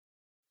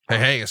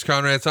Hey, it's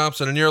Conrad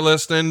Thompson, and you're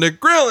listening to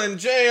Grillin'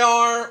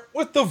 JR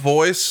with the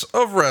voice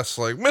of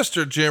wrestling,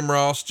 Mr. Jim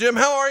Ross. Jim,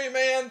 how are you,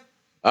 man?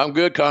 I'm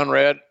good,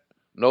 Conrad.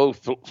 No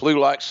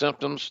flu-like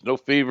symptoms, no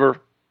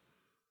fever.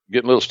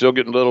 Still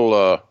getting a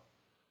little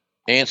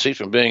antsy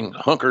from being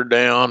hunkered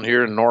down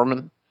here in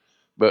Norman.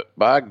 But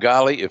by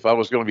golly, if I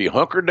was going to be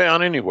hunkered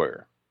down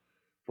anywhere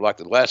for like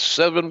the last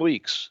 7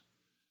 weeks,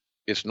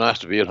 it's nice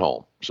to be at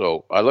home.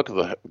 So I look at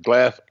the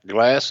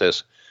glass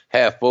as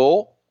half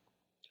full.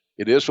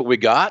 It is what we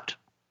got.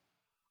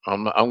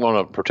 I'm going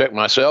to protect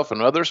myself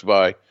and others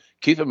by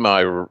keeping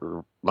my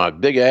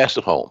big ass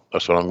at home.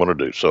 That's what I'm going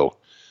to do. So,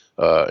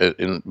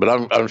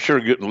 but I'm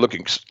sure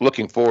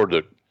looking forward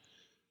to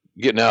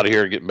getting out of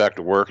here and getting back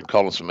to work and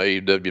calling some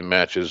AEW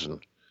matches,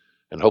 and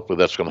hopefully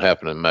that's going to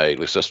happen in May. At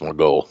least that's my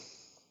goal.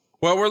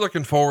 Well, we're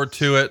looking forward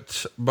to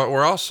it, but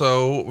we're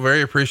also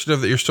very appreciative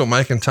that you're still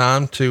making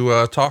time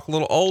to talk a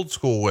little old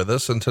school with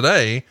us. And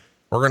today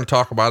we're going to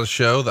talk about a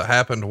show that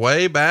happened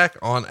way back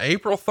on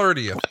April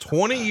 30th,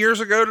 20 years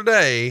ago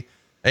today,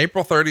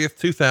 April 30th,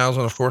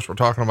 2000. Of course, we're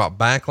talking about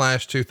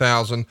Backlash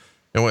 2000.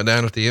 It went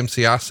down at the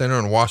MCI Center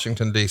in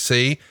Washington,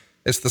 DC.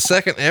 It's the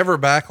second ever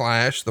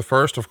Backlash. The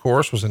first, of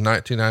course, was in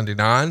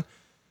 1999.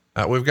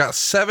 We've got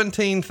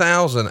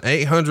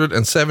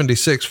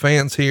 17,876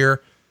 fans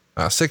here,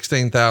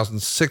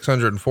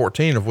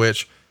 16,614 of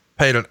which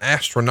paid an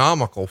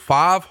astronomical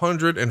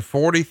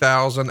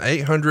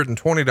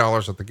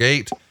 $540,820 at the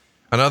gate.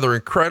 Another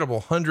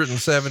incredible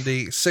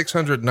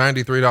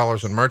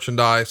 $693 in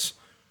merchandise.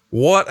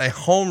 What a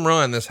home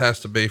run this has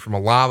to be from a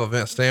live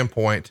event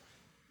standpoint.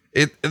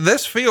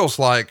 This feels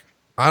like,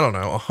 I don't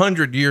know,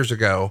 100 years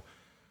ago,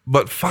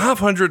 but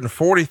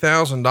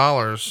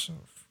 $540,000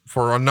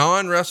 for a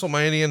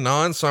non-WrestleMania,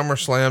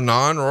 non-SummerSlam,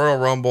 non-Royal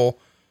Rumble,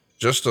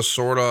 just a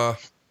sort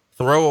of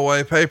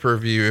throwaway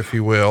pay-per-view, if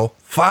you will.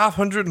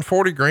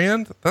 540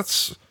 grand.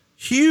 That's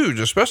huge,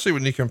 especially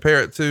when you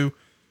compare it to,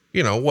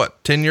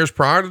 10 years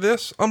prior to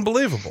this.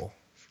 Unbelievable.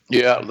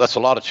 Yeah. That's a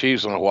lot of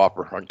cheese on a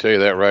Whopper. I can tell you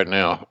that right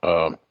now.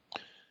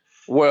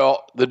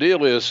 Well, the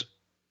deal is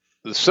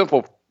the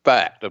simple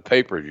fact of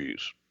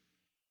pay-per-views.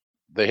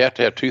 They have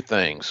to have two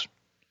things.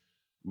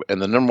 And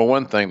the number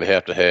one thing they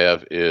have to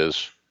have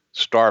is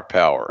star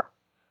power.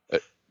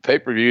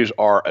 Pay-per-views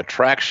are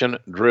attraction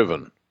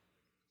driven.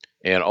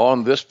 And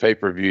on this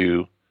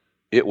pay-per-view,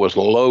 it was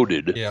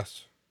loaded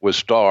with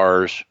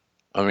stars.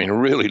 I mean,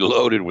 really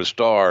loaded with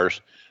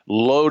stars,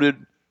 loaded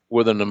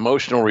with an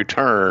emotional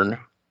return,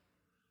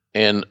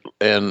 and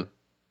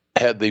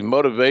had the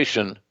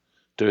motivation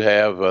to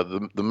have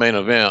the main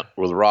event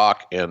with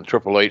Rock and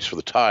Triple H for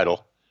the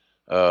title.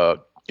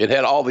 It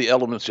had all the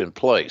elements in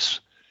place,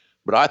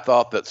 but I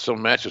thought that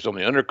some matches on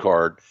the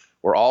undercard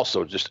were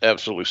also just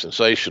absolutely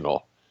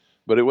sensational.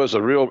 But it was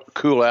a real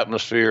cool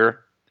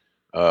atmosphere.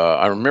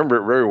 I remember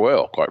it very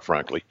well, quite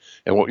frankly.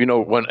 And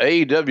when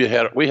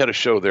AEW we had a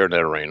show there in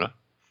that arena,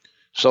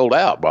 sold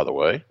out, by the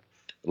way.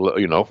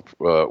 We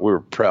were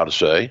proud to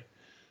say.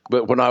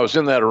 But when I was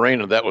in that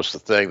arena, that was the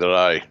thing that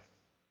I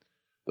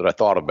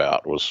thought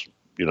about was,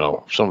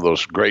 some of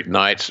those great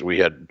nights that we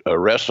had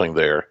wrestling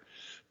there.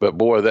 But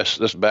boy, this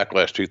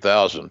Backlash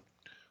 2000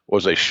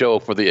 was a show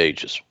for the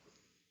ages.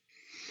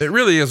 It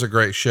really is a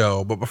great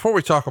show. But before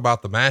we talk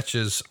about the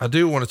matches, I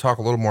do want to talk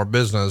a little more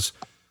business.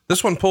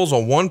 This one pulls a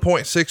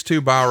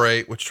 1.62 buy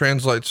rate, which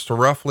translates to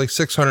roughly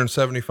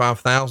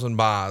 675,000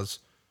 buys.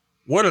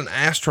 What an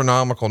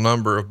astronomical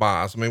number of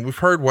buys. I mean, we've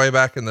heard way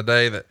back in the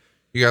day that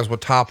you guys would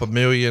top 1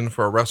 million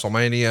for a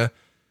WrestleMania,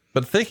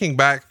 but thinking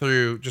back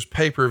through just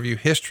pay-per-view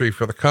history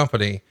for the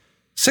company,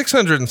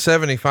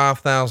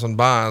 675,000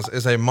 buys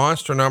is a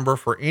monster number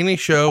for any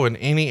show in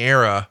any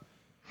era.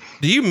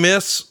 Do you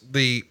miss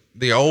the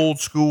old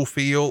school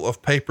feel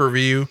of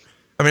pay-per-view?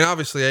 I mean,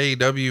 obviously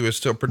AEW is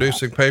still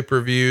producing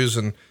pay-per-views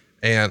and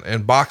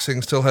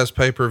boxing still has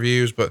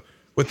pay-per-views, but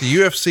with the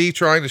UFC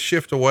trying to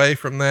shift away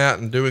from that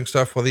and doing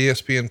stuff with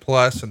ESPN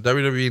Plus and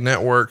WWE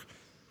Network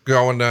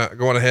going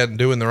ahead and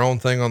doing their own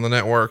thing on the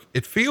network,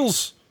 it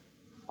feels,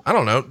 I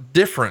don't know,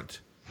 different.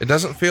 It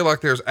doesn't feel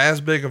like there's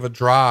as big of a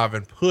drive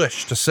and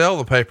push to sell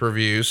the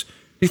pay-per-views. Do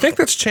you think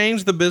that's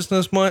changed the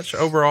business much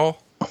overall?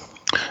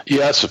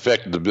 Yeah, it's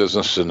affected the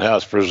business and how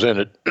it's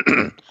presented.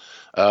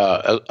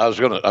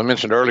 I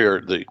mentioned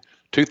earlier, the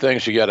two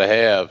things you got to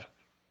have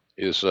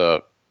is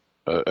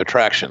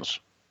attractions,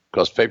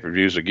 because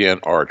pay-per-views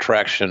again are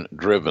attraction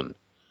driven.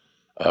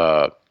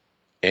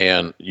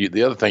 And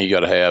the other thing you got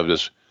to have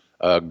is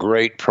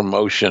great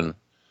promotion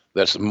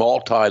that's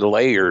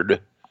multi-layered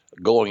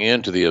going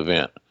into the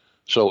event.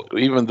 So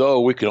even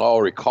though we can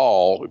all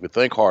recall, if we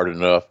think hard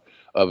enough,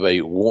 of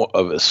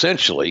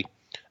essentially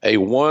a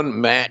one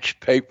match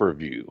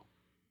pay-per-view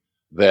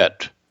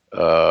that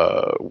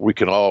we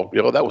can all,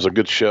 that was a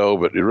good show,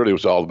 but it really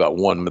was all about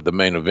the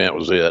main event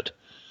was it.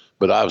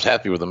 But I was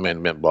happy with the main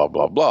event, blah,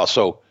 blah, blah.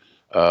 So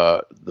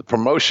the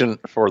promotion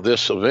for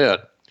this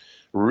event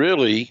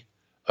really,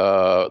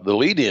 the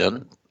lead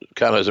in,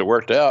 kind of as it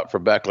worked out for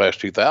Backlash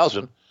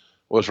 2000,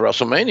 was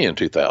WrestleMania in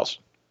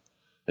 2000.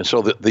 And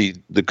so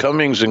the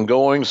comings and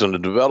goings and the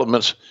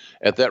developments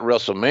at that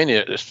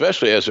WrestleMania,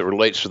 especially as it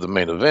relates to the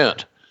main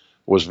event,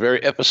 was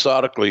very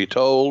episodically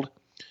told.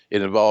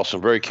 It involves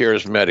some very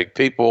charismatic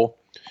people.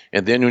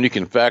 And then when you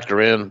can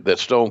factor in that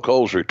Stone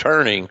Cold's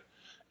returning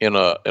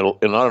not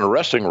in a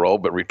wrestling role,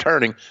 but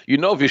returning,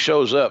 if he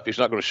shows up, he's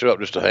not going to show up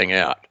just to hang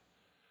out.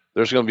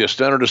 There's going to be a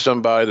stunner to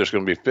somebody. There's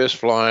going to be fists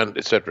flying,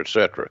 et cetera, et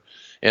cetera.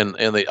 And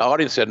the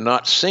audience had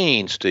not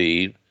seen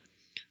Steve,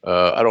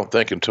 I don't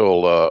think,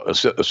 until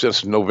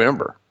since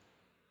November.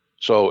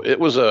 So it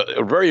was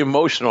a very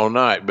emotional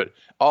night, but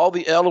all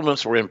the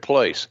elements were in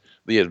place.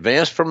 The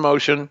advanced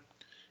promotion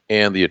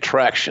and the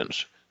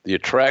attractions. The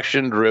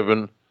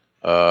attraction-driven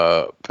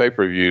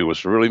pay-per-view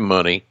was really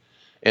money.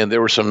 And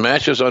there were some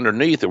matches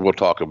underneath that we'll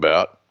talk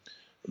about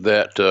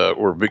that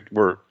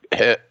were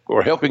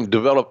helping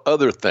develop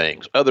other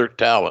things, other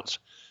talents,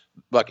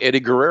 like Eddie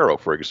Guerrero,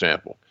 for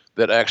example,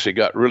 that actually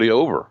got really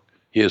over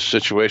his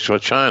situation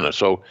with China.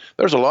 So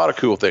there's a lot of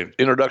cool things.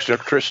 Introduction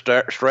of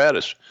Trish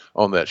Stratus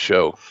on that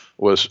show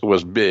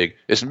was big.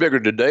 It's bigger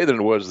today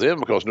than it was then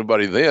because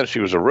nobody then, she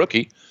was a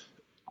rookie,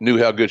 knew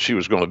how good she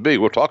was going to be.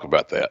 We'll talk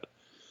about that.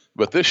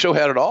 But this show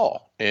had it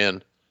all.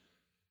 And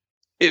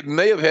it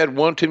may have had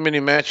one too many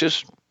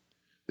matches.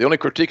 The only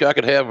critique I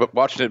could have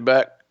watching it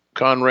back,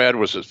 Conrad,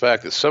 was the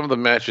fact that some of the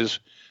matches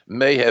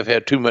may have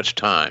had too much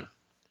time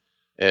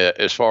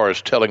as far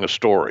as telling a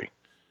story.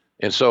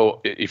 And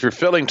so if you're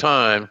filling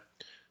time,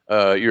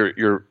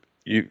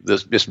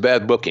 it's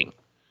bad booking.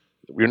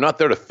 You're not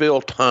there to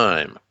fill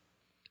time.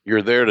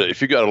 You're there to,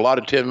 if you got a lot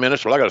of 10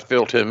 minutes, well, I got to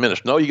fill 10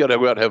 minutes. No, you got to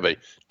go out and have a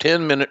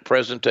 10-minute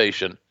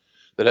presentation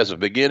that has a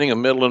beginning, a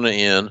middle, and an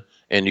end,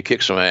 and you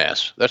kick some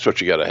ass. That's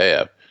what you got to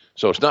have.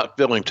 So it's not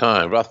filling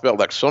time. But I felt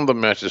like some of the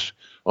matches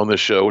on this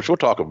show, which we'll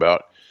talk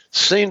about,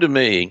 seemed to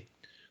me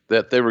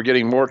that they were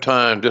getting more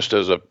time just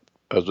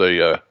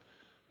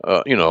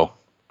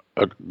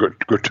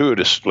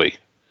gratuitously,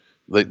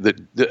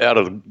 out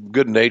of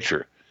good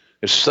nature.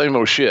 It's the same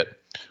old shit.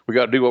 We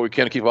got to do what we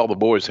can to keep all the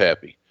boys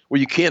happy. Well,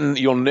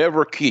 you'll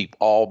never keep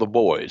all the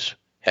boys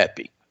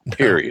happy.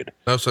 Period.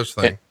 No such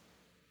thing.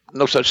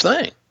 No such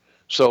thing.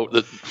 So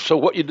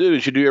what you do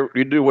is you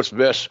do what's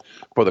best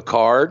for the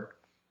card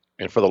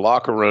and for the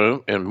locker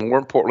room, and more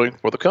importantly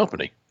for the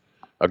company.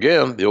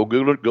 Again, the old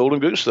golden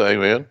goose thing,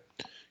 man.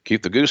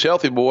 Keep the goose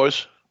healthy,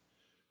 boys,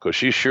 because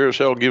she's sure as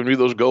hell giving you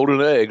those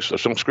golden eggs. So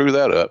don't screw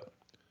that up.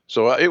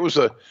 So it was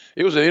an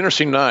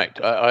interesting night.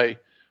 I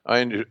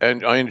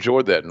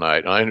enjoyed that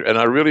night, and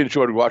I really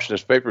enjoyed watching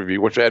this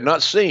pay-per-view, which I had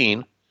not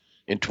seen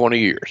in 20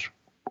 years.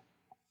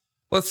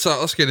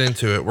 Let's get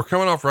into it. We're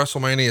coming off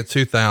WrestleMania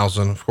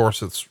 2000. Of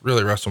course, it's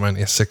really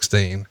WrestleMania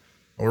 16.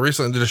 We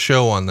recently did a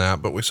show on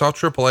that, but we saw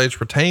Triple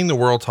H retain the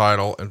world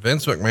title and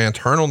Vince McMahon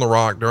turn on The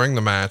Rock during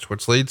the match,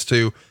 which leads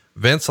to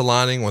Vince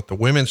aligning with the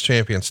women's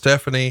champion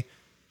Stephanie,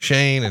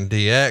 Shane, and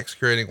DX,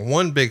 creating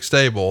one big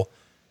stable,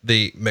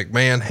 the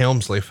McMahon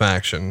Helmsley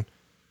faction.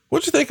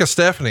 What'd you think of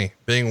Stephanie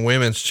being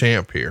women's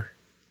champ here?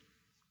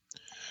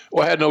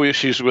 Well, I had no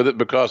issues with it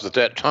because at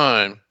that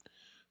time,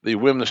 the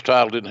women's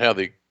title didn't have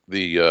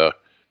the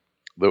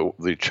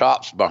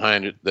chops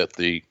behind it that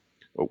the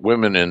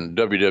women in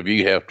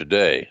WWE have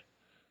today.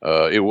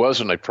 It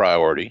wasn't a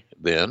priority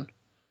then.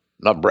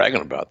 Not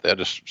bragging about that,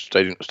 just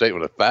stating a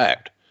statement of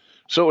fact.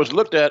 So it was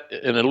looked at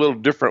in a little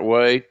different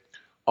way,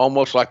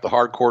 almost like the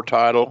hardcore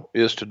title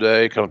is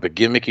today, kind of a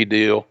gimmicky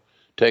deal.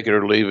 Take it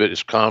or leave it.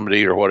 It's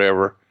comedy or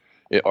whatever.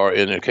 Or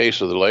in the case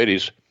of the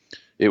ladies,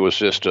 it was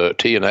just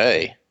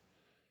TNA.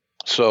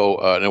 So,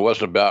 and it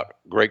wasn't about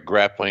great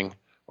grappling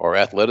or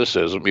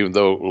athleticism, even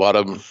though a lot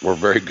of them were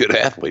very good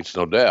athletes,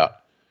 no doubt.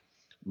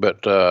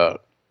 But, I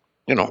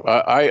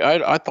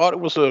thought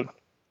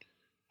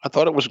I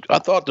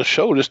thought the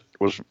show just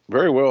was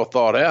very well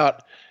thought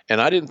out. And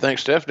I didn't think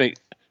Stephanie,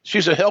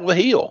 she's a hell of a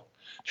heel.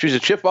 She's a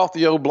chip off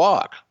the old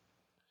block.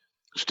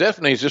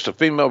 Stephanie's just a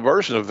female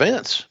version of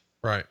Vince.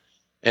 Right.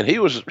 And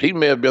he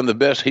may have been the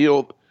best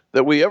heel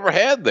that we ever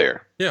had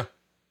there. Yeah.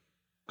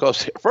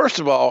 Because first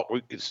of all,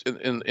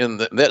 in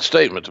that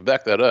statement, to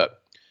back that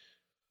up,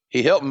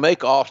 he helped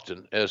make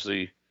Austin as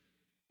the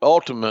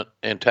ultimate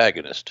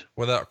antagonist.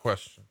 Without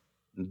question.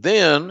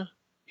 Then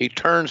he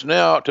turns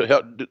now to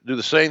help do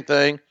the same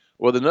thing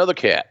with another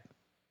cat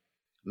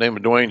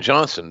named Dwayne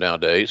Johnson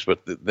nowadays,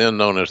 but then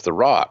known as The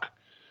Rock.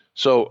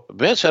 So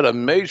Vince had a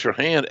major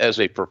hand as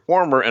a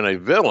performer and a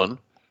villain,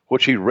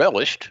 which he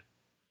relished,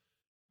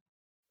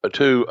 with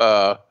two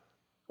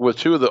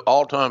of the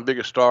all-time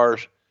biggest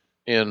stars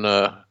in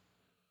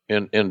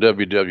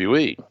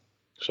WWE.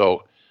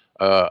 So,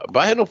 but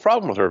I had no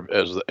problem with her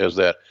as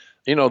that.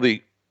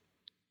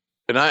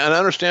 And I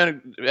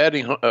understand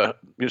adding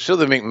still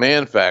the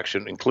McMahon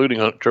faction, including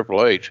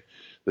Triple H,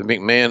 the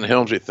McMahon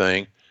Helmsley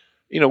thing.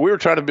 We were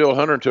trying to build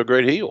Hunter into a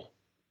great heel.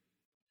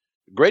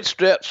 Great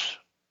steps,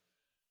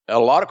 a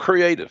lot of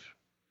creative,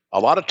 a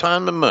lot of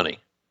time and money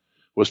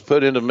was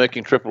put into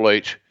making Triple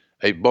H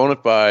a bona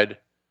fide,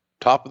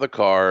 top of the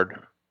card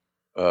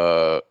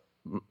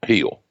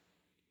heel.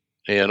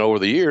 And over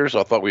the years,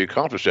 I thought we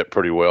accomplished that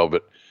pretty well.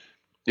 But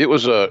It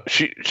was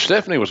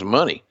Stephanie was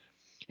money,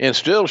 and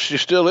she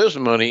still is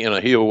money in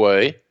a heel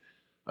way.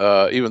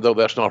 Even though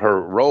that's not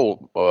her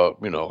role,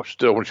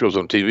 still when she was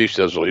on TV, she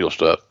does the heel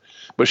stuff.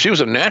 But she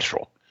was a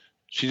natural.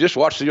 She just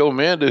watched the old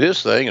man do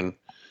his thing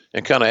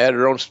and kind of added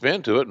her own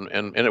spin to it,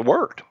 and it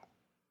worked.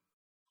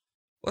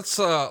 Let's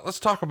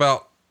talk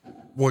about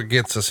what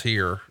gets us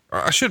here.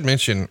 I should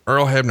mention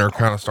Earl Hebner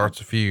kind of starts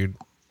a feud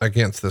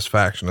against this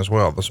faction as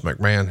well, this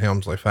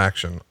McMahon-Helmsley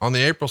faction. On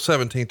the April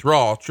 17th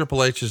Raw,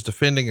 Triple H is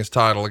defending his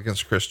title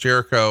against Chris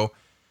Jericho,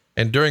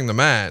 and during the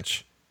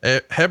match,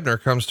 Hebner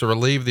comes to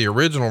relieve the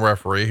original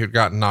referee who'd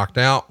gotten knocked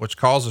out, which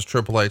causes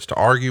Triple H to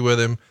argue with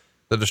him.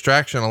 The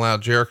distraction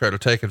allowed Jericho to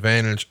take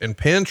advantage and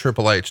pin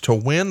Triple H to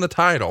win the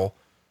title,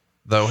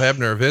 though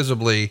Hebner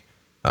visibly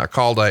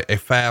called a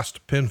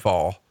fast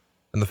pinfall.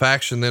 And the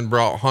faction then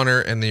brought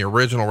Hunter and the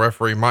original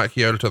referee Mike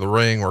Chioda to the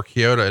ring, where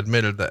Chioda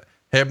admitted that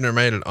Hebner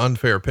made an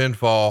unfair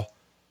pinfall.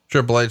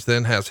 Triple H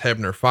then has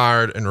Hebner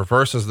fired and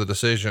reverses the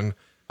decision,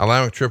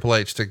 allowing Triple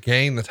H to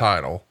gain the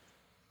title,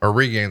 or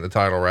regain the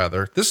title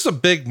rather. This is a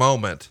big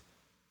moment.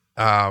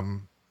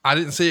 I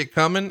didn't see it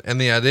coming.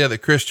 And the idea that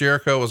Chris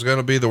Jericho was going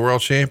to be the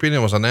world champion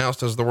and was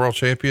announced as the world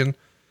champion,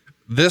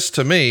 this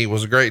to me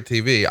was great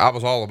TV. I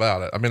was all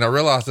about it. I mean, I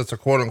realized it's a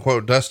quote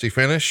unquote dusty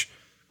finish,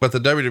 but the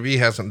WWE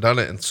hasn't done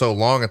it in so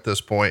long at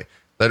this point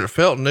that it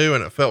felt new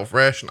and it felt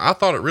fresh. And I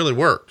thought it really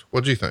worked.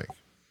 What'd you think?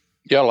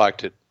 Yeah, I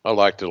liked it. I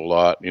liked it a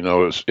lot.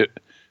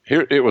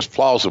 It was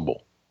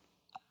plausible.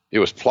 It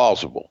was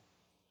plausible.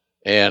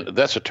 And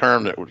that's a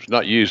term that was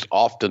not used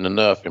often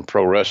enough in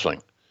pro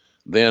wrestling,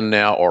 then,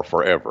 now, or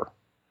forever.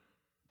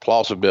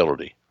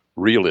 Plausibility,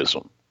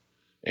 realism.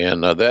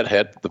 And that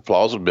had the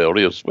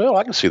plausibility of, well,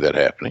 I can see that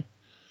happening.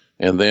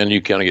 And then you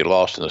kind of get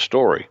lost in the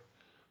story.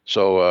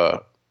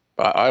 So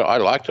I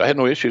liked it. I had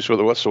no issues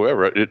with it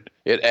whatsoever.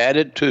 It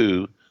added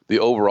to the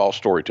overall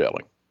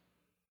storytelling.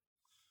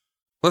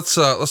 Let's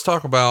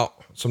talk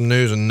about some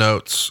news and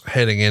notes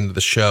heading into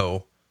the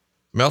show.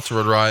 Meltzer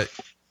would write,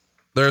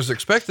 there's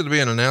expected to be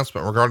an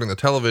announcement regarding the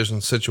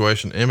television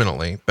situation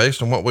imminently.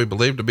 Based on what we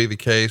believe to be the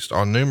case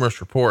on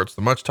numerous reports,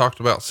 the much talked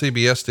about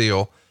CBS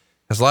deal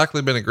has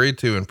likely been agreed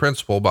to in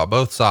principle by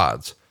both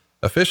sides.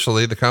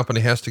 Officially, the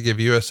company has to give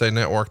USA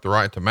Network the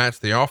right to match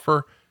the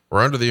offer.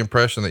 We're under the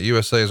impression that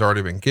USA has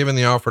already been given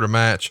the offer to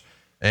match,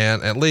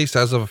 and at least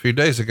as of a few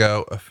days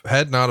ago,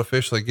 had not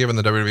officially given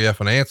the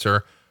WWF an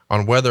answer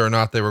on whether or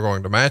not they were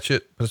going to match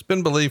it, but it's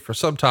been believed for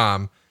some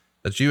time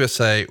that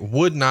USA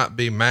would not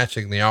be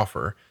matching the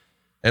offer.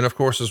 And of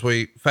course, as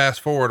we fast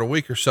forward a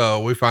week or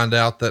so, we find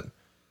out that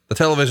the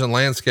television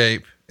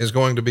landscape is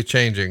going to be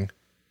changing.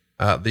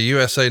 The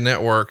USA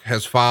Network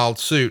has filed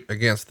suit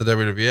against the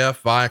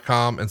WWF,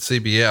 Viacom, and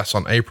CBS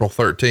on April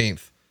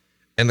 13th.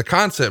 And the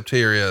concept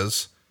here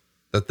is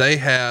that they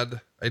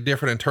had a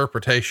different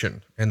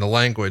interpretation in the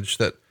language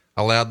that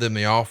allowed them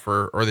the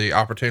offer or the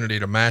opportunity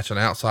to match an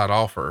outside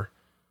offer.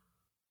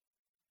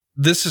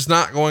 This is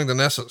not going to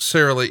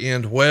necessarily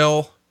end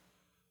well.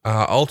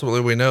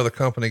 Ultimately, we know the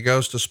company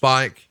goes to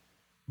Spike,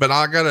 but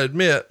I got to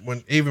admit,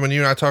 even when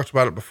you and I talked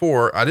about it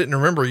before, I didn't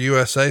remember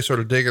USA sort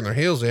of digging their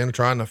heels in,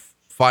 trying to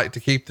fight to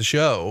keep the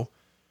show.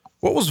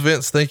 What was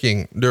Vince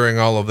thinking during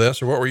all of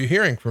this, or what were you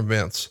hearing from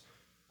Vince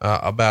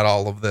about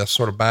all of this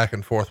sort of back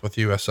and forth with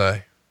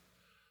USA?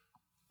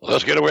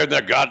 Let's get away from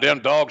that goddamn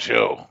dog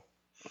show.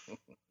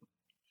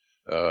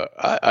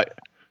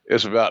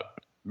 It's about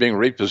being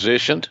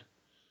repositioned.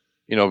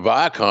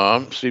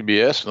 Viacom,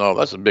 CBS, and all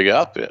that's a big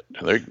outfit.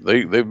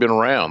 They've been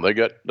around. They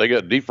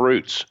got deep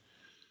roots.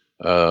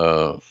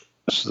 So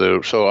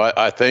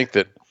I think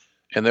that,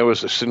 and there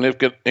was a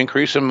significant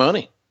increase in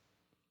money.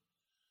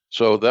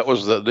 So that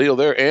was the deal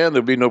there, and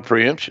there'd be no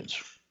preemptions.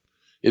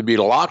 It'd be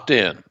locked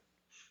in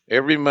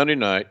every Monday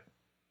night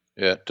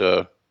at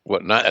at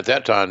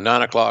that time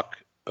 9:00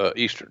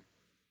 Eastern,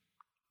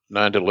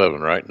 9 to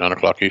 11, right?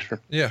 9:00 Eastern.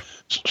 Yeah.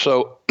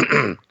 So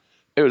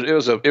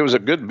it was a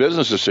good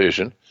business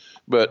decision.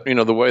 But,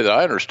 the way that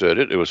I understood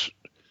it, it was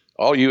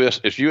all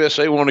if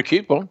USA wanted to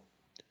keep them,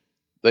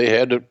 they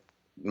had to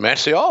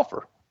match the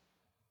offer.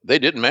 They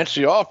didn't match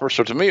the offer.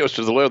 So to me, it was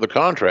to the letter of the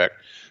contract,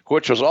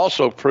 which was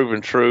also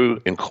proven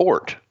true in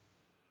court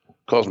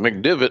because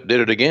McDivitt did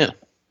it again.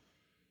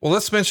 Well,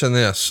 let's mention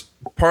this.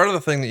 Part of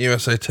the thing that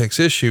USA takes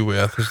issue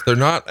with is they're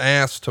not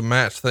asked to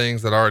match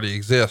things that already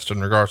exist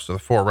in regards to the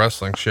For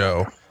Wrestling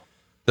show.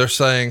 They're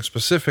saying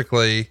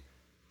specifically,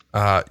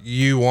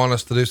 you want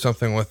us to do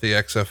something with the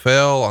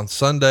XFL on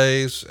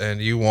Sundays,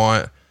 and you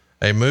want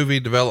a movie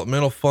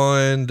developmental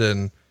fund.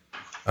 And,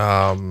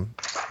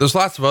 there's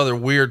lots of other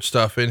weird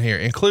stuff in here,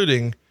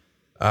 including,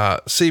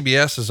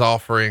 CBS is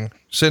offering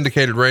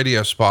syndicated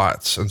radio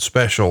spots and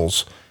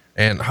specials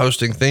and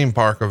hosting theme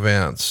park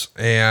events.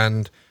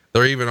 And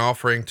they're even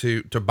offering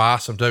to buy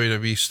some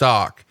WWE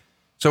stock.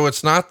 So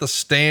it's not the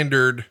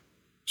standard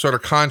sort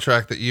of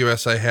contract that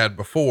USA had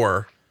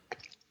before.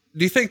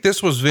 Do you think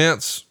this was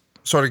Vince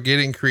sort of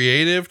getting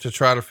creative to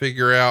try to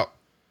figure out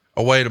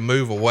a way to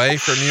move away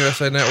from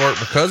USA Network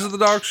because of the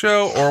dog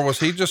show? Or was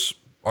he just,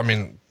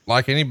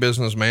 like any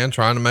businessman,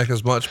 trying to make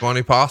as much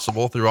money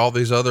possible through all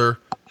these other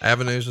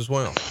avenues as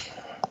well?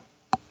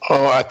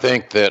 Oh, I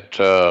think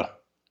that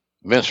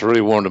Vince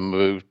really wanted to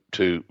move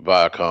to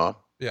Viacom.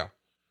 Yeah.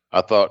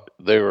 I thought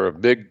they were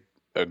they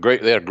had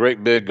a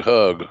great big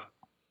hug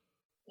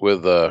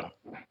with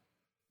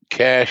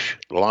cash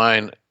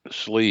line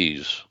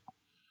sleeves,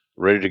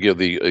 ready to give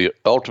the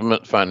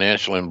ultimate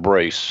financial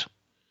embrace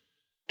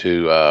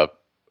to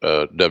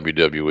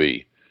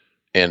WWE.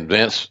 And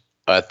Vince,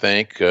 I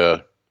think,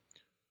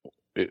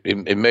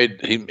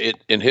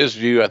 in his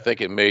view, I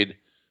think it made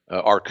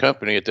our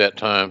company at that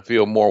time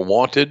feel more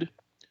wanted,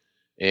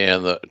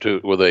 and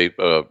with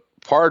a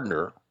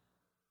partner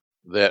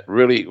that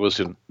really was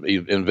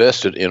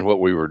invested in what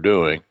we were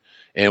doing,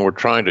 and we're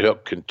trying to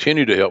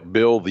continue to help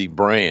build the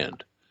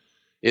brand.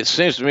 It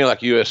seems to me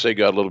like USA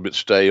got a little bit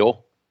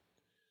stale,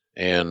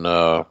 and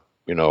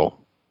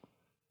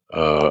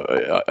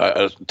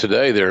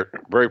today they're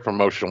very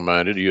promotional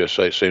minded.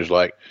 USA seems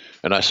like,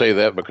 and I say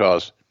that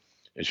because,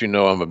 as you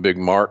know, I'm a big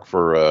mark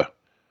for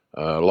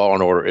Law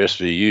and Order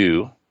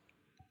SVU,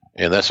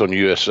 and that's on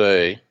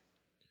USA.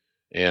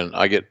 And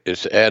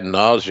it's ad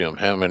nauseum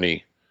how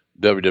many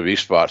WWE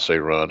spots they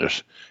run.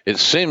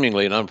 It's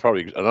seemingly, and I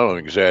know I'm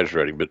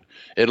exaggerating, but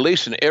at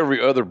least in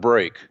every other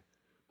break,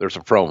 there's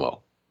a promo.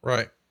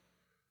 Right.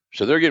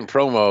 So they're getting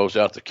promos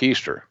out the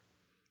keister,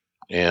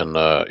 and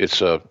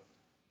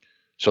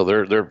so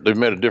they've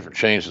made a different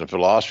change in the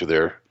philosophy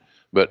there.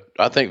 But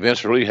I think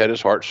Vince really had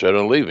his heart set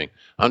on leaving.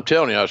 I'm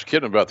telling you, I was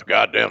kidding about the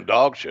goddamn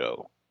dog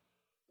show.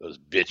 Those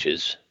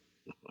bitches.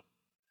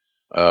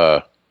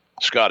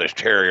 Scottish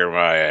Terrier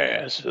my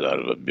ass, son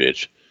of a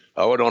bitch.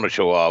 I went on a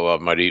Chihuahua, I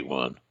might eat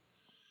one.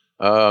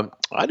 I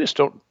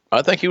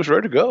think he was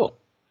ready to go.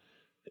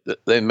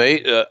 They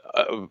made,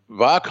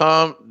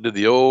 Viacom did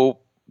the old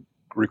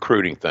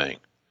recruiting thing.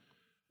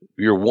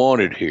 You're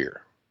wanted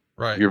here.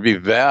 Right. You'll be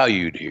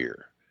valued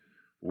here.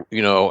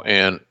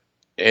 And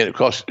of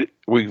course,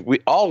 we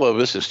all of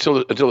us,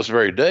 until this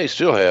very day,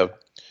 still have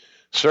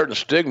certain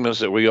stigmas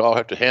that we all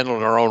have to handle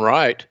in our own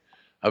right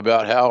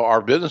about how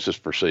our business is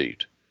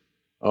perceived.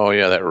 Oh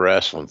yeah, that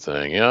wrestling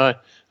thing. I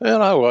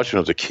watched it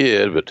as a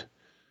kid, but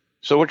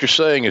so what you're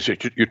saying is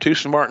that you're too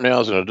smart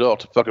now as an adult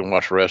to fucking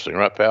watch wrestling,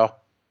 right, pal?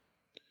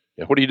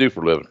 Yeah. What do you do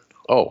for a living?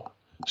 Oh,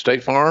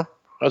 State Farm.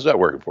 How's that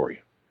working for you?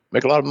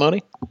 Make a lot of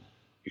money?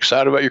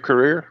 Excited about your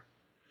career?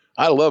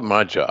 I love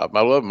my job.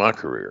 I love my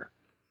career.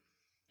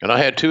 And I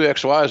had two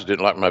ex-wives that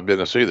didn't like my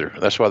business either.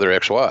 That's why they're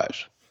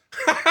ex-wives.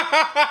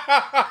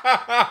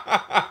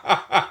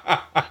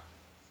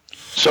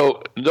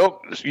 So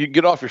you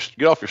get off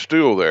your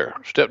stool there.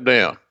 Step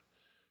down,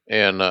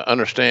 and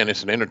understand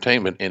it's an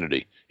entertainment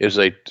entity. It's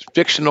a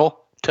fictional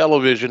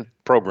television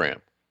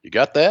program. You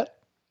got that?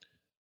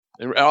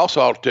 And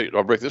also,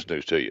 I'll break this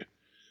news to you.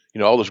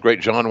 All those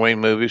great John Wayne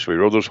movies where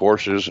he rode those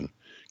horses and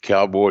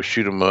cowboys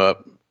shoot them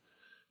up,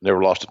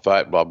 never lost a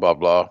fight, blah blah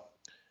blah.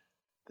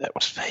 That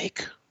was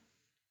fake.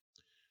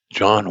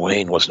 John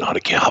Wayne was not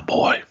a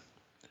cowboy.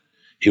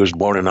 He was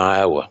born in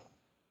Iowa.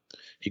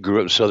 He grew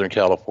up in Southern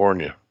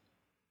California.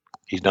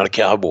 He's not a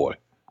cowboy.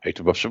 Hate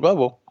to bust your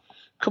bubble.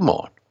 Come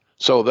on.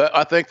 So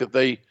I think that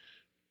they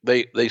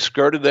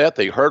skirted that.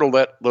 They hurdled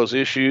those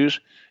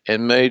issues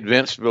and made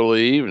Vince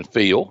believe and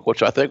feel,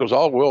 which I think was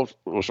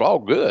all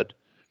good,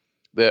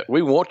 that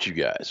we want you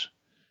guys,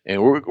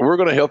 and we're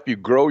going to help you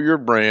grow your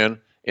brand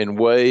in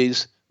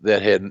ways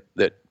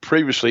that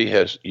previously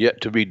has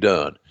yet to be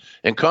done.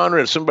 And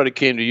Conrad, somebody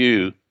came to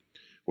you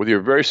with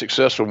your very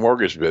successful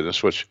mortgage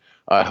business, which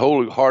I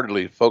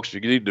wholeheartedly, folks,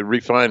 if you need to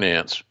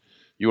refinance,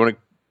 you want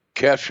to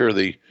capture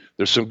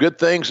there's some good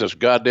things in this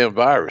goddamn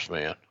virus,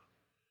 man.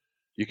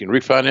 You can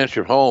refinance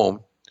your home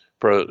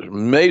for an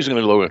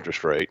amazingly low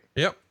interest rate.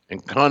 Yep.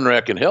 And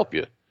Conrad can help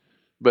you.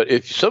 But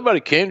if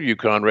somebody came to you,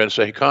 Conrad, and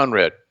say, hey,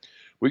 Conrad,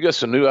 we got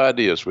some new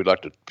ideas we'd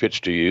like to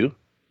pitch to you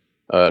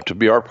to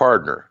be our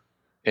partner.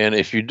 And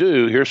if you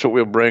do, here's what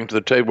we'll bring to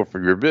the table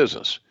for your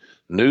business.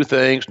 New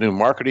things, new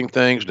marketing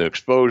things, new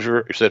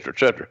exposure, et cetera, et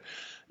cetera.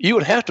 You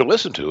would have to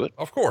listen to it.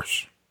 Of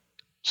course.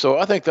 So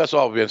I think that's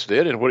all Vince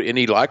did, and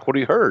he liked what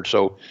he heard.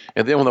 So,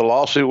 and then when the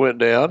lawsuit went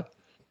down,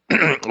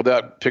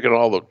 without talking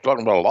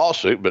about a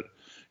lawsuit, but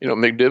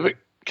McDivitt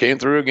came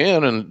through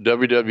again, and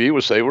WWE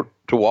was able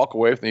to walk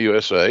away from the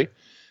USA,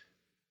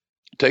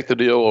 take the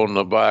deal on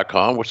the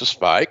Viacom, which is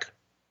Spike,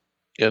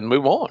 and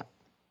move on.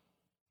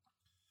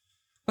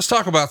 Let's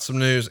talk about some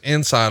news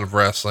inside of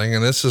wrestling,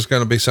 and this is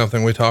going to be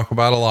something we talk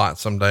about a lot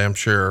someday, I'm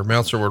sure.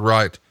 Meltzer would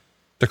write,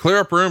 to clear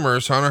up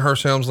rumors, Hunter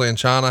Hearst Helmsley and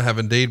Chyna have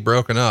indeed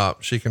broken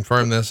up. She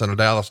confirmed this in a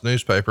Dallas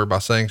newspaper by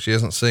saying she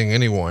isn't seeing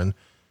anyone.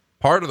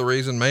 Part of the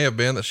reason may have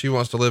been that she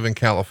wants to live in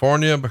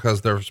California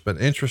because there's been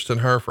interest in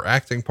her for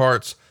acting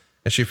parts,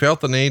 and she felt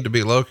the need to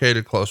be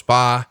located close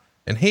by,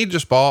 and he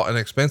just bought an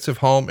expensive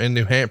home in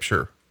New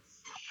Hampshire.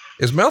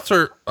 Is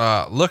Meltzer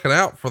looking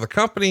out for the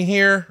company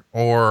here,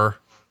 or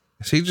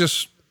is he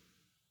just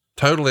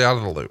totally out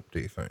of the loop, do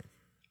you think?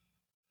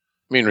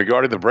 I mean,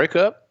 regarding the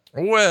breakup?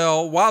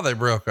 Well, why they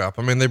broke up?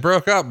 I mean, they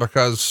broke up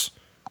because...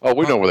 Oh,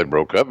 we know where they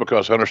broke up,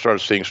 because Hunter started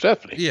seeing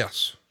Stephanie.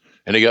 Yes.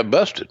 And he got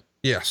busted.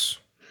 Yes.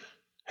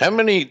 How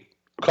many,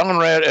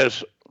 Conrad,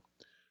 as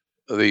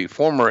the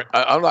former,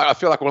 I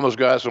feel like one of those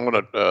guys in one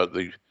of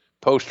the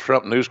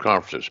post-Trump news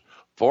conferences,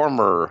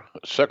 former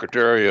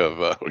secretary of,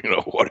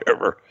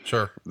 whatever,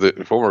 Sure. the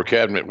former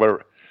cabinet,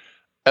 whatever.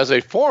 As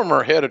a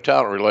former head of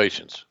talent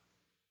relations,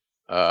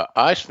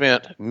 I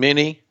spent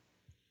many,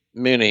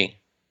 many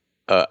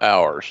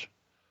hours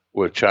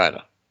with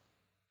China.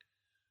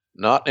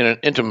 Not in an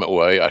intimate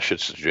way, I should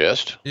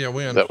suggest. Yeah,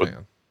 we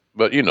understand.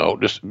 But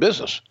just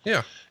business.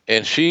 Yeah.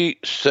 And she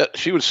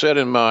would sit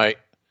in my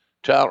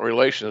talent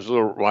relations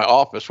my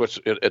office, which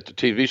at the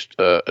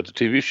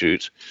TV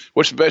shoots,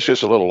 which is basically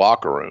just a little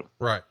locker room.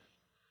 Right.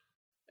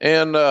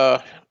 And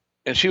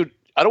she would,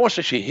 I don't want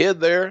to say she hid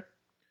there,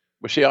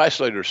 but she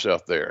isolated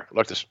herself there,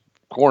 like this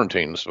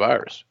quarantine, this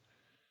virus.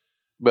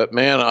 But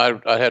man,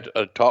 I had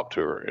to talk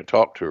to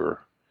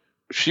her.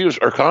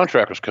 Her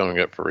contract was coming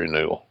up for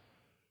renewal,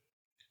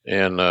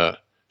 and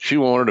she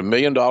wanted $1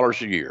 million a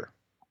year.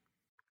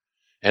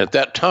 And at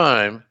that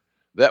time,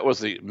 that was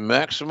the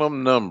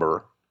maximum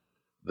number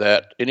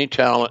that any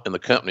talent in the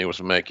company was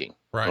making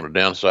on a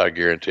downside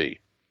guarantee.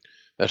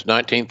 That's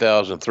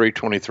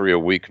 $19,323 a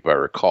week, if I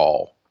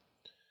recall.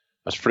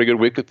 That's a pretty good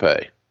week of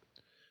pay.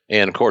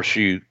 And of course,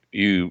 you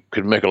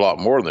could make a lot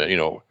more than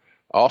that.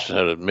 Austin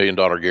had $1 million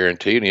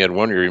guarantee, and he had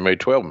 1 year he made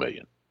 $12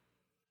 million.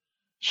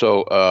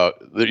 So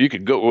you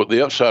could go. Well,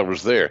 the upside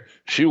was there.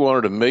 She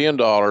wanted $1 million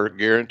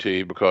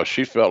guarantee because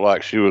she felt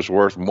like she was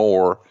worth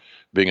more,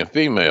 being a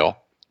female,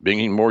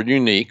 being more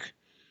unique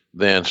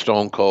than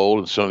Stone Cold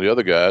and some of the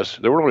other guys.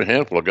 There were only a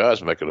handful of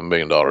guys making $1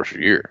 million a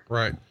year.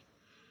 Right.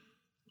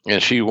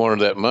 And she wanted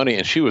that money,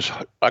 and she was.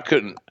 I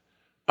couldn't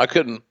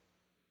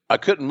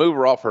move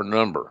her off her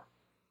number.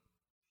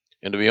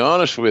 And to be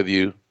honest with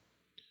you,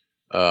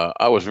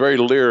 I was very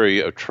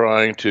leery of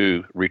trying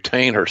to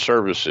retain her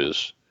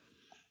services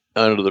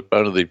under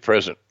the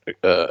present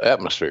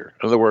atmosphere.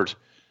 In other words,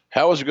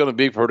 how is it going to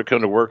be for her to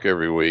come to work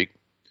every week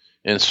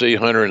and see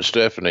Hunter and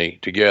Stephanie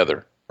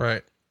together?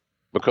 Right.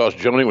 Because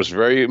Joni was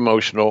very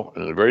emotional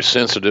and very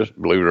sensitive,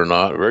 believe it or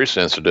not, very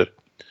sensitive.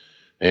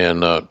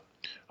 And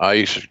I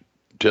used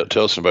to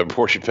tell somebody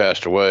before she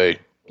passed away,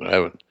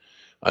 I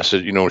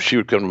said, she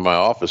would come to my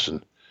office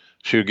and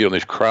she would get on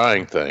these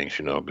crying things,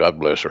 God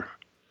bless her.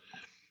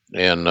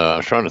 And I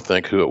was trying to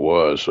think who it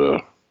was.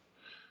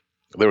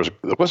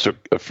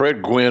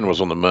 Fred Gwynn was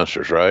on the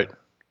Munsters, right?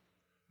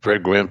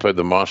 Fred Gwynn played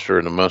the monster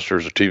in the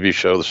Munsters, a TV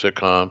show, the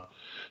sitcom.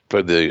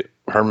 Played the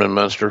Herman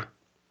Munster.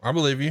 I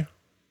believe you.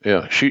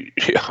 Yeah,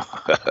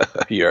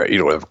 yeah, you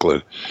don't have a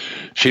clue.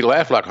 She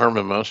laughed like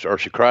Herman Munster, or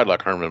she cried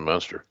like Herman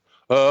Munster.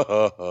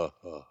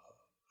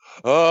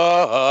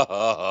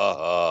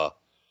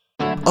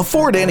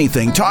 Afford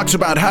Anything talks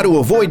about how to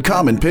avoid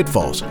common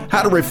pitfalls,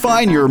 how to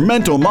refine your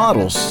mental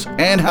models,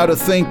 and how to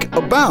think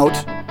about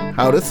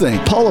how to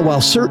think. Paula,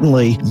 while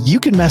certainly you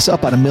can mess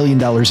up on $1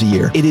 million a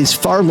year, it is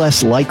far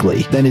less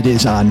likely than it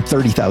is on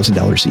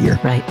 $30,000 a year.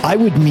 Right. I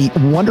would meet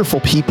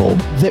wonderful people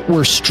that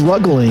were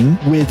struggling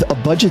with a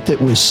budget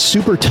that was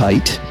super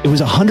tight. It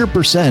was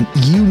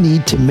 100% you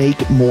need to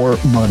make more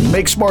money.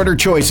 Make smarter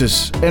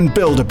choices and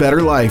build a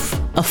better life.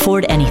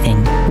 Afford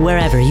Anything,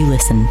 wherever you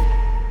listen.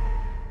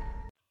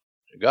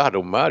 God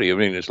almighty. I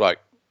mean, it's like,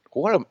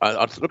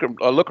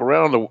 I look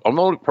around, I'm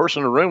the only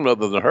person in the room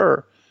other than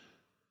her.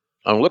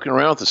 I'm looking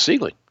around at the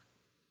ceiling.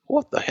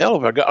 What the hell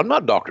have I got? I'm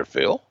not Dr.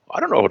 Phil. I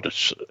don't know what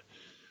to.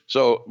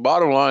 So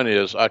bottom line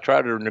is I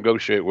tried to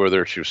negotiate with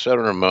her. She was set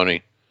on her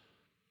money.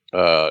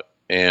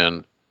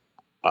 And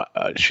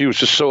she was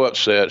just so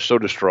upset, so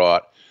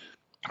distraught.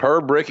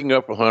 Her breaking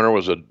up with Hunter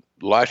was a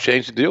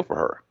life-changing deal for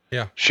her.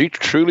 Yeah. She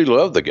truly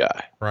loved the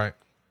guy. Right.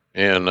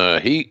 And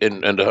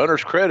and to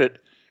Hunter's credit,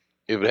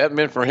 if it hadn't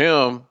been for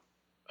him,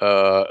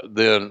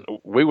 then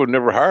we would have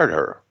never hired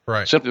her.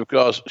 Right. Simply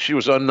because she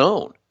was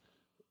unknown.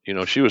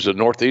 She was a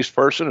Northeast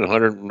person and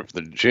Hunter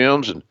the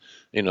gyms, and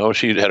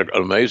she had an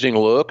amazing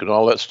look and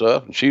all that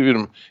stuff. And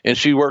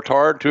she worked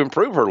hard to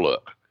improve her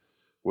look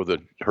with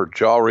her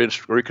jaw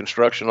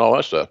reconstruction, all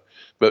that stuff.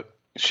 But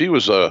she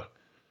was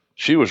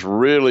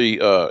really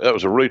that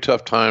was a really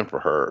tough time for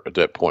her at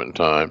that point in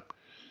time.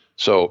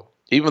 So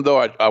even though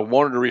I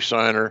wanted to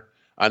re-sign her,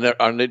 I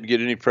didn't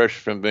get any pressure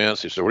from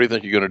Vince. He said, "What do you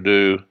think you're going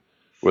to do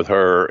with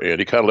her?" And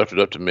he kind of left it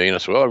up to me. And I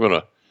said, "Well, I'm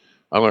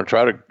going to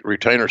try to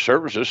retain her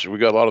services. We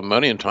got a lot of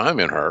money and time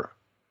in her.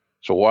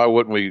 So why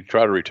wouldn't we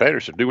try to retain her?"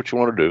 So do what you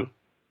want to do.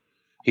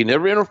 He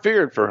never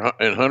interfered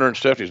in Hunter and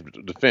Stephanie's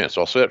defense.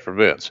 I'll say it for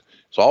Vince.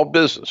 It's all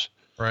business.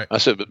 Right. I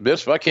said, "But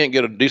Vince, if I can't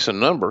get a decent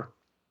number,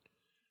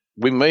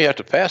 we may have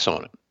to pass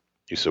on it."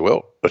 He said,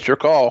 "Well, that's your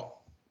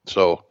call."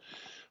 So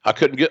I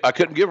couldn't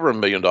give her $1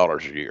 million a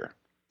year.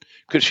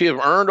 Could she have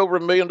earned over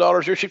 $1 million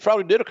a year? She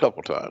probably did a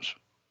couple times,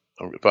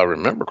 if I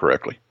remember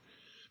correctly.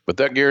 But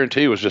that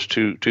guarantee was just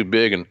too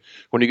big. And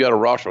when you got a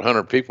roster of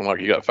 100 people, like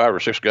you got 5 or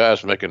 6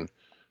 guys making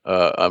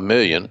 $1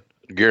 million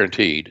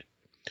guaranteed,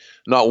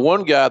 not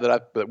one guy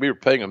that we were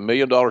paying $1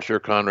 million a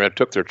year, Conrad,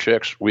 took their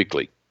checks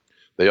weekly.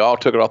 They all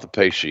took it off the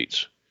pay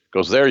sheets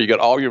because there you got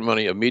all your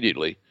money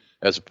immediately,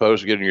 as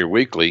opposed to getting your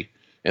weekly.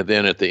 And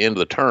then at the end of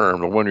the term,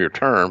 the 1 year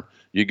term,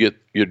 you get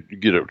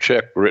a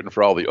check written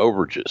for all the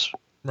overages.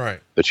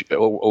 Right. that you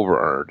over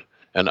earned.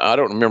 And I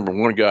don't remember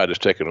one guy that's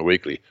taking a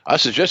weekly. I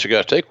suggest you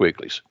guys take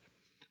weeklies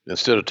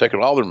instead of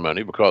taking all their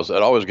money, because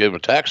that always gave them a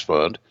tax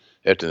fund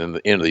at the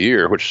end of the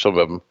year, which some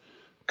of them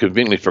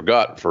conveniently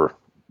forgot for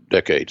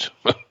decades.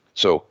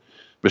 So,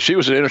 but she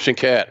was an interesting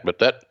cat. But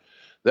that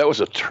was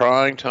a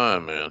trying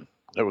time, man.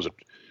 That was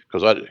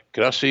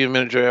can I see you a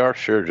minute, JR?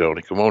 Sure,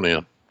 Joni, come on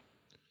in.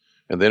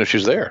 And then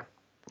she's there.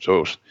 So it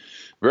was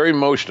very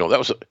emotional. That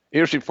was an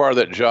interesting part of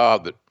that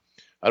job that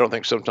I don't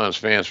think sometimes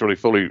fans really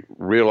fully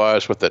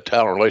realize what that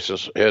talent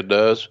relations head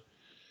does.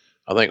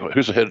 I think,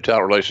 who's the head of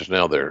talent relations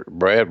now there?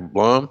 Brad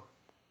Blum?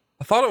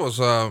 I thought it was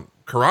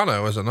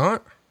Carano, is it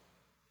not?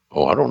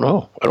 Oh, I don't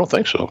know. I don't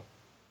think so.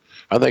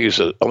 I think he's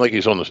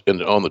on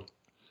the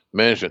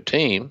management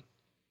team.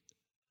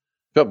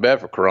 Felt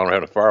bad for Carano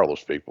having to fire all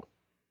those people.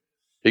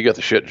 He got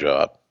the shit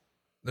job.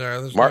 Yeah,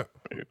 there's Mark,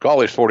 call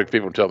these 40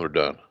 people and tell them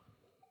they're done.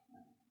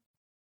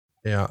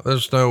 Yeah,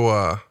 there's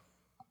no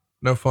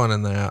fun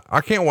in that.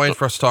 I can't wait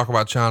for us to talk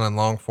about China in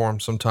long form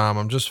sometime.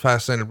 I'm just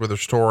fascinated with her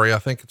story. I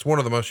think it's one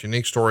of the most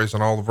unique stories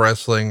in all of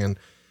wrestling, and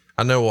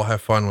I know we'll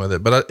have fun with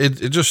it, but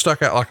it just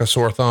stuck out like a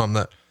sore thumb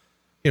that,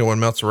 when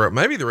Meltzer wrote,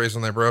 maybe the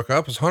reason they broke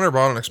up is Hunter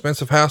bought an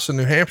expensive house in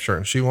New Hampshire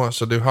and she wants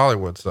to do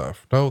Hollywood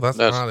stuff. No, that's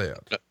not it.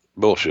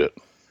 Bullshit.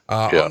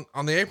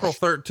 On the April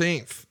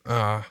 13th,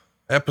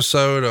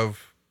 episode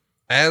of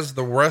As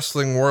the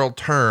Wrestling World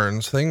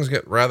Turns, things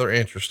get rather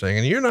interesting.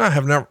 And you and I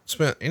have never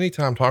spent any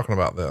time talking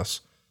about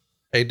this.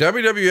 A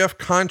WWF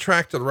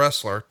contracted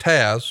wrestler,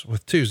 Taz,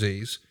 with 2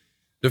 Z's,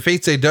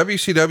 defeats a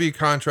WCW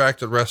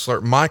contracted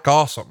wrestler, Mike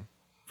Awesome,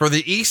 for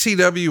the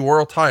ECW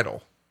world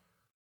title.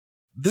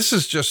 This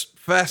is just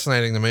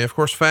fascinating to me. Of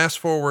course, fast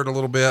forward a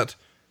little bit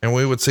and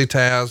we would see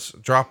Taz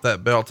drop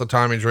that belt to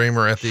Tommy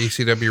Dreamer at the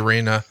ECW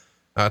arena.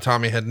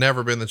 Tommy had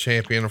never been the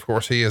champion. Of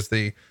course, he is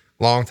the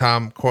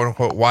longtime quote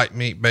unquote white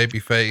meat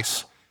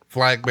babyface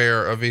flag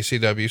bearer of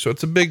ECW. So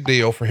it's a big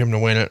deal for him to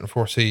win it. And of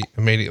course, he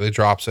immediately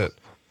drops it.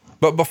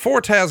 But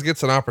before Taz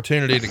gets an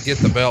opportunity to get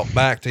the belt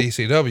back to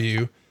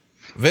ECW,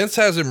 Vince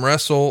has him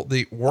wrestle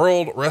the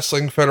World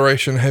Wrestling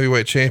Federation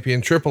heavyweight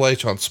champion Triple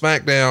H on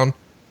SmackDown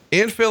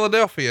in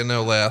Philadelphia,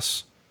 no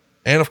less.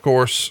 And of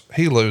course,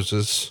 he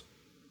loses.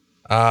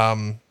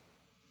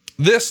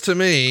 This to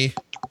me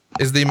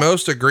is the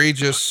most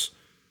egregious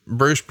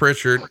Bruce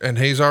Pritchard, and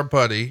he's our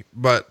buddy,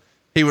 but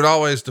he would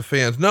always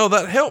defend, no,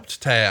 that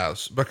helped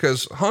Taz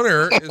because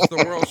Hunter is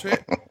the world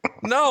champion.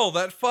 No,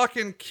 that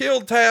fucking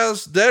killed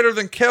Taz deader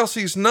than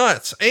Kelsey's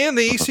nuts and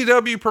the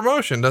ECW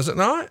promotion, does it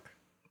not?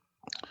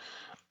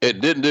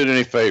 It didn't do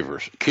any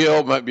favors.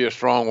 Kill might be a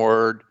strong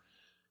word.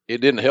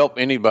 It didn't help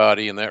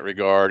anybody in that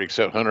regard,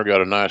 except Hunter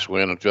got a nice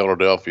win in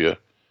Philadelphia.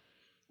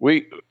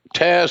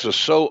 Taz was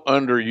so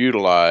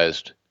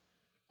underutilized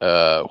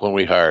when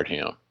we hired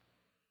him,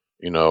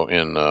 in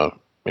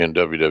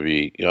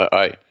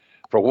WWE.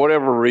 For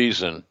whatever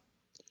reason,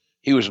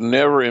 he was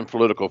never in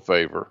political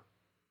favor.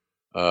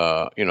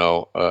 And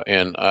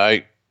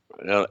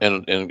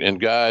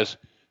guys,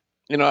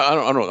 I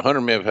don't know.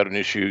 Hunter may have had an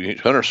issue.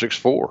 Hunter's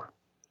 6'4".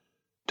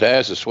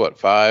 Taz is what,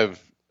 5'8",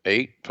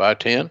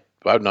 5'10",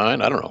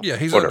 5'9"? I don't know. Yeah,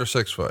 he's Whatever. under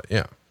 6 foot.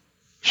 Yeah.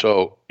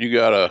 So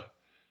the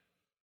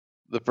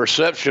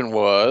perception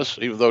was,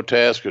 even though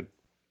Taz could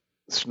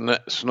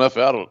snuff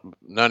out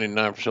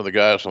 99% of the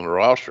guys on the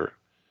roster,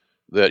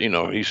 that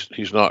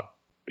he's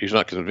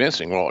not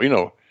convincing.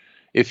 Well,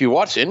 if you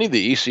watch any of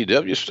the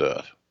ECW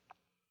stuff,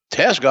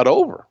 Taz got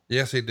over.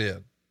 Yes, he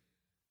did.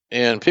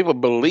 And people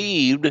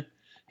believed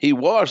he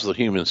was the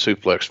human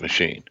suplex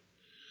machine.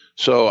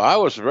 So I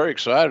was very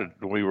excited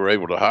when we were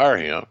able to hire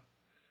him.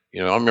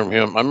 I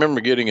remember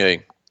getting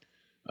a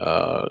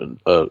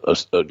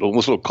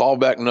little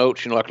callback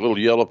notes, like a little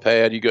yellow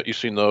pad. You've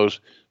seen those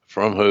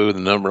from who, the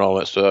number and all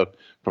that stuff,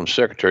 from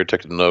secretary,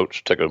 take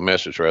a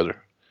message rather.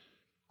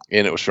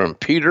 And it was from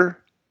Peter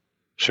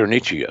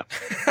Cernicchia.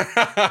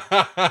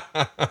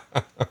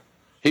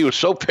 He was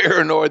so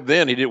paranoid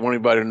then, he didn't want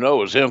anybody to know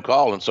it was him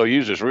calling. So he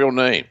used his real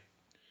name,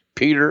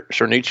 Peter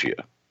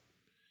Cernicchia.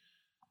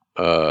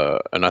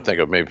 And I think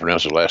I may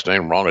pronounce his last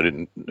name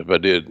wrong. If I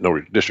did, no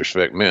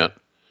disrespect meant.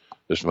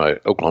 This is my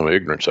Oklahoma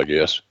ignorance, I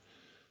guess.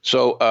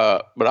 So,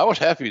 but I was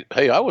happy.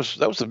 Hey, that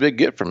was a big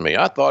get from me.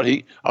 I thought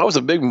I was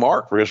a big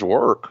mark for his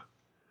work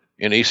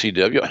in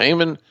ECW.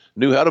 Heyman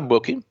knew how to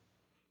book him.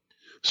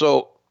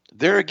 So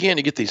there again,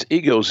 you get these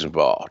egos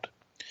involved.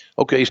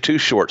 Okay, he's too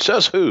short.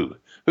 Says who?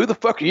 Who the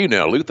fuck are you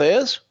now,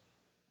 Luthez?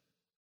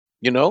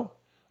 And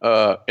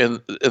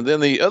then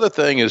the other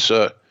thing is,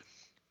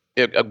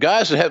 if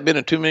guys that haven't been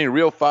in too many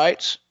real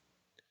fights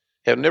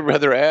have never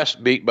had their ass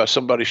beat by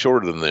somebody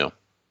shorter than them.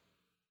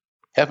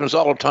 Happens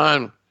all the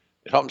time.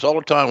 It happens all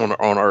the time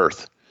on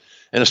Earth,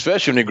 and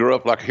especially when you grow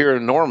up like here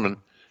in Norman.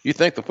 You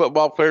think the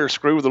football players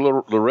screw with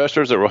the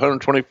wrestlers that were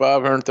 125,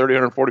 130,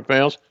 140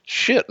 pounds?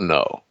 Shit,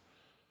 no.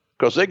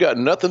 Because they got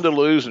nothing to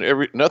lose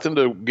and nothing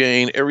to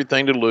gain,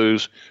 everything to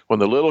lose when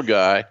the little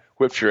guy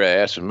whips your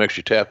ass and makes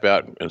you tap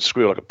out and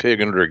squeal like a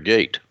pig under a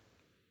gate.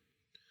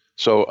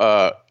 So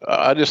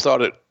I just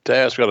thought that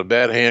Taz got a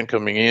bad hand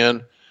coming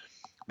in.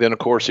 Then of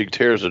course he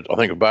tears I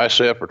think a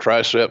bicep or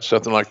tricep,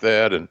 something like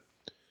that, and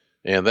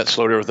that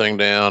slowed everything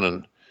down.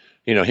 And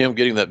him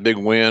getting that big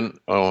win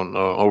on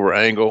over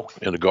Angle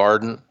in the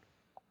Garden.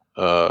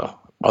 I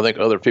think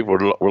other people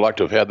would like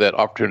to have had that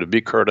opportunity to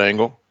beat Kurt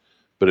Angle,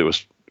 but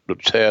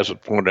Taz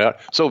had pointed out.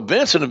 So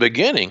Vince in the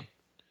beginning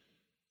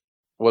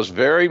was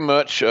very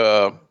much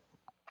a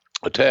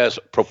Taz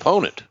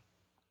proponent,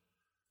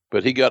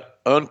 but he got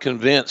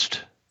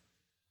unconvinced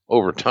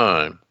over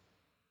time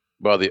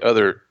by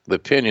the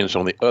opinions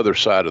on the other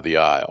side of the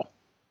aisle.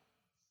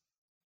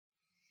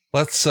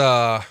 Let's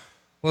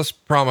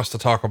promise to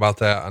talk about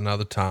that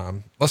another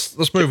time.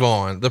 Let's move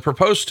on. The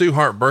proposed Stu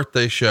Hart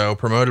birthday show,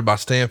 promoted by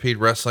Stampede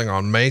Wrestling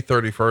on May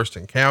 31st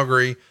in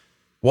Calgary,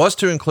 was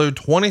to include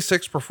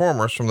 26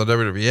 performers from the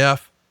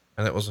WWF,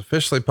 and it was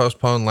officially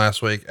postponed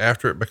last week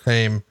after it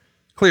became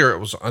clear it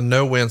was a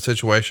no-win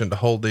situation to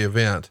hold the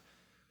event.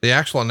 The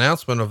actual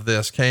announcement of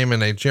this came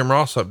in a Jim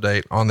Ross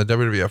update on the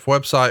WWF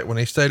website when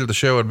he stated the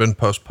show had been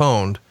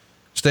postponed.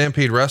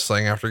 Stampede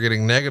Wrestling, after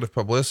getting negative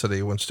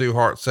publicity when Stu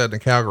Hart said in a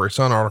Calgary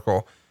Sun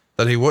article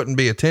that he wouldn't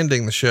be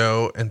attending the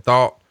show and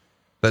thought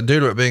that due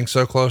to it being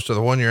so close to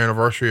the 1-year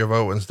anniversary of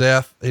Owen's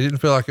death, he didn't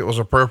feel like it was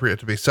appropriate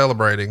to be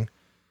celebrating,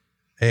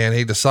 and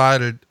he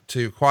decided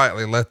to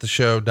quietly let the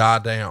show die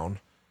down.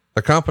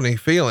 The company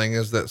feeling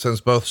is that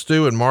since both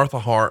Stu and Martha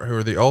Hart, who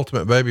are the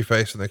ultimate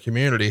babyface in the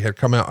community, had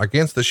come out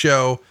against the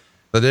show,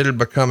 that it had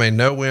become a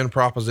no-win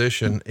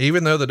proposition,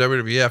 even though the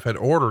WWF had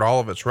ordered all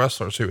of its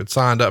wrestlers who had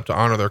signed up to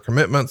honor their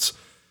commitments,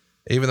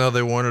 even though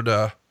they wanted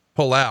to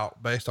pull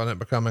out based on it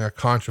becoming a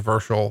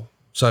controversial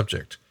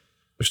subject.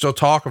 There's still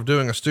talk of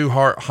doing a Stu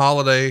Hart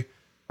holiday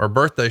or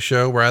birthday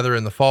show rather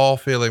in the fall,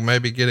 feeling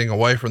maybe getting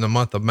away from the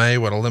month of May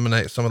would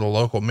eliminate some of the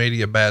local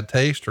media bad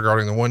taste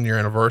regarding the 1-year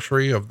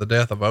anniversary of the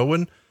death of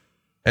Owen.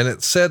 And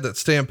it's said that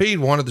Stampede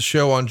wanted the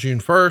show on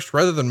June 1st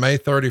rather than May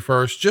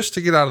 31st, just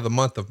to get out of the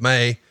month of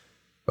May.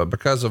 But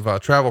because of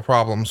travel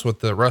problems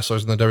with the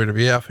wrestlers in the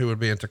WWF who would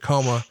be in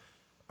Tacoma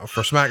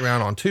for SmackDown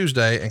on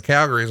Tuesday, and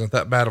Calgary isn't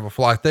that bad of a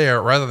flight there,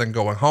 rather than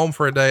going home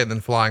for a day and then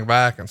flying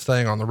back and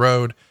staying on the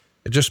road,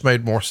 it just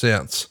made more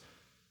sense.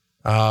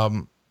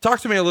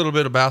 Talk to me a little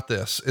bit about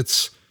this.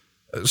 It's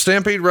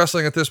Stampede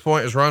Wrestling at this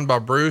point is run by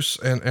Bruce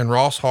and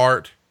Ross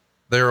Hart.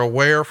 They're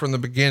aware from the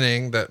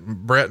beginning that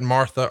Brett and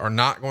Martha are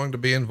not going to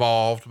be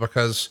involved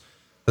because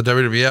the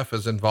WWF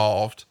is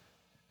involved.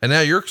 And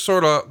now you're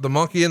sort of the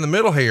monkey in the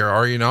middle here,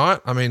 are you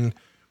not? I mean,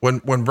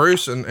 when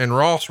Bruce and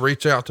Ross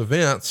reach out to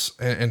Vince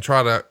and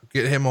try to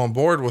get him on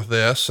board with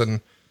this,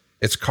 and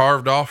it's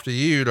carved off to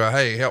you to,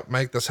 hey, help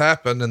make this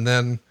happen. And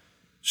then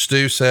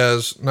Stu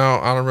says, no,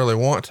 I don't really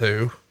want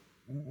to.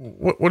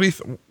 What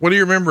do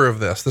you remember of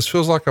this? This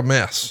feels like a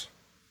mess.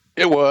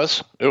 It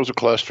was a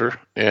cluster.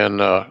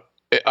 And,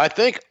 I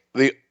think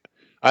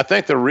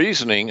the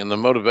reasoning and the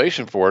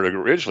motivation for it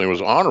originally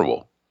was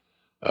honorable.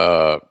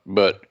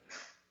 But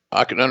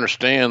I can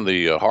understand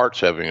the Harts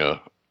having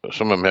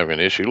some of them having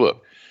an issue.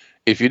 Look,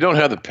 if you don't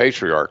have the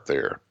patriarch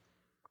there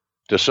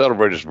to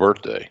celebrate his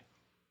birthday,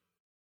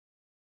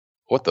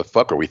 what the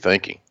fuck are we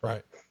thinking?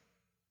 Right.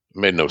 It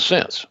made no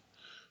sense.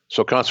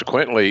 So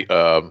consequently,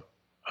 it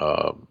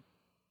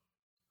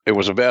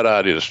was a bad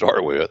idea to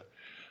start with.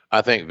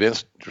 I think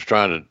Vince was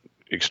trying to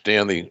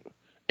extend the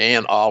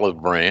Ann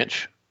Olive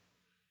branch,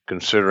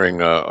 considering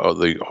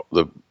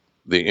the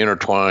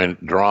intertwined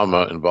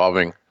drama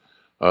involving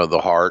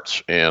the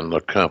Harts and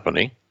the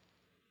company.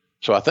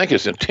 So I think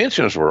his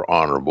intentions were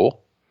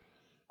honorable,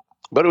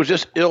 but it was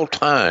just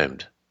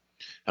ill-timed.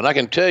 And I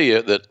can tell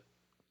you that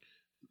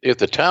if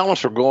the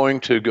Talents are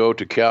going to go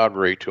to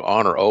Calgary to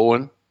honor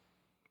Owen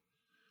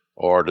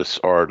or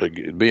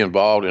to be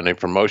involved in a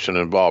promotion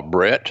that involved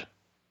Brett,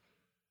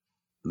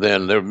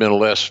 then there have been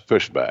less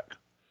pushback.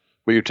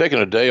 But you're taking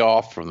a day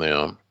off from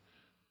them.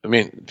 I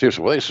mean, people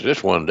say, well, it's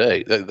just one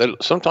day.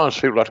 Sometimes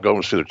people like to go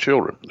and see their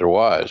children, their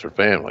wives, their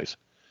families,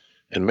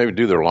 and maybe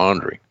do their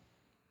laundry,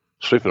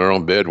 sleep in their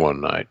own bed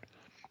one night.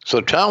 So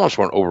the Talents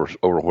weren't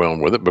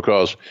overwhelmed with it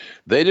because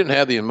they didn't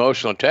have the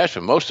emotional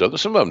attachment. Most of them,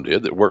 some of them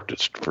did, that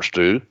worked for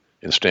Stu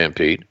and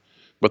Stampede.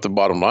 But the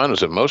bottom line is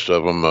that most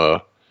of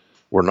them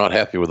were not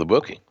happy with the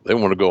booking. They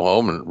want to go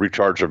home and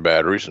recharge their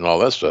batteries and all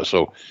that stuff.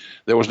 So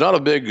there was not a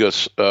big,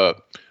 I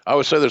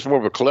would say there's more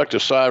of a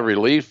collective sigh of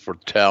relief for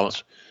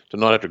Talents to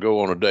not have to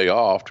go on a day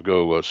off to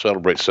go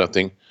celebrate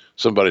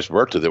somebody's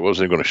birthday that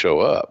wasn't going to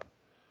show up.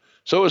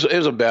 So it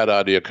was a bad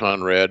idea,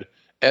 Conrad,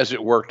 as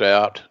it worked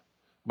out,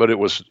 but it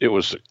was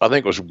I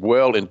think it was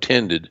well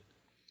intended.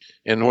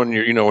 And when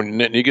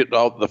when you get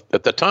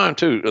at the time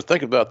too,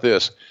 think about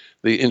this,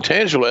 the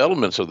intangible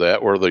elements of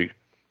that were the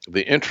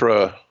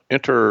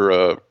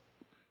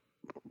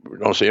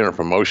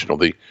inter-promotional,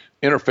 the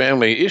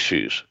inter-family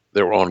issues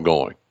that were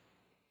ongoing.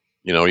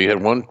 You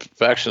had one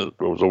faction that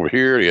was over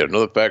here, you had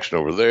another faction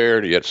over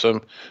there, you had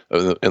some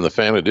in the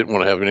family didn't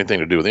want to have anything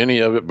to do with any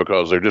of it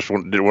because they just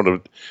didn't want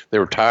to, they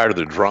were tired of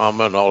the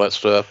drama and all that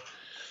stuff.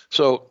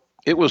 So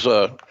it was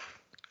a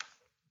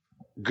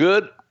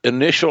good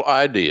initial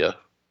idea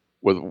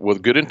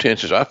with good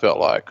intentions, I felt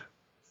like.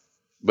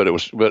 But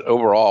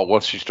overall,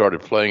 once he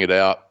started playing it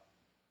out,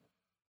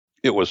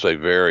 it was a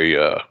very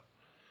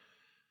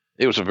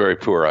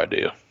poor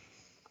idea.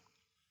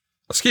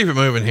 Let's keep it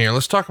moving here.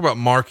 Let's talk about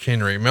Mark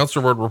Henry.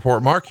 Meltzer would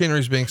report Mark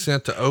Henry's being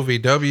sent to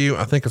OVW.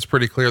 I think it's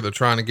pretty clear they're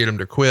trying to get him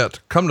to quit.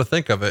 Come to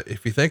think of it,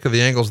 if you think of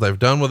the angles they've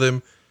done with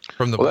him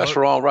from the that's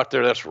wrong right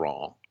there. That's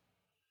wrong.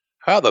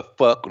 How the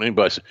fuck when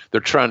anybody says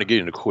they're trying to get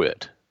him to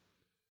quit?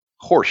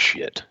 Horse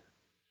shit.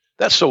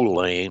 That's so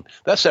lame.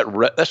 That's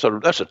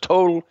a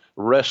total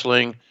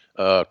wrestling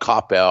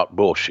cop out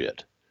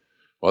bullshit.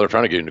 Well, they're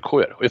trying to get him to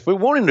quit. If we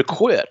want him to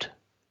quit,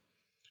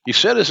 you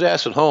set his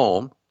ass at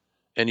home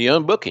and you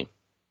unbook him.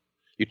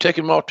 You take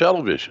him off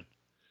television.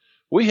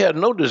 We had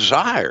no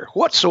desire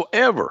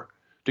whatsoever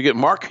to get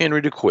Mark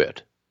Henry to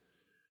quit.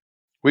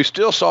 We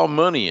still saw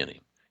money in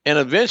him. And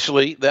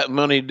eventually that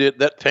money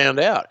panned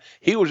out.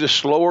 He was just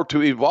slower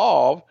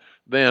to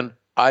than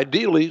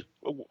ideally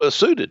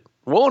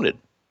wanted.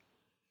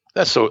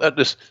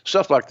 This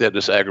stuff like that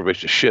just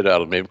aggravates the shit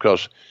out of me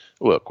because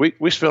look,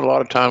 we spent a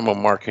lot of time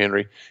on Mark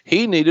Henry.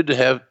 He needed to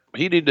have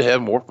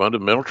more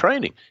fundamental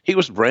training. He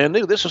was brand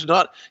new. This ain't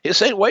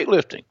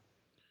weightlifting.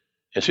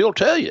 As he'll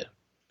tell you.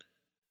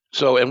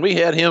 So, and we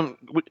had him,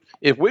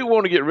 if we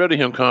want to get rid of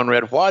him,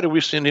 Conrad, why do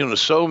we send him to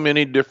so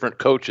many different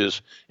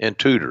coaches and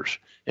tutors,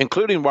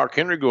 including Mark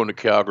Henry going to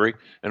Calgary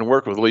and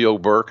working with Leo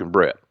Burke and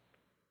Brett?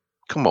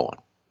 Come on.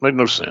 Made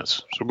no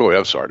sense. So go ahead.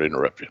 I'm sorry to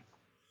interrupt you.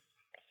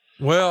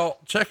 Well,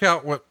 check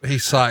out what he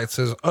cites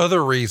as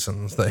other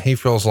reasons that he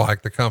feels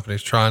like the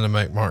company's trying to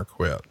make Mark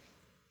quit.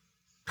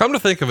 Come to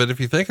think of it, if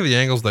you think of the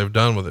angles they've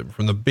done with him,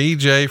 from the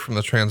BJ, from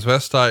the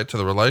transvestite to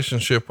the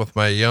relationship with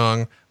Mae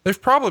Young, they've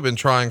probably been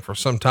trying for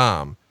some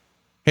time.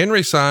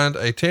 Henry signed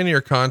a 10-year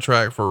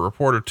contract for a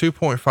reported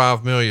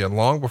 $2.5 million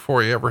long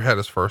before he ever had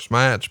his first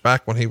match,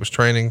 back when he was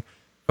training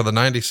for the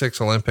 96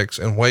 Olympics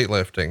in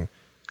weightlifting.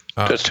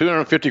 That's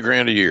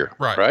 $250,000 a year,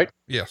 right?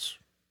 Yes.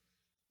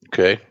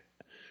 Okay.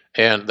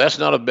 And that's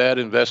not a bad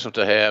investment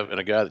to have in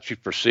a guy that you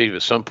perceive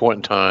at some point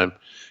in time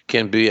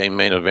can be a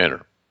main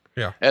eventer.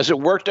 Yeah. As it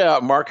worked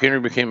out, Mark Henry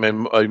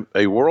became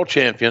a world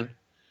champion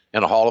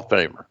and a Hall of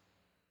Famer.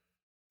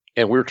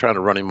 And we were trying to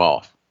run him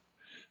off.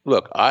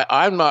 Look,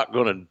 I'm not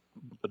going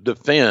to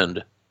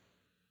defend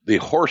the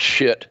horse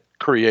shit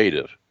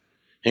creative,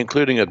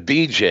 including a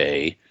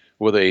BJ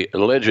with a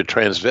alleged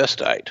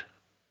transvestite,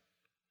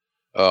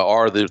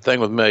 or the thing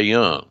with Mae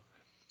Young.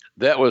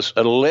 That was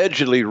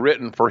allegedly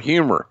written for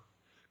humor.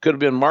 Could have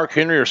been Mark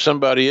Henry or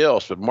somebody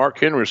else, but Mark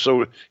Henry,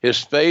 so his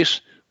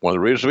face, one of the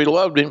reasons we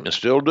loved him and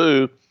still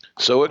do,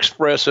 so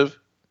expressive,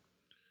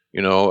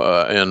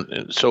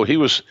 and so he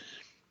was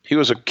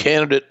a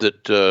candidate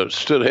that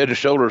stood head and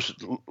shoulders,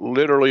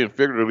 literally and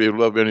figuratively,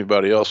 above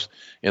anybody else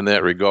in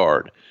that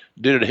regard.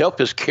 Did it help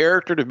his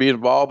character to be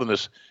involved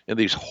in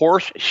these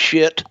horse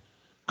shit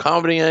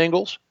comedy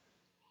angles?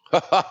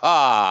 Ha ha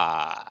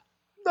ha!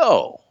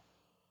 No,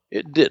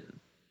 it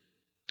didn't.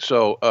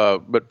 So,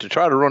 but to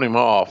try to run him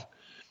off,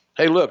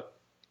 hey, look,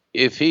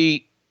 if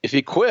he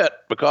quit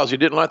because he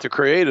didn't like the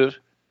creative,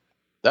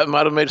 that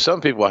might have made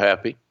some people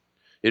happy.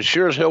 It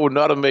sure as hell would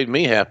not have made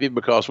me happy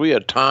because we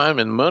had time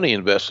and money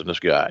invested in this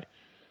guy.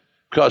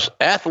 Because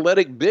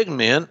athletic big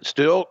men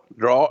still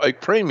draw a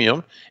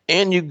premium,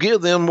 and you give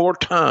them more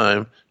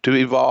time to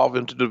evolve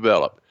and to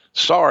develop.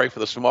 Sorry for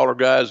the smaller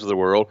guys of the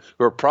world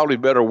who are probably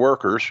better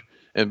workers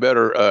and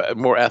better,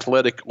 more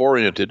athletic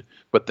oriented,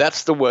 but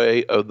that's the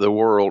way of the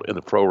world in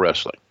the pro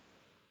wrestling.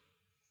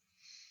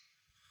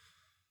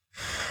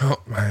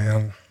 Oh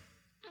man.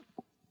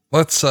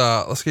 Let's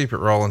keep it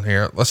rolling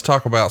here. Let's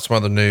talk about some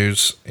other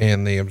news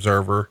in the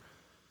Observer.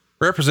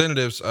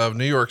 Representatives of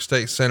New York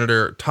State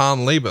Senator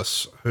Tom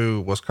Liebes,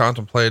 who was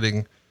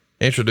contemplating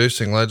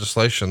introducing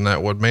legislation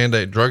that would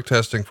mandate drug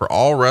testing for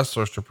all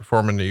wrestlers to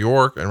perform in New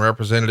York, and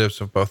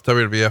representatives of both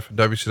WWF and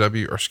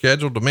WCW are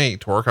scheduled to meet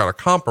to work out a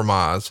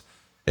compromise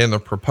in the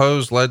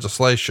proposed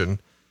legislation.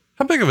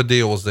 How big of a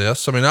deal was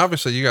this? I mean,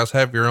 obviously you guys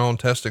have your own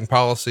testing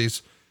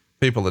policies.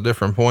 People at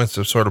different points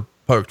have sort of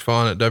poked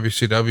fun at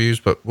WCW's,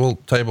 but we'll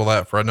table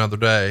that for another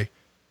day.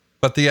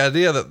 But the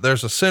idea that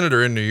there's a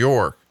senator in New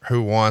York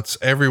who wants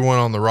everyone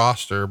on the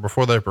roster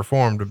before they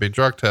perform to be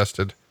drug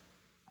tested.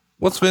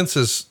 What's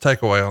Vince's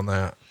takeaway on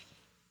that?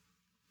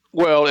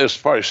 Well, it's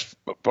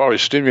probably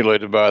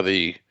stimulated by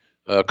the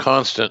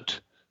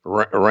constant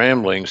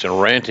ramblings and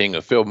ranting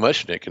of Phil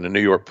Mushnick in the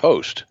New York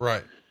Post.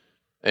 Right.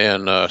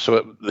 And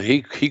so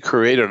he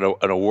created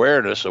an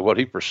awareness of what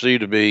he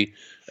perceived to be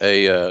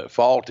a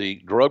faulty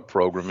drug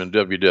program in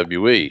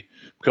WWE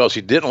because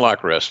he didn't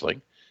like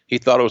wrestling. He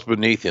thought it was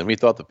beneath him. He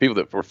thought the people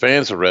that were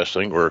fans of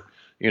wrestling were,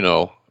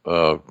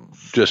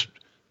 just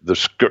the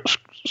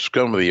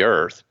scum of the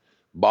earth,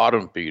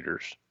 bottom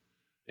feeders.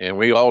 And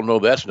we all know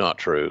that's not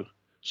true.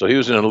 So he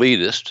was an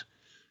elitist.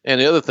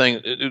 And the other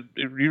thing,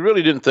 you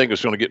really didn't think it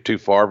was going to get too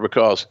far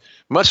because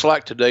much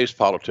like today's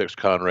politics,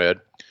 Conrad,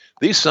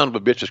 these son of a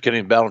bitches can't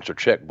even balance their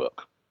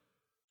checkbook.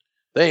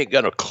 They ain't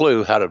got a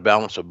clue how to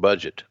balance a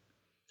budget.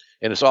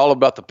 And it's all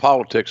about the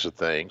politics of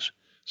things.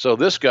 So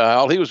this guy,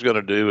 all he was going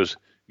to do is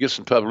get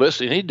some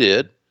publicity, and he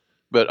did.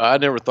 but I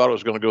never thought it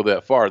was going to go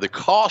that far. The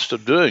cost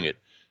of doing it,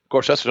 of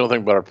course, that's another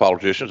thing about our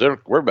politicians. They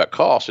don't worry about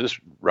costs. They just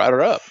write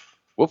it up.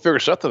 We'll figure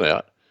something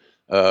out.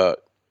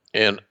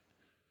 And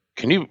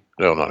can you?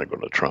 No, I'm not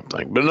going to the Trump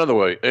thing. But another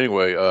way,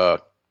 anyway,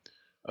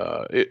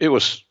 it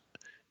was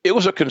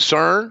a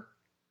concern,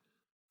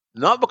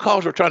 not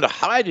because we're trying to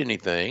hide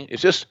anything. It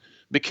just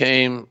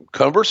became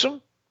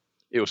cumbersome.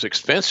 It was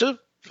expensive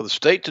for the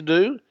state to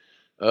do.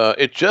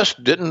 It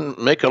just didn't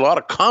make a lot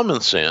of common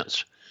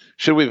sense.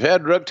 Should we have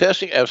had drug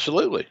testing?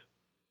 Absolutely.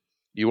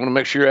 You want to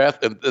make sure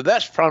and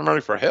that's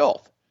primarily for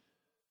health.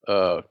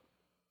 For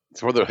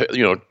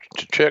the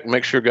to check,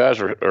 make sure guys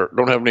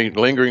don't have any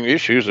lingering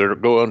issues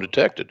that go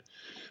undetected.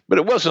 But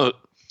it wasn't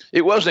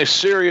a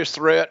serious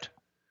threat,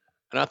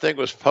 and I think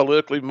it was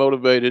politically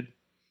motivated.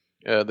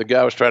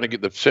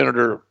 The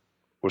senator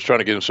was trying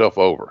to get himself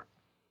over,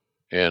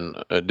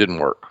 and it didn't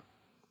work.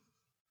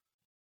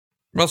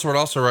 Musselwhite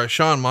also writes,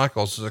 Shawn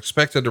Michaels is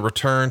expected to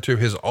return to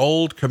his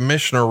old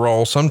commissioner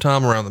role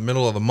sometime around the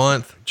middle of the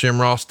month.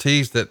 Jim Ross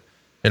teased it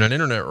in an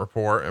internet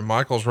report, and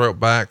Michaels wrote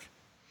back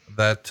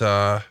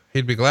that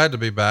he'd be glad to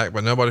be back,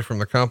 but nobody from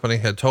the company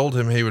had told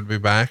him he would be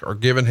back or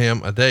given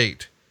him a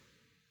date.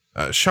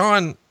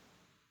 Shawn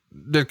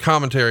did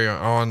commentary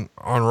on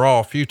Raw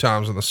a few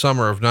times in the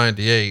summer of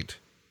 98.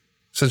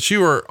 Since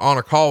you were on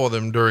a call with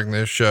him during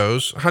these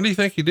shows, how do you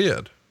think he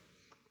did?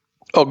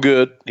 Oh,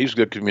 good. He's a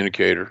good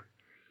communicator.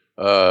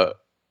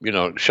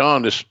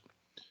 Shawn was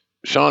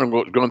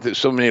going through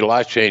so many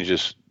life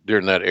changes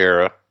during that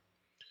era,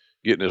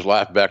 getting his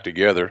life back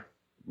together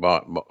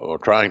or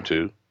trying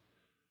to,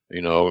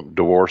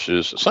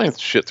 divorces, same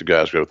shit the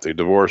guys go through,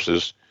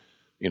 divorces,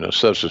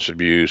 substance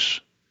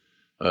abuse,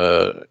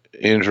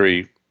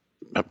 injury,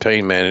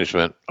 pain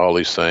management, all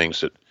these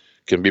things that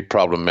can be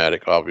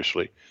problematic.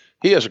 Obviously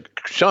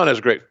Shawn has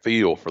a great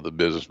feel for the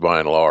business by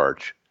and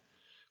large.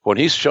 When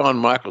he's Shawn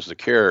Michaels, the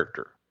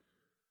character,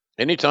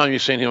 anytime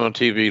you've seen him on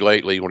TV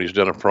lately, when he's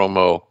done a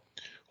promo,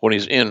 when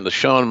he's in the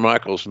Shawn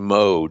Michaels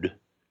mode,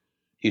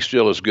 he's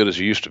still as good as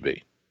he used to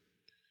be.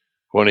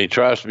 When he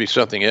tries to be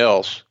something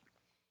else,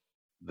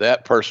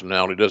 that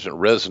personality doesn't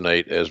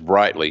resonate as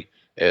brightly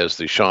as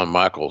the Shawn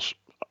Michaels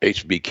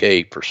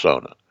HBK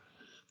persona.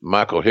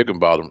 Michael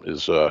Higginbotham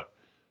is a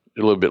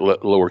little bit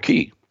lower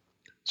key.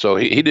 So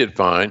he did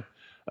fine.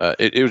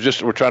 It was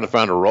just, we're trying to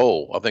find a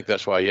role. I think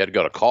that's why he had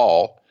got a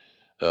call,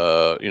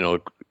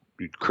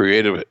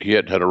 creative. He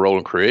had a role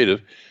in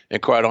creative,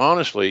 and quite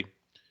honestly,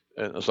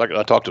 it's like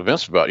I talked to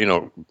Vince about,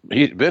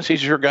 Vince,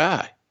 he's your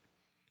guy.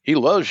 He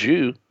loves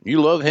you.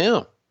 You love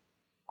him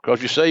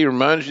because you say he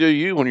reminds you of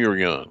you when you were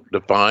young,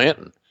 defiant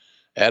and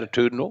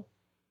attitudinal.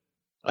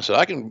 I said,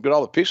 I can get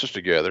all the pieces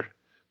together,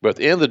 but at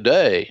the end of the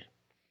day,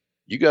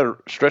 you got to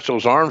stretch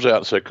those arms out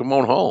and say, come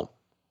on home.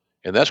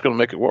 And that's going to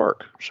make it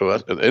work. So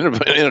it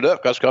ended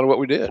up, that's kind of what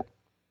we did.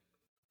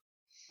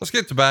 Let's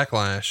get to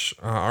Backlash.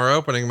 Our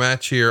opening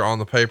match here on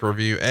the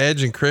pay-per-view,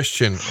 Edge and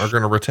Christian are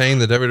going to retain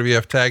the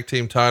WWF tag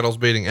team titles,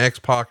 beating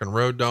X-Pac and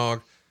Road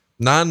Dogg.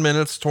 9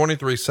 minutes,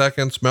 23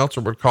 seconds.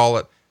 Meltzer would call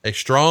it a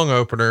strong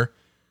opener.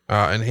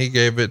 And he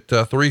gave it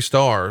 3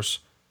 stars.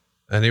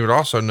 And he would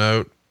also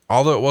note,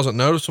 although it wasn't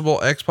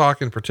noticeable,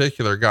 X-Pac in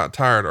particular got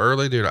tired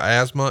early due to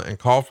asthma and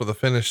called for the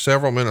finish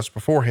several minutes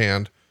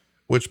beforehand,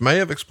 which may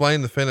have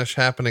explained the finish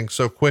happening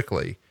so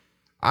quickly.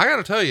 I got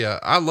to tell you,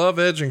 I love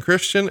Edge and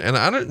Christian, and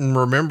I didn't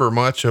remember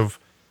much of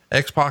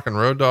X-Pac and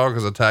Road Dogg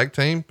as a tag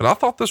team, but I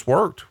thought this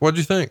worked. What'd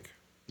you think?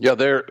 Yeah,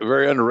 they're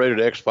very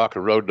underrated. X-Pac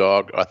and Road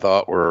Dogg, I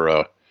thought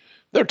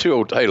they're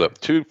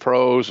two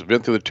pros, have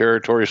been through the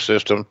territory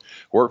system,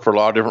 worked for a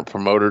lot of different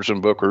promoters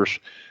and bookers.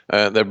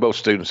 They're both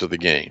students of the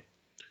game.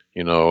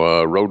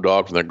 Road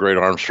Dogg from that great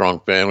Armstrong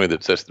family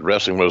that says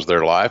wrestling was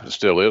their life and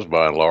still is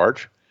by and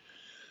large.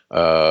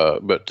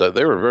 But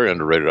they were very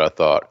underrated, I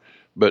thought.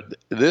 But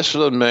this is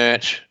a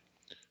match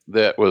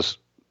that was,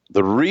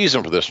 the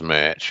reason for this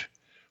match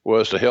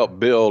was to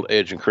help build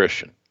Edge and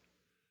Christian.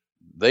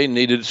 They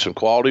needed some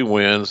quality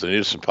wins. They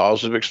needed some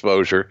positive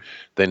exposure.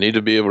 They need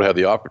to be able to have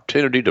the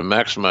opportunity to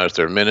maximize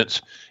their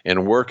minutes,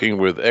 and working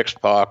with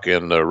X-Pac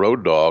and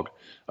Road Dogg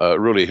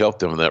really helped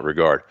them in that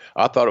regard.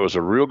 I thought it was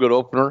a real good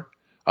opener.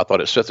 I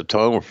thought it set the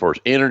tone for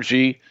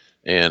energy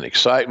and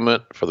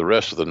excitement for the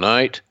rest of the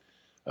night.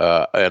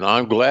 And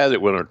I'm glad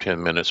it went under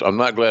 10 minutes. I'm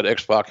not glad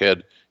X-Pac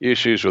had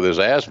issues with his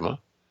asthma,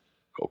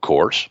 of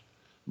course,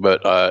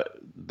 but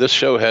this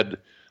show had,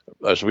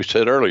 as we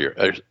said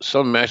earlier,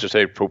 some matches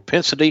had a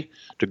propensity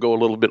to go a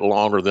little bit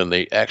longer than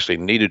they actually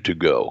needed to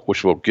go,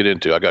 which we'll get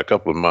into. I got a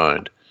couple in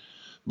mind.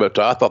 But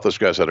I thought those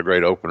guys had a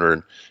great opener,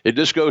 and it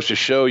just goes to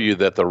show you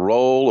that the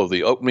role of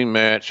the opening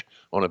match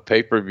on a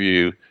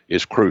pay-per-view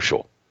is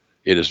crucial.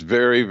 It is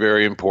very,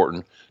 very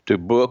important to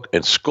book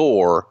and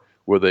score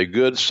with a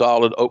good,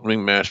 solid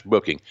opening match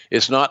booking.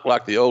 It's not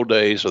like the old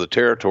days of the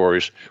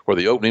territories where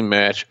the opening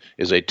match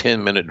is a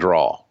 10-minute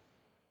draw.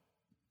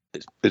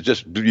 It's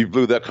just, you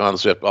blew that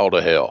concept all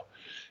to hell.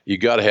 You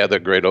got to have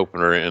that great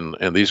opener,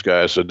 and these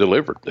guys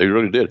delivered. They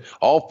really did.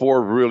 All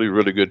 4 really,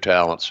 really good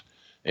talents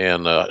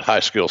and high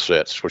skill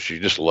sets, which you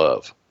just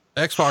love.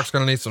 X-Pac's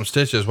going to need some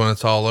stitches when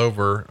it's all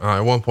over.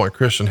 At one point,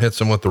 Christian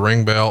hits him with the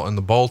ring bell, and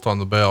the bolt on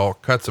the bell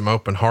cuts him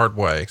open hard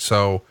way.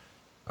 So,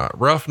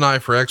 rough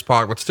night for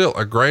X-Pac, but still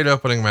a great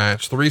opening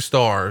match, 3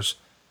 stars,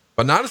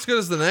 but not as good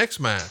as the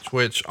next match,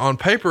 which on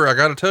paper, I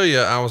got to tell you,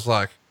 I was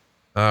like,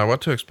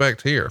 what to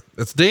expect here.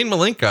 It's Dean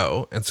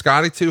Malenko and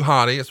Scotty 2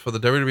 Hotty. It's for the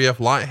WWF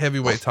light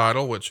heavyweight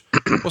title, which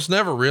was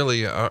never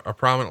really a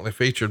prominently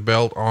featured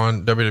belt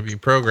on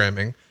WWE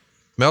programming.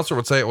 Meltzer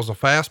would say it was a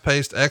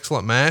fast-paced,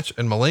 excellent match,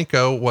 and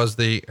Malenko was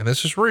and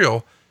this is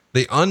real,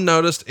 the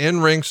unnoticed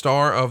in-ring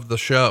star of the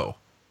show.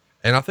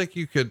 And I think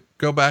you could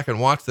go back and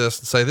watch this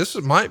and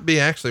say, might be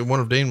actually one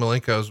of Dean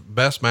Malenko's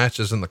best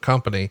matches in the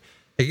company.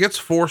 He gets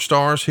 4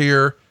 stars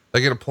here.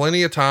 They get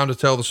plenty of time to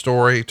tell the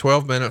story,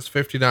 12 minutes,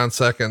 59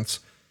 seconds.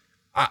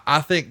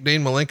 I think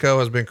Dean Malenko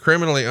has been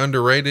criminally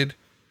underrated.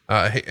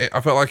 I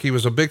felt like he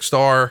was a big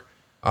star,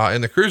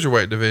 in the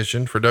cruiserweight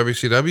division for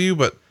WCW,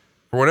 but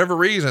for whatever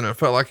reason, it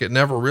felt like it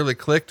never really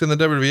clicked in the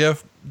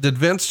WWF. Did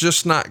Vince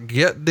just not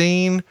get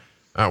Dean?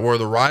 Were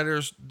the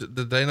writers,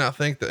 did they not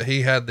think that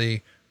he had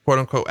the quote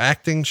unquote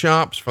acting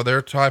chops for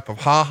their type of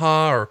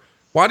ha-ha? Or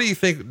why do you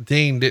think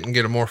Dean didn't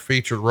get a more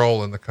featured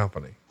role in the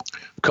company?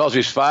 Because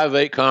he's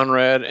 5'8",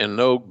 Conrad, and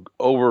no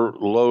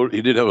overload.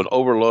 He did have an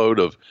overload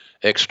of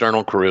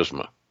external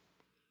charisma.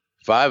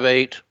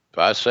 5'8",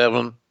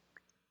 5'7",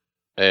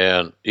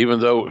 and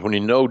even though when you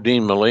know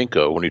Dean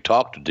Malenko, when you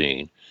talk to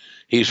Dean,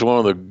 he's one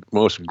of the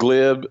most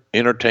glib,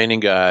 entertaining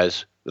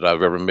guys that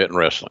I've ever met in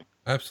wrestling.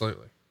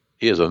 Absolutely.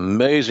 He has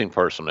amazing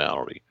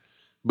personality.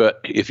 But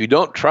if you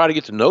don't try to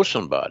get to know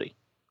somebody,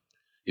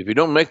 if you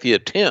don't make the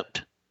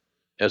attempt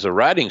as a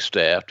writing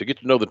staff to get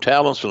to know the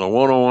talents on a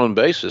one-on-one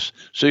basis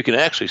so you can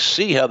actually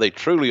see how they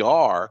truly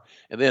are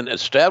and then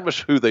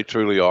establish who they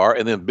truly are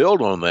and then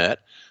build on that,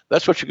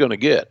 that's what you're going to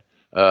get.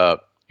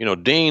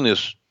 Dean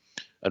is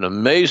an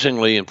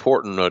amazingly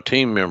important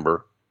team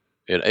member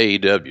in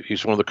AEW.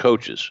 He's one of the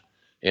coaches.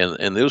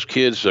 And those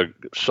kids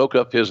soak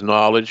up his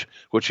knowledge,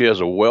 which he has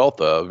a wealth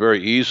of,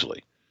 very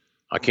easily.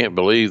 I can't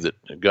believe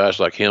that guys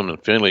like him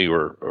and Finley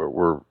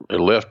had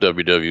left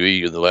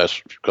WWE in the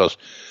last, because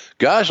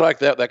guys like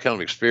that kind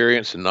of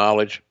experience and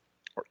knowledge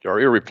are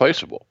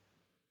irreplaceable.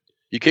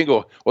 You can't go,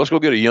 well, let's go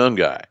get a young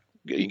guy.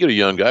 You get a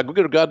young guy, go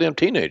get a goddamn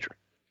teenager.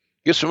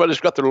 Get somebody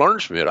that's got their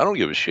learner's permit. I don't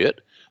give a shit.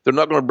 They're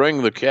not going to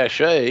bring the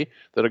cachet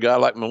that a guy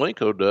like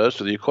Malenko does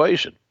to the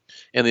equation.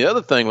 And the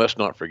other thing, let's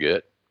not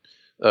forget,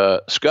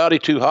 Scotty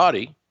 2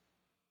 Hotty,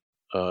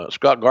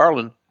 Scott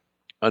Garland,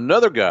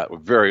 another guy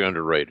very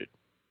underrated.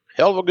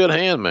 Hell of a good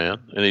hand, man.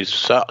 And he's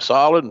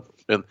solid.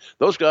 And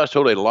those guys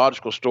told a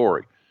logical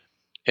story.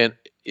 And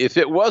if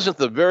it wasn't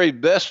the very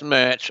best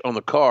match on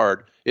the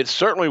card, it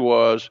certainly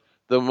was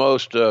the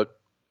most out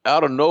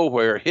of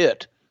nowhere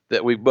hit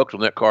that we booked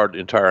on that card the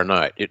entire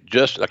night. It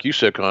just, like you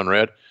said,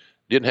 Conrad,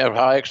 didn't have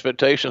high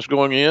expectations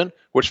going in,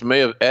 which may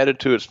have added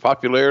to its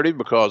popularity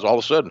because all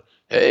of a sudden,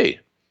 hey,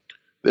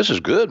 this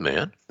is good,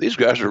 man. These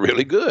guys are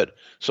really good.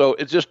 So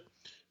it's just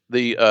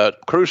the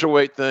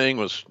cruiserweight thing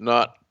was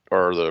not,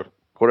 or the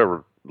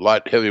whatever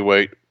light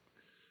heavyweight,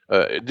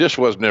 it just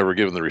was never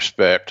given the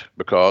respect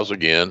because,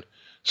 again,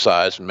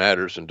 size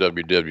matters in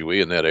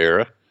WWE in that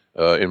era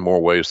in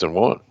more ways than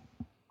one.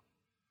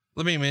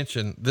 Let me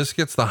mention, this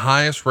gets the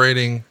highest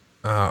rating,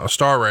 a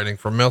star rating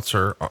for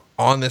Meltzer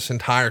on this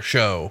entire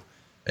show.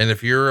 And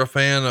if you're a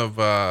fan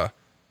of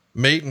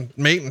meat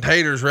and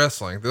taters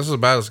wrestling, this is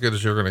about as good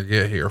as you're going to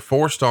get here.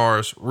 4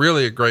 stars,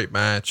 really a great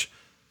match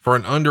for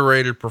an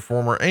underrated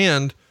performer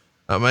and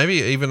maybe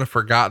even a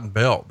forgotten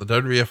belt. The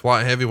WWF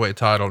light heavyweight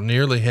title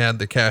nearly had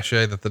the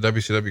cachet that the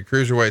WCW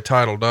cruiserweight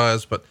title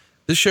does, but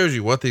this shows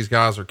you what these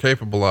guys are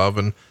capable of.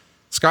 And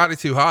Scotty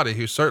 2 Hotty,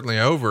 who's certainly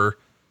over,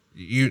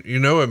 you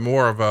know him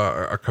more of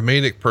a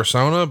comedic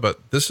persona,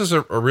 but this is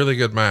a really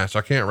good match.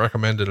 I can't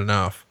recommend it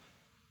enough.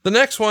 The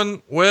next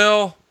one,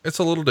 well, it's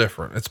a little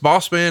different. It's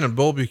Boss Man and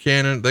Bull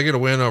Buchanan. They get a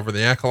win over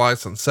the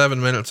Acolytes in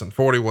 7 minutes and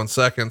 41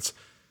 seconds.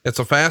 It's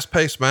a fast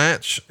paced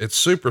match. It's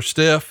super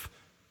stiff,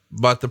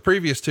 but the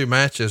previous 2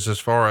 matches, as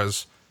far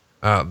as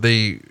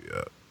the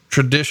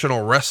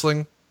traditional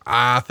wrestling,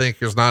 I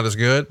think is not as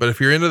good. But if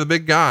you're into the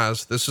big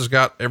guys, this has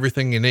got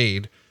everything you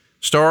need.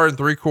 Star in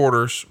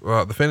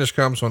 3/4. The finish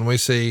comes when we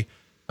see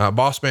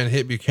Boss Man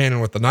hit Buchanan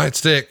with the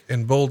nightstick,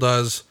 and Bull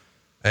does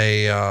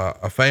a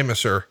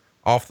famouser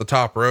off the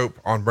top rope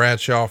on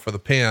Bradshaw for the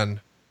pin.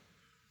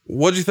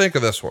 What'd you think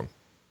of this one?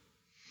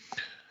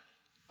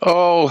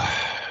 Oh,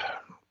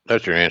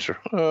 that's your answer.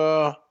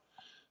 What's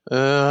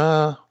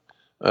that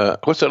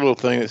little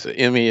thing? It's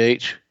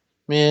MEH.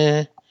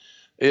 Meh.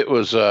 It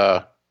was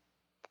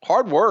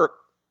hard work,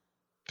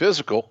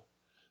 physical,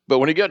 but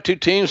when you got 2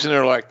 teams in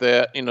there like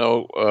that, I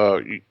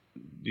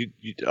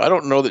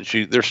don't know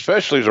that their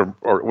specialties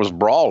was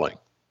brawling.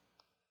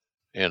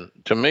 And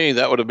to me,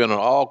 that would have been an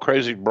all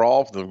crazy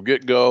brawl from the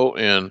get-go,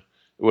 and it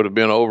would have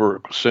been over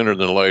sooner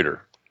than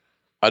later.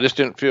 I just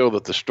didn't feel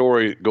that the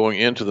story going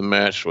into the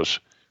match was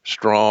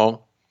strong.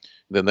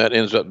 Then that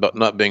ends up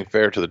not being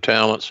fair to the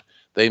talents.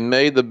 They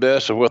made the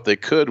best of what they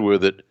could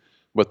with it,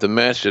 but the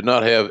match did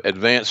not have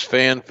advanced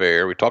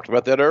fanfare. We talked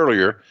about that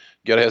earlier.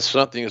 You got to have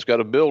something that's got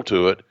a build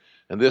to it,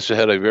 and this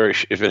had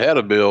if it had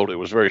a build, it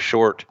was very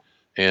short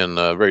and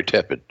very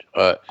tepid.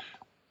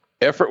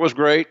 Effort was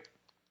great.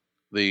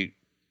 The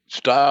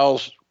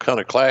styles kind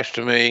of clashed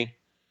to me,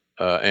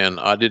 and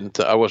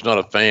I was not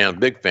a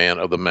big fan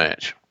of the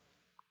match.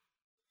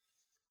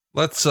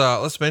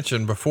 Let's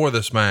mention before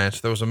this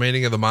match, there was a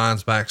meeting of the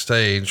minds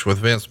backstage with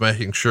Vince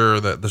making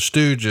sure that the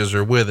Stooges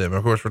are with him.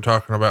 Of course, we're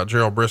talking about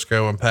Gerald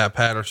Briscoe and Pat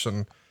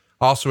Patterson.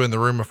 Also in the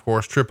room, of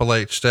course, Triple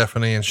H,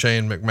 Stephanie, and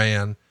Shane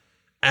McMahon.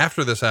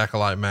 After this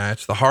Acolyte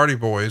match, the Hardy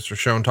Boys are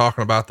shown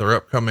talking about their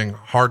upcoming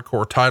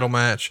hardcore title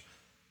match,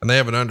 and they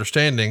have an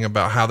understanding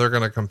about how they're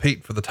going to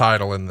compete for the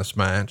title in this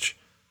match.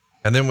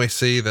 And then we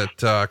see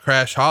that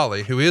Crash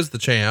Holly, who is the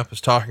champ, is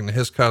talking to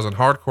his cousin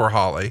Hardcore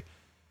Holly.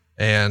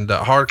 And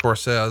Hardcore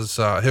says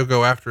he'll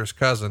go after his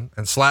cousin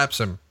and slaps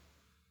him.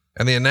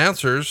 And the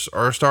announcers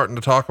are starting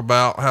to talk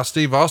about how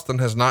Steve Austin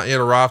has not yet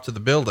arrived to the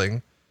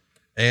building.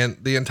 And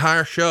the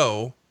entire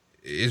show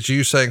is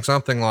you saying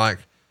something like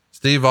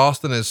Steve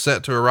Austin is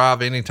set to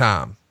arrive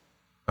anytime.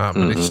 But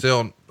he's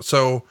still,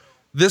 so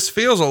this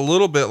feels a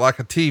little bit like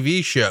a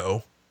TV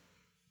show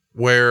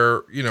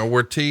where, you know,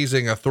 we're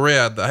teasing a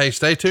thread that, hey,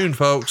 stay tuned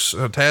folks.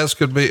 Taz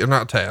could be, or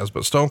not Taz,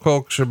 but Stone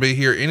Cold should be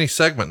here any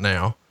segment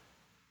now.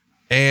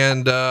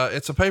 And,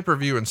 it's a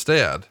pay-per-view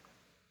instead.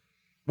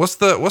 What's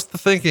the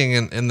thinking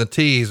in the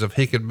tease of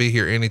he could be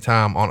here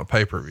anytime on a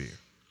pay-per-view?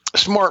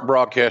 Smart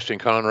broadcasting,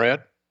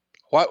 Conrad.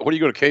 What are you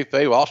going to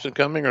kayfabe? Austin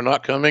coming or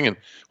not coming? And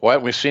why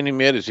haven't we seen him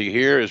yet? Is he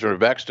here? Is there a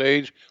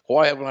backstage?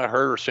 Why haven't I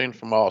heard or seen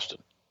from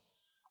Austin?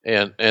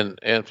 And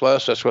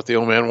plus that's what the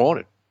old man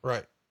wanted.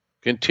 Right.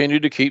 Continue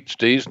to keep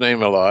Steve's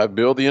name alive,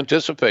 build the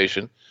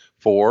anticipation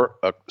for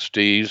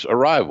Steve's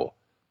arrival.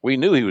 We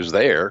knew he was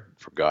there,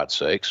 for God's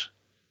sakes.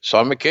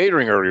 Saw him at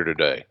catering earlier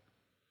today,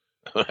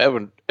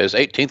 having his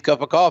 18th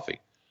cup of coffee.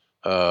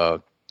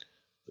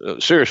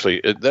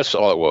 Seriously, that's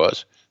all it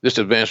was. This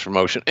advanced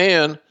promotion.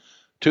 And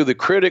to the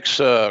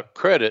critics'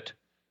 credit,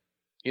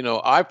 you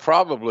know, I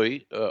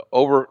probably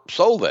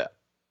oversold that.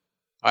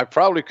 I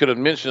probably could have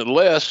mentioned it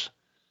less,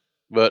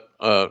 but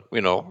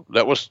you know,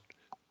 that was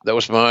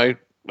my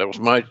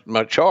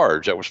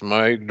charge. That was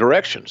my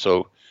direction.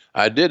 So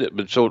I did it.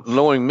 But so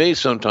knowing me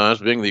sometimes,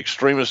 being the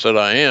extremist that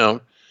I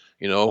am,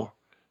 you know,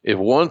 if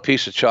one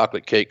piece of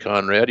chocolate cake,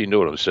 Conrad, you know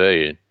what I'm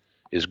saying,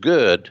 is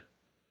good,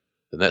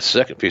 then that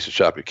second piece of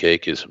chocolate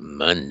cake is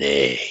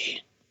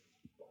money.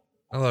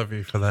 I love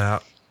you for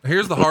that.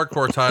 Here's the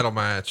hardcore title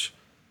match.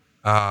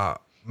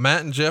 Matt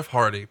and Jeff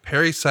Hardy,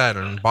 Perry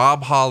Saturn,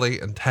 Bob Holly,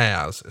 and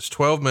Taz. It's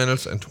 12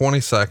 minutes and 20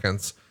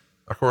 seconds.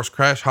 Of course,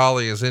 Crash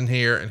Holly is in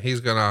here and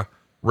he's going to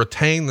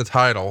retain the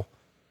title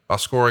by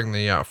scoring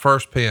the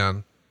first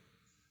pin.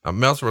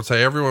 Meltzer would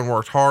say everyone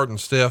worked hard and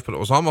stiff, but it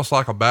was almost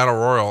like a battle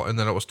royal, and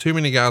then it was too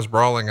many guys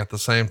brawling at the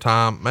same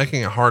time,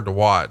 making it hard to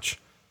watch.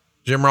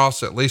 Jim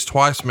Ross at least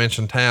twice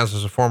mentioned Taz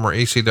as a former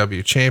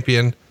ECW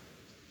champion.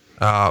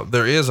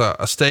 There is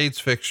a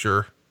stage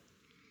fixture.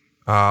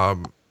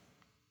 You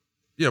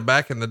know,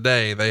 back in the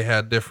day, they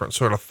had different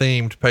sort of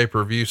themed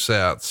pay-per-view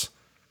sets,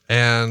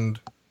 and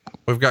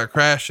we've got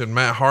Crash and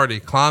Matt Hardy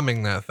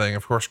climbing that thing.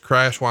 Of course,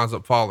 Crash winds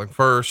up falling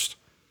first,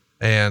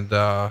 and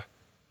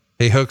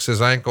he hooks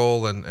his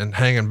ankle and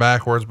hanging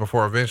backwards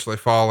before eventually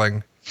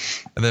falling.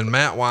 And then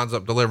Matt winds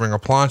up delivering a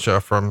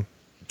plancha from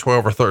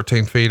 12 or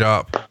 13 feet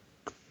up.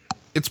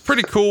 It's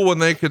pretty cool when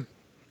they could,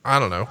 I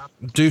don't know,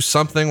 do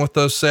something with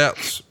those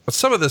sets. But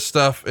some of this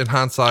stuff in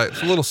hindsight,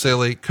 it's a little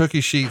silly.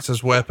 Cookie sheets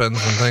as weapons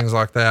and things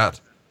like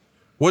that.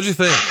 What'd you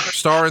think?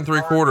 Star and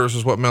 3/4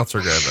 is what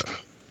Meltzer gave it.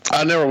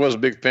 I never was a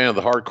big fan of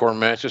the hardcore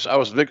matches. I've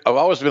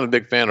always been a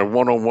big fan of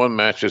one-on-one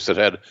matches that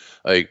had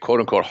a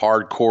quote unquote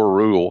hardcore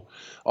rule.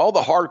 All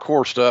the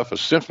hardcore stuff is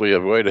simply a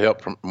way to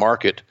help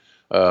market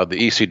the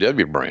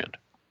ECW brand.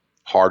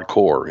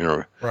 Hardcore, you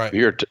know. Right.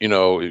 Here, you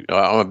know,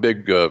 I'm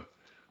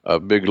a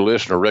big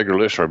listener, regular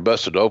listener,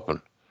 Busted Open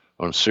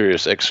on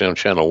Sirius XM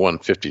channel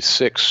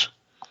 156.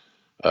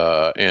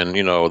 And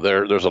you know,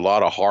 there's a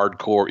lot of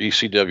hardcore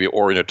ECW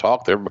oriented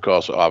talk there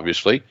because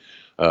obviously,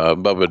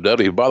 Bubba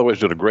Dudley, who by the way,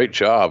 has done a great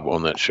job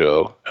on that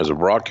show as a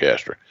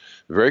broadcaster,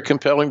 very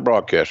compelling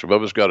broadcaster.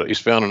 Bubba's he's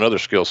found another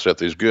skill set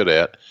that he's good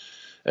at.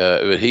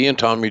 But he and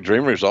Tommy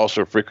Dreamer is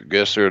also a frequent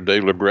guest there.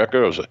 Dave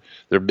LaGreca,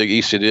 they're big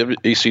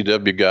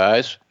ECW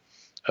guys,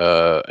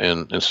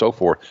 and so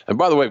forth. And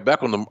by the way,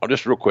 back on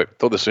just real quick,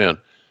 throw this in.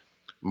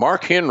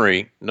 Mark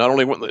Henry not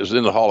only is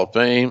in the Hall of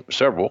Fame,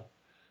 several.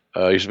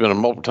 He's been a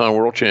multiple-time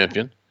world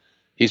champion.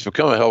 He's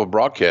become a hell of a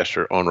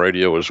broadcaster on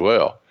radio as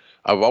well.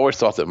 I've always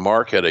thought that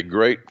Mark had a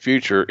great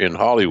future in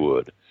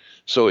Hollywood.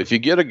 So if you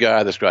get a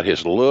guy that's got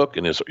his look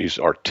and he's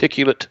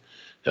articulate,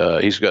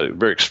 he's got a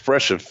very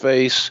expressive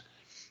face,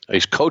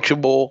 he's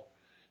coachable,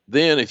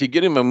 then if you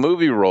get him a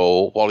movie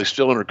role while he's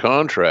still under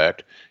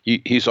contract,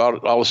 he's all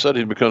of a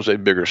sudden he becomes a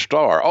bigger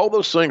star. All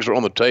those things are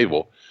on the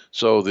table.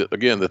 So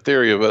again, the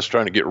theory of us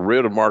trying to get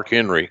rid of Mark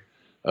Henry,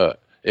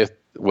 it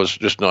was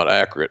just not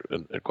accurate,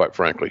 and quite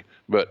frankly.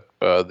 But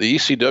the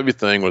ECW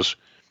thing was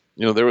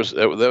there was,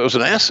 that was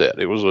an asset.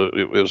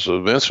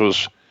 Vince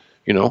was,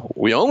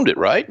 we owned it,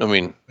 right? I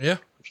mean, yeah.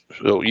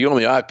 So you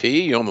own the IP,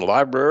 you own the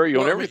library,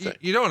 you own everything.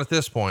 You don't at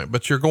this point,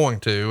 but you're going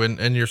to,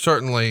 and you're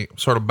certainly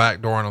sort of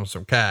backdooring them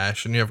some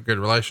cash, and you have a good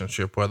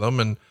relationship with them.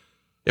 And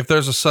if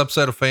there's a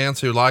subset of fans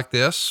who like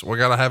this, we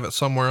got to have it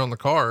somewhere on the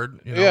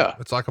card. Yeah.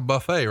 It's like a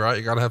buffet, right?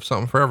 You got to have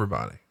something for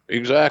everybody.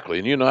 Exactly.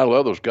 And you and I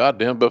love those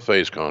goddamn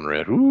buffets,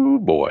 Conrad. Ooh,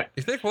 boy.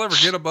 You think we'll ever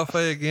get a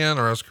buffet again,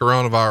 or is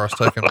coronavirus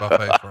taking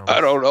buffets from us?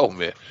 I don't know,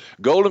 man.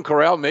 Golden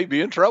Corral may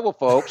be in trouble,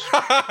 folks.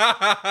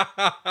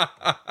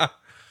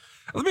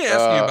 Let me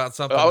ask you about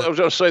something. I was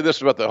going to say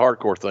this about the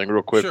hardcore thing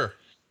real quick. Sure.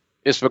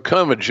 It's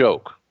become a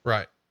joke.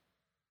 Right.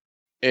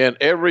 And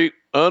every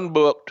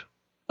unbooked,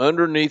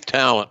 underneath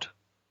talent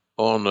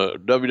on the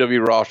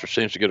WWE roster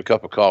seems to get a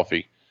cup of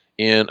coffee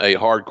in a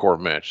hardcore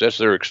match. That's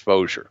their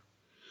exposure.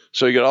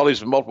 So you got all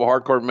these multiple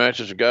hardcore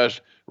matches of guys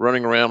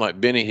running around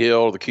like Benny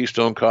Hill, the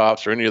Keystone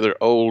Cops, or any other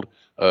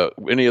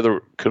any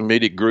other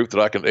comedic group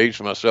that I can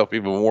age myself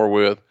even more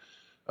with.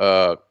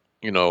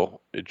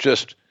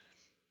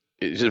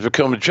 It's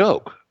become a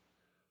joke.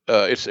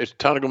 It's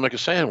time to go make a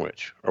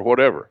sandwich or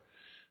whatever.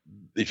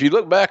 If you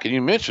look back and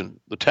you mention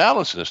the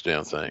talents in this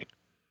damn thing,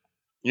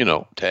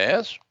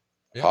 Taz,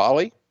 yeah.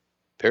 Holly,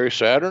 Perry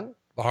Saturn,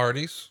 the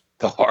Hardys,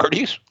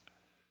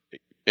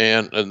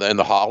 and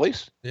the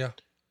Hollies. Yeah.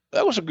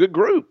 That was a good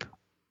group.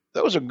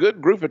 That was a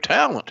good group of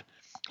talent.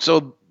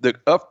 So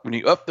when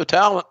you up the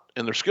talent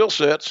and their skill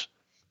sets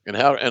and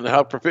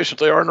how proficient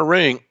they are in the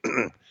ring,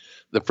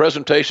 the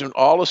presentation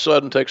all of a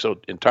sudden takes an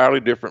entirely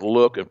different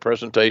look and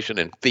presentation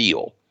and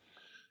feel.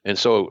 And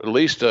so at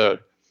least at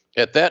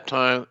that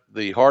time,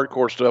 the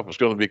hardcore stuff was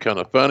going to be kind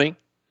of funny.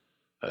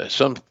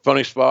 Some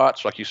funny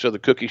spots, like you said, the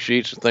cookie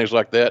sheets and things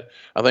like that.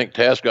 I think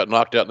Taz got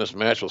knocked out in this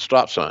match with a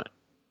stop sign.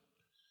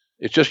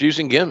 It's just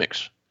using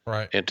gimmicks.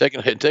 Right. And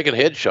taking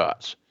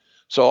headshots.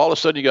 So all of a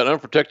sudden you got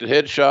unprotected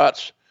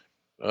headshots.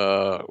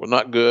 Well,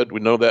 not good. We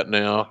know that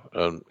now.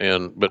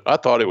 But I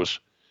thought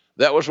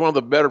that was one of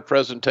the better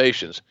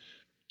presentations.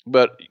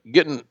 But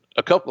getting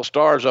a couple of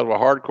stars out of a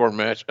hardcore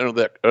match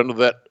under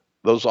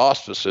those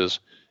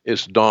auspices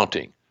is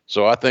daunting.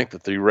 So I think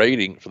that the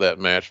rating for that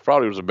match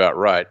probably was about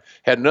right.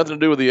 Had nothing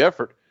to do with the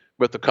effort,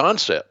 but the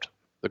concept.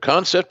 The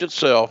concept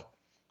itself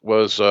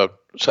was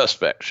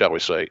suspect, shall we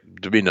say,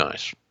 to be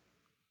nice.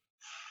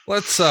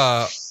 Let's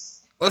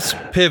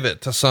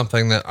pivot to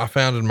something that I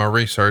found in my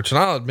research, and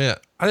I'll admit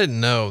I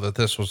didn't know that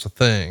this was a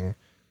thing,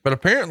 but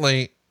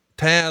apparently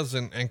Taz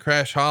and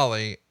Crash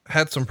Holly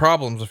had some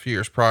problems a few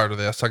years prior to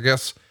this. I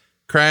guess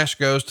Crash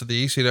goes to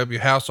the ECW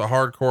House of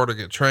Hardcore to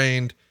get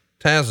trained.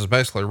 Taz is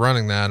basically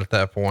running that at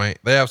that point.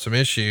 They have some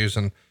issues,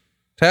 and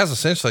Taz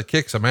essentially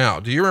kicks him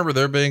out. Do you remember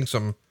there being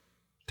some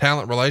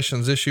talent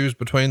relations issues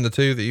between the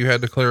two that you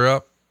had to clear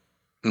up?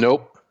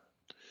 Nope.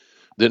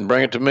 Didn't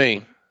bring it to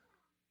me.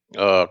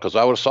 Cause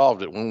I would have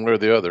solved it one way or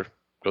the other,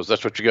 because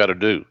that's what you got to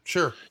do.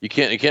 Sure. You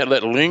can't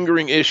let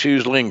lingering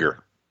issues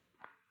linger.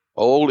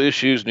 Old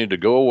issues need to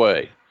go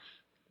away.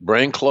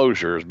 Bring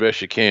closure as best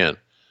you can.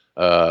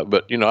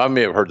 But I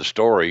may have heard the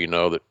story,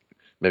 that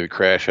maybe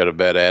Crash had a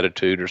bad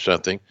attitude or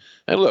something.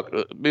 And look,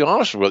 be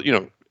honest with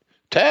you,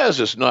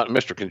 Taz is not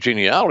Mr.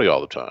 Congeniality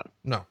all the time.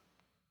 No.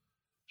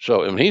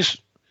 So, I mean,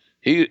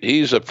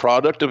 he's a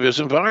product of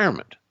his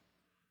environment.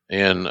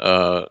 And,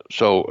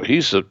 so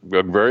he's a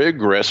very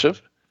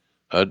aggressive,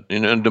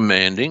 and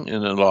demanding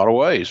in a lot of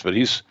ways, but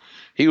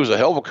he was a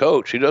hell of a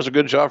coach. He does a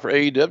good job for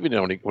AEW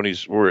now when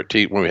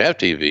we have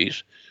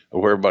TVs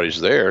where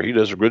everybody's there. He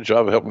does a good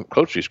job of helping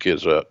coach these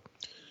kids up,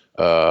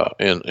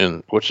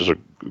 and which is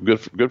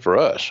good for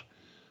us.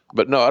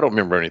 But no, I don't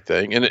remember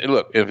anything. And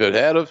look, if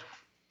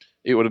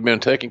it would have been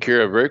taken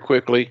care of very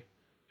quickly,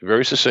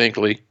 very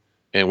succinctly,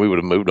 and we would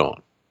have moved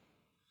on.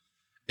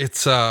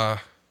 It's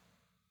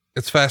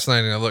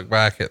fascinating to look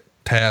back at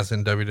Taz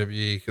in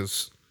WWE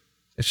because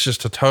it's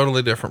just a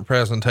totally different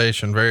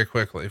presentation very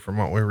quickly from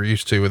what we were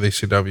used to with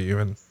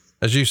ECW. And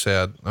as you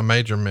said, a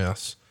major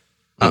miss.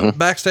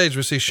 Backstage,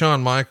 we see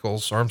Shane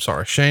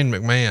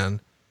McMahon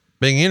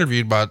being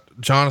interviewed by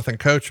Jonathan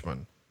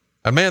Coachman.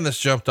 A man that's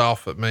jumped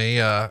off at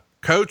me,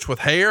 coach with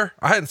hair.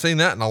 I hadn't seen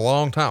that in a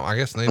long time. I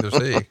guess neither's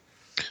he.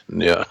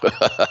 Yeah.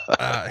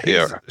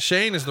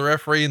 Shane is the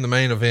referee in the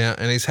main event,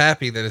 and he's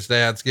happy that his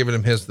dad's given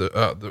him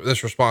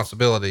this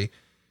responsibility.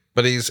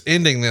 But he's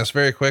ending this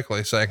very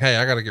quickly saying, "Hey,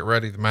 I got to get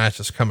ready. The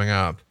match is coming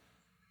up."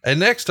 And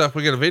next up,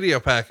 we get a video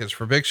package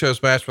for Big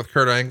Show's match with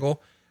Kurt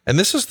Angle. And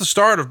this is the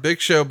start of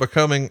Big Show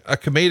becoming a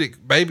comedic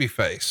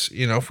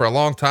babyface. For a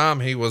long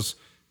time, he was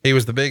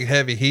the big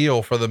heavy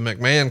heel for the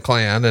McMahon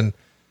clan. And,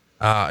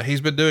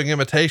 he's been doing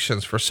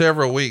imitations for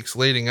several weeks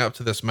leading up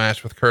to this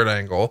match with Kurt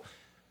Angle.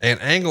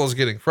 And Angle is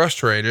getting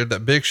frustrated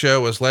that Big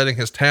Show is letting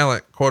his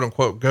talent, quote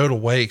unquote, go to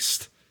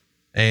waste.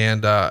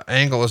 And,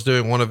 Angle is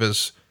doing one of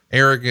his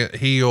arrogant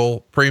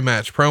heel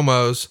pre-match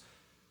promos,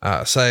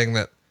 saying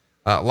that,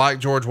 like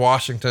George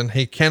Washington,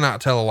 he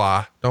cannot tell a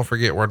lie. Don't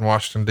forget we're in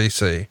Washington,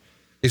 DC.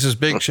 He says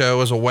Big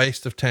Show is a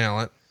waste of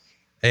talent.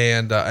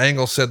 And,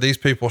 Angle said these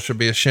people should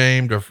be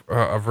ashamed of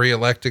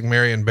re-electing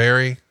Marion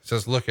Barry. He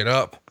says, look it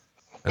up.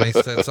 And he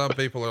said, some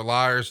people are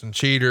liars and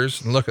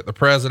cheaters, and look at the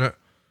president.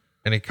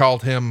 And he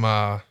called him,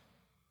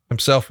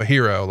 himself a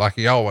hero, like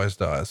he always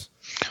does.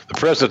 The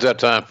president at that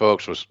time,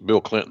 folks, was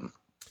Bill Clinton.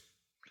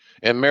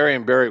 And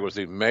Marion Barry was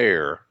the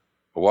mayor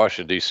of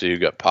Washington, D.C., who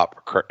got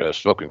popped for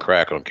smoking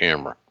crack on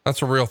camera.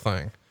 That's a real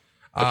thing.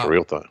 That's a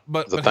real thing.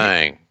 But a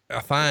thing.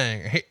 A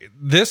thing.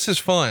 This is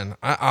fun.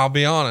 I'll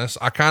be honest.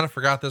 I kind of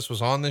forgot this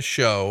was on this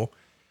show.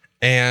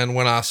 And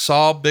when I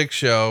saw Big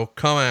Show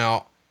come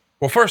out,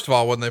 well, first of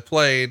all, when they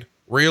played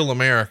Real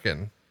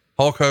American,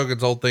 Hulk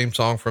Hogan's old theme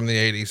song from the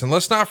 80s. And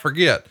let's not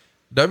forget,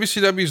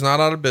 WCW is not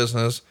out of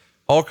business.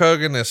 Hulk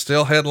Hogan is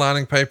still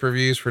headlining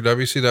pay-per-views for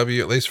WCW,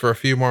 at least for a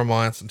few more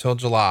months until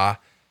July.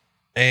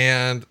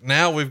 And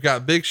now we've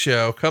got Big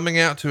Show coming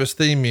out to his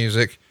theme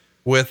music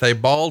with a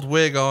bald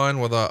wig on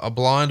with a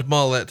blonde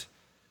mullet.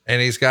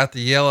 And he's got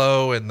the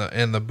yellow and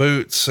the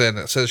boots, and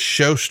it says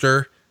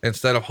Showster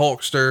instead of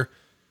Hulkster.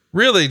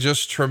 Really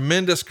just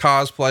tremendous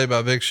cosplay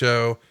by Big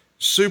Show.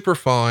 Super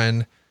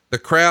fun. The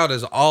crowd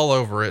is all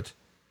over it.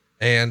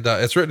 And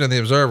it's written in the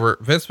Observer.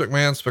 Vince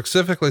McMahon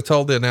specifically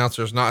told the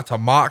announcers not to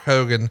mock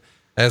Hogan,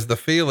 as the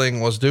feeling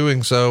was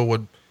doing so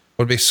would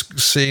be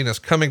seen as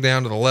coming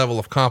down to the level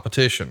of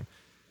competition.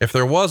 If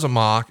there was a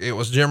mock, it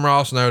was Jim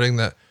Ross noting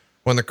that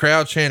when the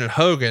crowd chanted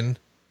Hogan,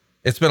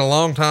 it's been a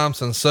long time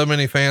since so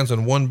many fans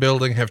in one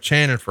building have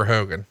chanted for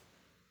Hogan,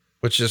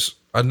 which is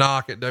a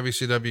knock at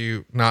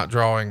WCW not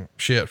drawing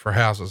shit for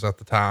houses at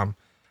the time.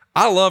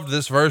 I loved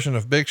this version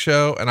of Big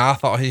Show, and I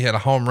thought he had a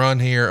home run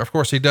here. Of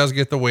course, he does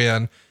get the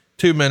win.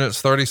 2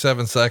 minutes,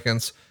 37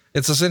 seconds.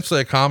 It's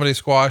essentially a comedy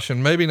squash,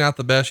 and maybe not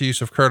the best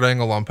use of Kurt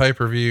Angle on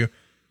pay-per-view,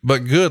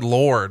 but good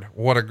Lord,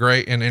 what a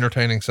great and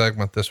entertaining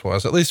segment this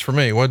was, at least for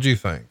me. What'd you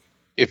think?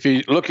 If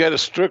you look at it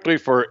strictly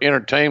for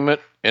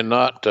entertainment and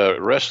not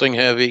wrestling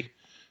heavy,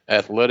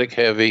 athletic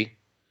heavy,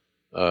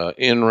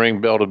 in-ring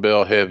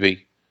bell-to-bell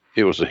heavy,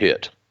 it was a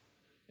hit.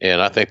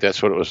 And I think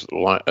that's what it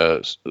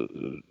was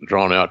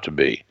drawn out to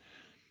be.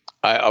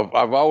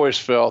 I've always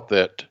felt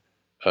that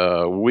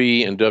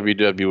we in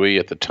WWE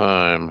at the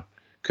time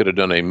could have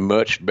done a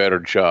much better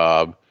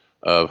job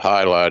of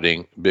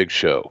highlighting Big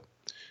Show.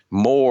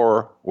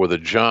 More with a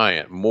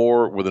giant,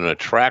 more with an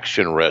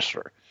attraction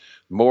wrestler,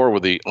 more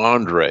with the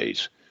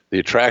Andres, the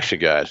attraction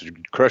guys,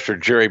 Crusher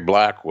Jerry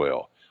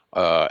Blackwell,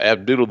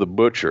 Abdullah the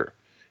Butcher,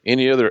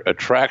 any other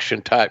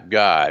attraction type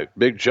guy,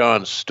 Big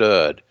John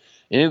Studd,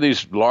 any of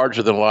these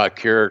larger than life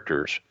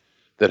characters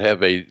that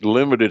have a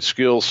limited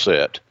skill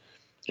set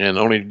and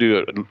only do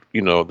it,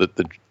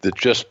 that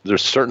just,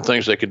 there's certain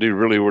things they can do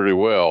really, really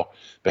well.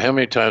 But how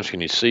many times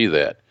can you see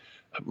that?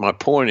 My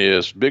point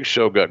is, Big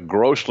Show got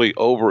grossly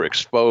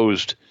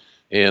overexposed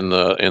in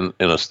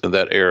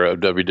that era of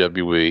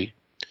WWE,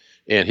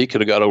 and he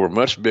could have got over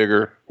much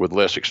bigger with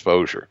less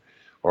exposure,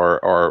 or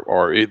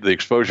the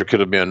exposure could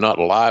have been not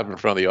live in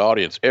front of the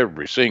audience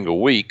every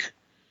single week,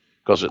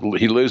 because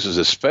he loses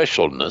his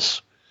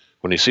specialness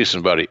when he sees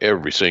somebody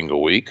every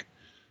single week.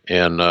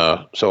 And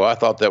so I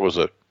thought that was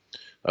a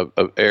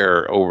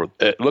error over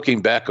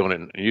looking back on it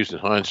and using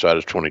hindsight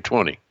as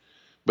 2020.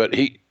 But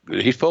he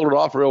pulled it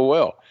off real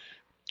well.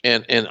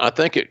 And I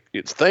think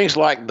it's things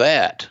like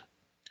that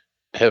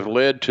have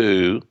led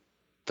to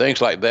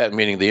things like that,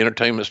 meaning the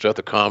entertainment stuff,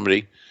 the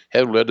comedy,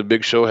 have led to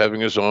Big Show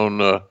having his own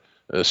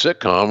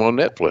sitcom on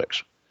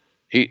Netflix.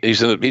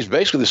 He's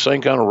basically the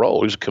same kind of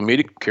role. He's a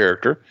comedic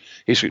character.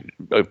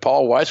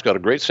 Paul White's got a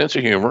great sense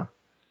of humor,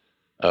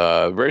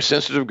 very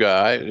sensitive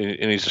guy,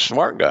 and he's a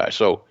smart guy.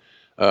 So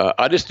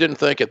I just didn't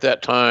think at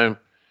that time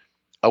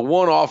a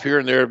one-off here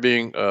and there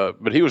being,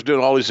 but he was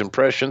doing all these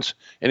impressions,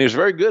 and he was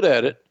very good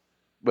at it.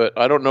 But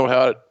I don't know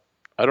how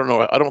I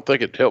don't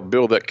think it helped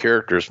build that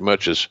character as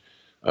much as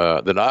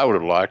that I would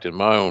have liked in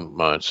my own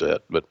mindset.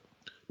 But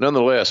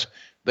nonetheless,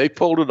 they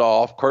pulled it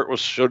off. Kurt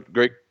showed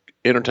great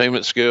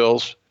entertainment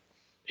skills.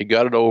 He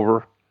got it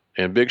over,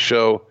 and Big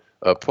Show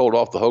pulled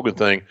off the Hogan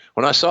thing.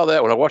 When I saw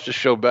that, when I watched the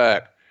show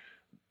back,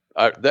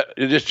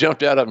 it just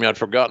jumped out at me. I'd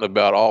forgotten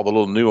about all the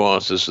little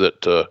nuances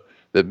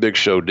that Big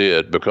Show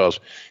did,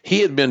 because he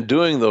had been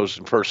doing those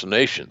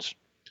impersonations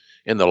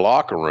in the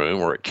locker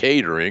room or at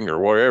catering or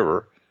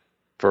wherever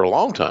for a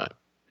long time.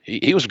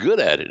 He was good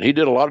at it. He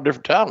did a lot of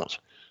different talents.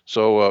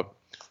 So,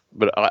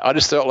 but I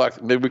just felt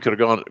like maybe we could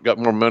have got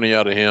more money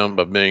out of him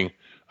by being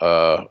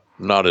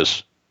not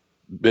as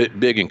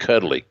big and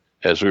cuddly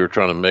as we were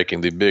trying to make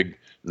him the big,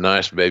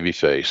 nice baby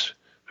face.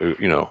 Who,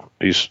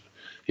 he's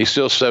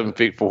still 7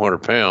 feet, 400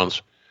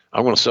 pounds.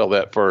 I'm going to sell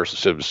that first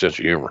instead of a sense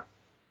of humor.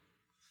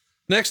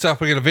 Next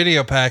up, we get a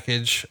video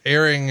package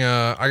airing,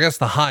 I guess,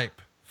 the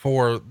hype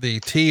for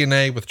the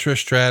TNA with Trish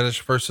Stratus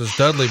versus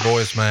Dudley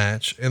Boys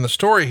match. And the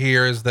story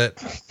here is that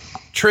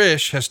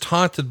Trish has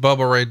taunted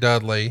Bubba Ray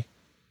Dudley.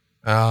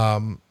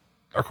 Of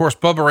course,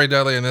 Bubba Ray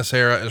Dudley in this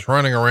era is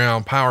running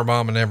around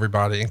powerbombing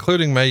everybody,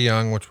 including Mae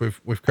Young, which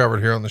we've covered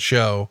here on the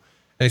show.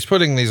 And he's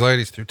putting these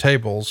ladies through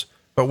tables.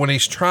 But when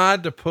he's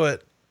tried to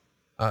put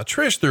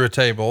Trish through a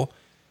table,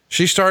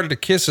 she started to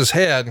kiss his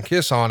head and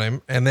kiss on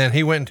him. And then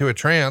he went into a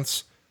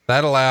trance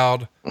that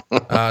allowed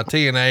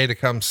TNA to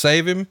come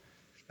save him.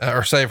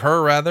 or save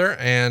her rather,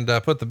 and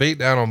put the beat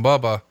down on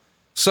Bubba.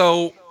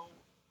 So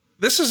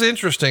this is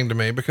interesting to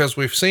me because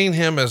we've seen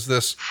him as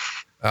this,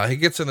 he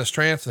gets in this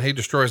trance and he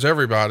destroys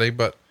everybody,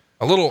 but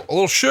a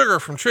little sugar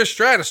from Trish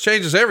Stratus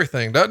changes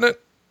everything, doesn't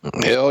it?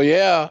 Hell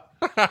yeah.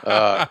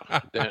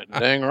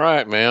 Dang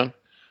right, man.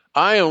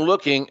 I am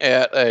looking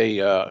at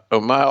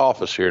my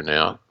office here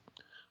now.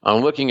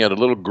 I'm looking at a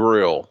little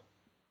grill.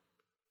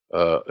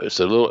 It's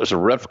a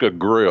replica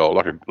grill,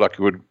 like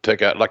you would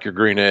take out like your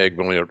green egg,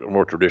 but only a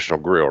more traditional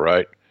grill,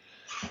 right?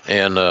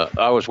 And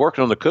I was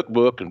working on the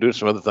cookbook and doing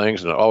some other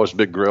things, and always a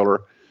big griller.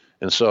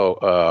 And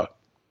so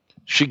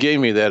she gave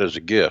me that as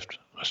a gift.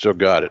 I still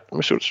got it. Let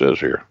me see what it says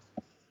here.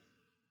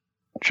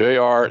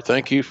 JR,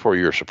 thank you for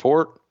your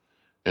support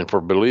and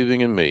for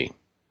believing in me,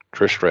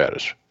 Trish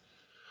Stratus.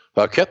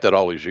 I kept that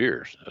all these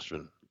years. That's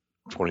been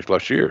 20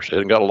 plus years. It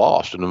hadn't got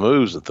lost in the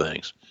moves and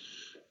things.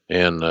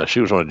 And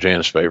she was one of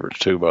Jan's favorites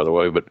too, by the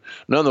way. But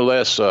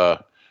nonetheless, I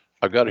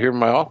got it here in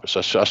my office.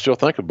 I still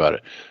think about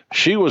it.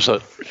 She was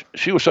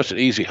such an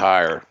easy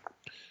hire.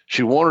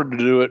 She wanted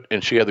to do it,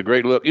 and she had the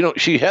great look. You know,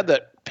 she had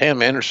that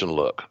Pam Anderson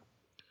look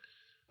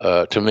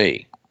to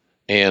me.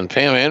 And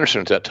Pam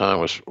Anderson at that time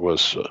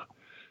was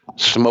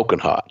smoking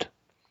hot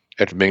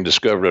after being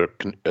discovered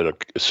at a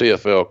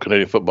CFL,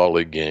 Canadian Football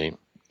League game.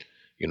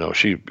 You know,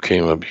 she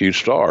became a huge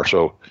star.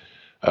 So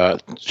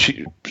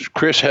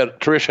Trish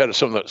had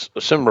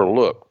a similar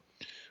look.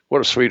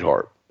 What a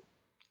sweetheart.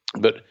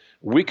 But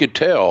we could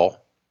tell,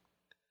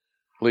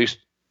 at least,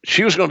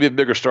 she was going to be a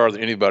bigger star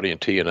than anybody in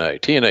TNA.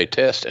 TNA,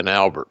 Test and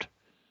Albert.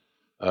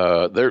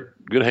 They're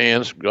good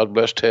hands. God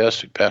bless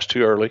Test. He passed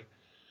too early.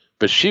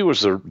 But she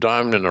was the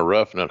diamond in the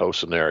rough in that whole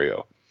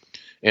scenario.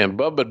 And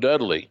Bubba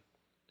Dudley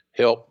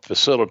helped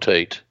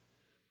facilitate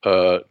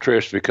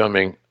Trish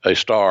becoming a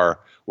star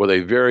with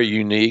a very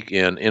unique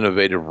and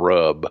innovative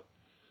rub.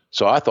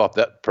 So I thought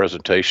that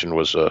presentation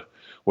was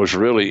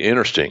really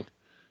interesting,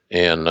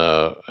 and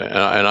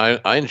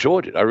I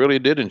enjoyed it. I really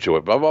did enjoy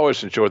it. But I've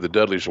always enjoyed the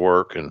Dudley's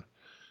work, and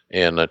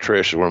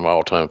Trish is one of my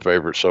all-time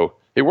favorites. So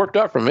it worked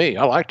out for me.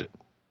 I liked it.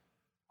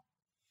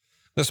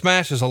 This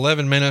match is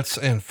 11 minutes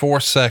and 4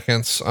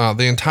 seconds.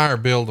 The entire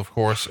build, of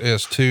course,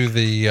 is to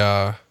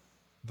the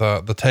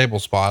table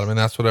spot. I mean,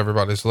 that's what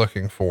everybody's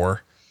looking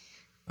for.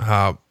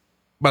 But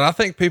I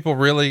think people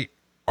really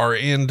are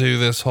into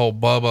this whole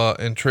Bubba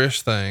and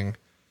Trish thing.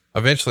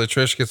 Eventually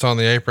Trish gets on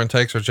the apron,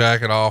 takes her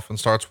jacket off and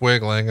starts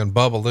wiggling, and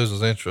Bubba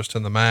loses interest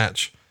in the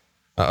match.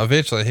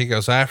 Eventually he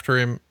goes after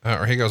him,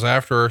 or he goes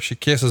after her. She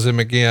kisses him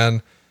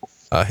again.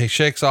 He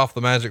shakes off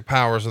the magic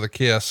powers of the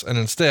kiss and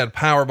instead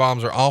power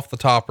bombs her off the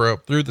top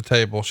rope through the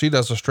table. She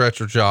does a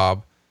stretcher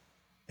job.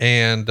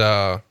 And,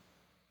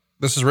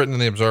 this is written in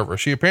the Observer.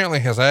 She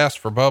apparently has asked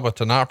for Bubba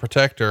to not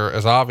protect her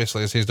as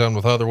obviously as he's done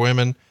with other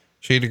women.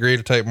 She'd agreed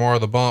to take more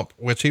of the bump,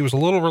 which he was a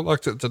little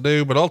reluctant to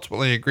do, but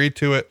ultimately agreed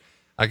to it.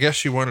 I guess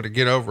she wanted to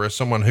get over as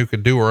someone who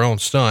could do her own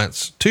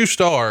stunts. 2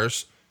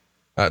 stars.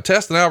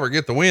 Test and Albert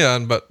get the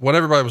win, but what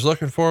everybody was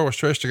looking for was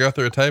Trish to go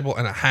through a table,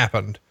 and it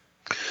happened.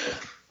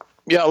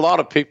 Yeah, a lot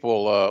of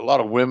people, a lot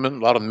of women,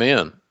 a lot of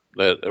men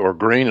that were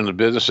green in the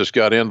business, just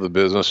got into the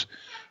business,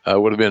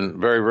 would have been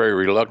very, very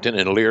reluctant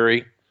and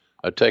leery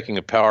taking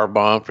a power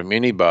bomb from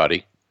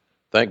anybody.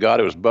 Thank God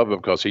it was Bubba,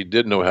 because he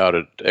did know how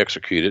to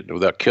execute it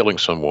without killing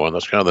someone.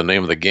 That's kind of the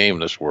name of the game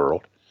in this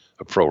world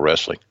of pro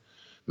wrestling.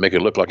 Make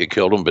it look like he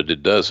killed him, but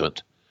it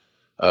doesn't.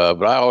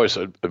 But I always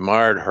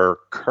admired her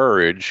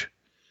courage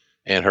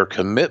and her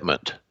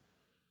commitment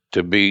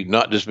to be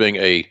not just being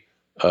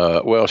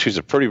she's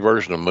a pretty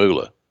version of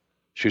Moolah.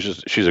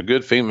 She's a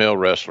good female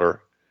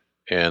wrestler,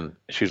 and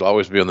she's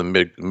always been on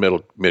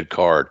the mid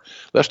card.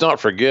 Let's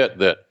not forget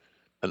that.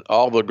 And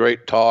all the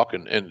great talk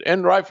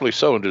and rightfully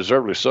so and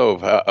deservedly so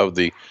of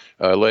the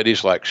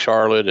ladies like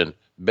Charlotte and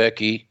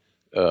Becky,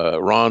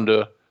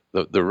 Ronda,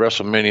 the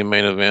WrestleMania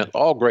main event,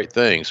 all great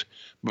things.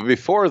 But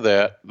before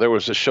that, there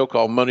was a show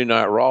called Monday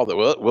Night Raw that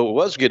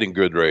was getting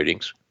good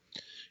ratings.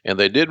 And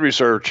they did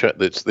research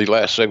the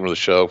last segment of the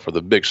show for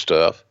the big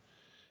stuff.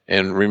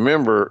 And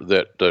remember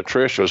that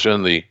Trish was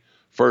in the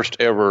first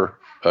ever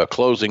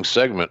closing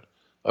segment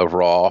of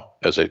Raw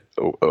as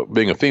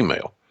being a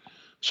female.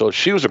 So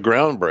she was a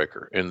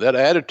groundbreaker, and that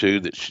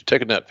attitude that she's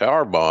taking that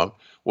power bomb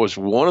was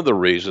one of the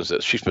reasons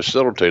that she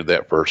facilitated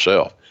that for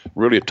herself.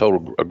 Really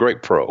a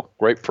great pro,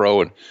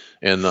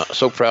 and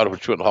so proud of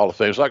what she went to the Hall of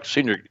Fame. It's like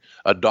seeing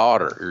a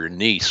daughter or your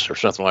niece or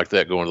something like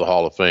that going to the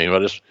Hall of Fame. I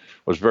just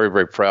was very,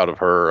 very proud of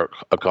her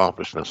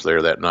accomplishments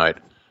there that night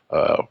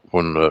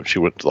when she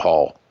went to the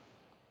Hall.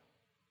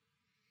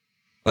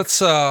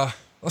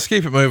 Let's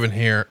keep it moving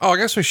here. Oh, I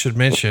guess we should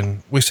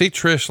mention, we see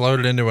Trish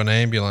loaded into an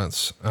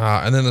ambulance,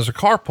 and then there's a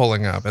car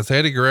pulling up. It's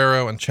Eddie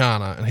Guerrero and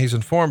Chyna, and he's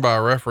informed by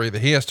a referee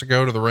that he has to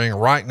go to the ring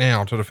right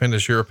now to defend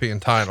his European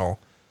title.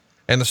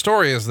 And the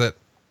story is that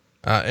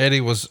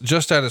Eddie was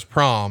just at his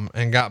prom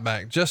and got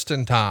back just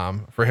in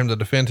time for him to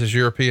defend his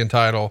European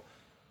title,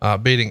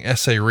 beating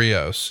S.A.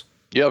 Rios.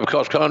 Yeah,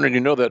 because Conrad,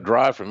 that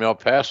drive from El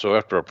Paso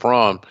after a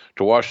prom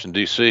to Washington,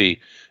 D.C.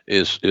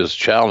 is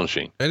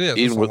challenging. It is.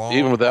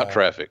 Even without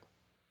traffic.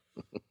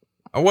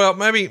 Well,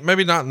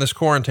 maybe not in this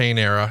quarantine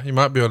era. You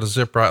might be able to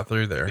zip right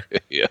through there.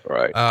 Yeah,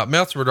 right.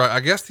 Meltzer would write,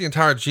 I guess the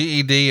entire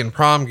GED and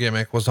prom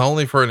gimmick was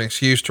only for an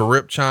excuse to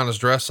rip Chyna's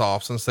dress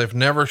off, since they've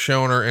never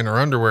shown her in her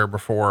underwear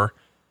before.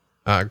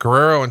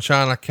 Guerrero and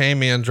Chyna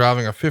came in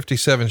driving a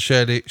 57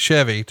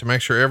 Chevy to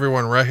make sure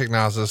everyone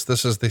recognizes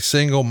this is the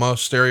single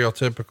most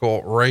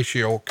stereotypical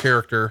racial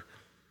character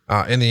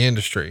in the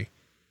industry.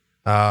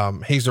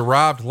 He's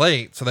arrived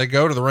late, so they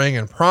go to the ring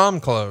in prom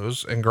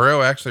clothes, and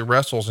Guerrero actually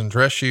wrestles in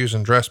dress shoes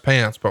and dress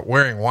pants, but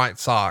wearing white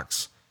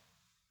socks.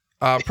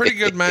 Pretty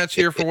good match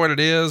here for what it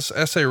is.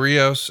 S.A.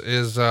 Rios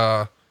is,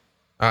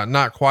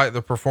 not quite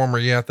the performer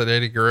yet that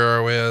Eddie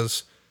Guerrero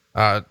is.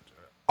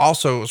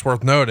 Also it's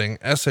worth noting,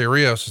 S.A.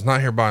 Rios is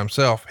not here by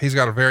himself. He's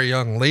got a very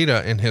young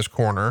Lita in his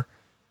corner.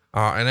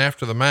 And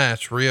after the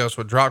match, Rios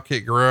would drop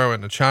kick Guerrero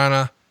into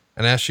Chyna.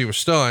 And as she was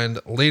stunned,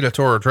 Lita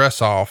tore her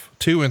dress off,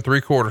 2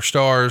 3/4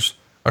 stars.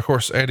 Of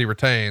course, Eddie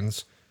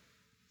retains.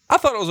 I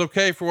thought it was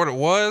okay for what it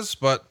was,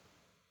 but,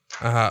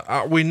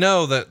 we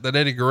know that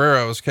Eddie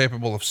Guerrero is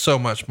capable of so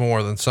much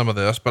more than some of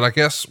this, but I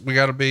guess we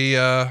gotta be,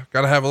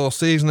 gotta have a little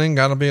seasoning,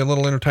 gotta be a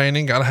little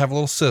entertaining, gotta have a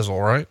little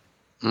sizzle, right?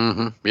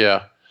 Mm-hmm.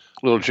 Yeah.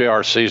 A little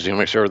JR seasoning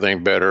makes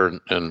everything better.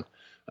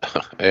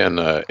 And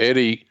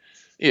Eddie,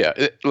 yeah,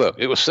 look,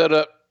 it was set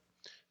up.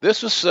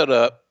 This was set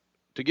up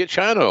to get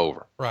Chyna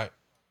over. Right.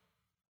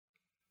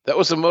 That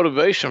was the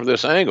motivation for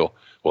this angle.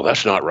 Well,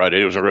 that's not right.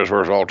 Eddie was in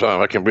reservoirs all the time.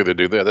 I can't believe they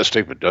do that. That's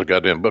stupid. That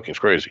goddamn booking's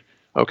crazy.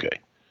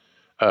 Okay.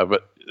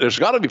 But there's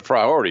got to be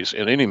priorities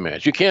in any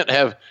match. You can't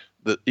have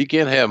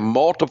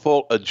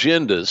multiple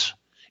agendas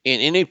in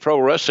any pro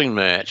wrestling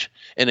match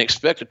and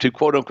expect it to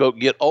quote unquote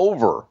get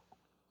over.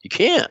 You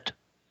can't.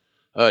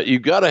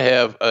 You've got to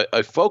have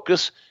a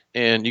focus,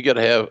 and you got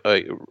to have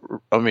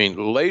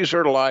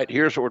laser light.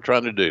 Here's what we're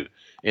trying to do.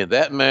 In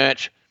that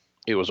match,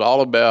 it was all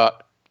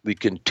about the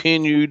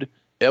continued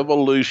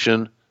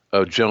evolution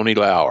of Joni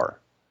Lauer,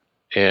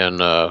 and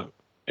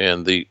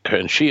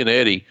she and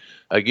Eddie.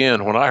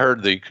 Again, when I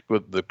heard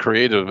the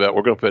creative about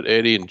we're going to put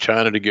Eddie and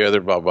Chyna together,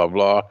 blah blah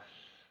blah,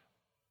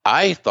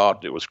 I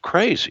thought it was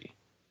crazy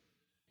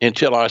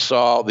until I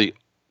saw the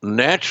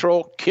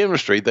natural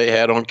chemistry they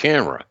had on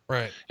camera.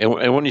 Right.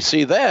 And when you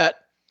see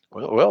that,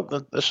 well,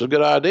 this is a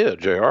good idea,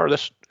 JR.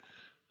 This,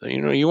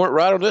 you weren't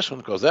right on this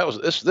one, because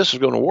this is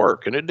going to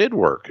work, and it did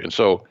work. And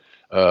so,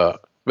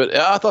 but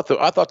I thought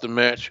the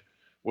match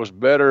was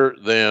better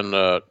than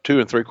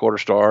 2 3/4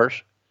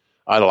 stars.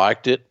 I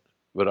liked it,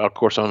 but of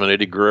course I'm an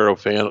Eddie Guerrero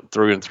fan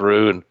through and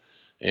through,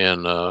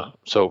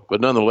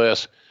 but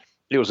nonetheless,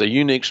 it was a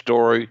unique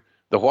story.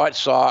 The white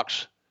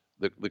socks,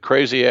 the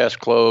crazy ass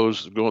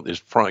clothes, going his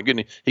front.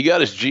 He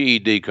got his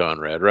GED,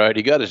 Conrad, right?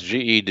 He got his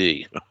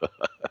GED,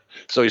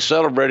 so he's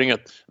celebrating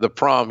the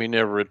prom he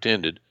never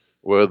attended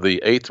with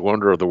the 8th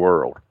wonder of the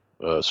world.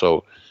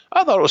 So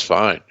I thought it was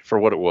fine for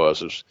what it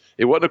was.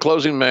 It wasn't a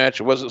closing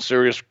match. It wasn't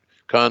serious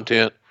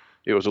content.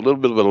 It was a little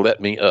bit of a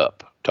let me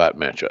up type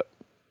matchup.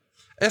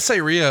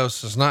 S.A.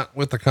 Rios is not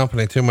with the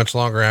company too much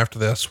longer after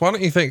this. Why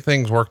don't you think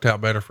things worked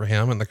out better for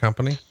him and the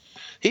company?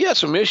 He had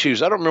some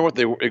issues. I don't remember what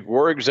they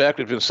were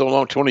exactly. It's been so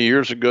long, 20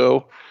 years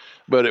ago,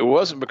 but it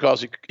wasn't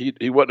because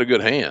he wasn't a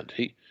good hand.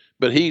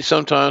 But he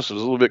sometimes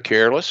was a little bit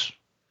careless.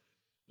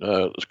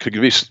 Could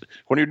be,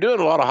 when you're doing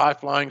a lot of high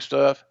flying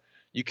stuff,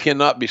 you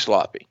cannot be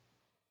sloppy.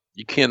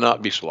 You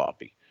cannot be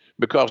sloppy,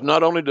 because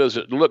not only does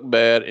it look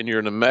bad, and you're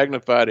in a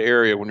magnified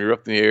area when you're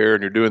up in the air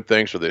and you're doing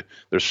things where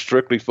they're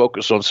strictly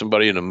focused on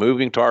somebody in a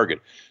moving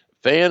target.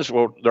 Fans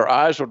their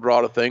eyes will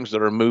draw to things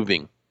that are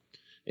moving,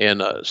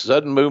 and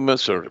sudden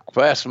movements or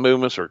fast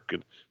movements or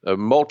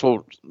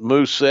multiple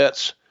move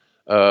sets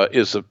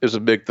is a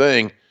big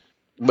thing.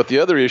 But the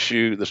other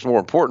issue that's more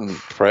important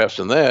perhaps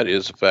than that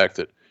is the fact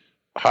that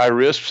high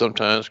risk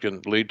sometimes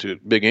can lead to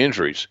big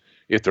injuries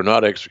if they're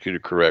not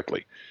executed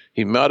correctly.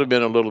 He might have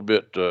been a little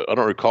bit, I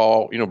don't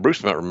recall,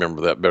 Bruce might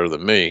remember that better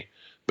than me,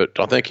 but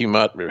I think he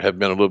might have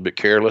been a little bit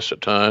careless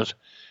at times.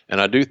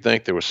 And I do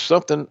think there was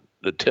something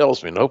that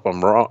tells me, and I hope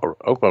I'm wrong, or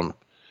hope I'm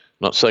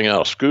not saying out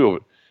of school,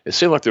 but it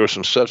seemed like there were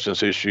some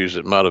substance issues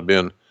that might have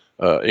been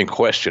in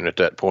question at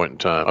that point in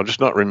time. I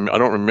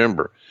don't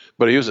remember,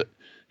 but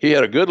he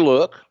had a good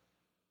look,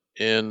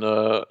 and,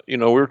 we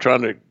were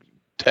trying to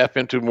tap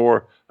into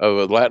more of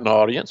a Latin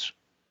audience.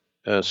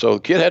 So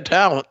the kid had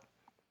talent.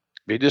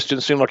 He just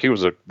didn't seem like he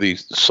was the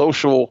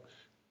social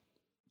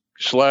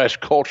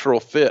 / cultural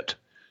fit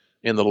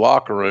in the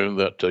locker room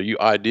that you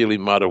ideally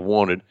might have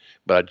wanted.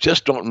 But I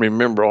just don't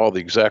remember all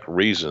the exact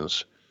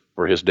reasons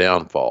for his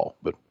downfall.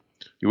 But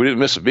we didn't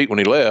miss a beat when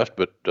he left.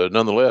 But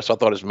nonetheless, I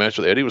thought his match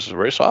with Eddie was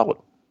very solid.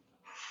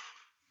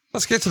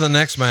 Let's get to the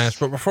next match.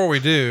 But before we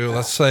do,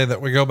 let's say that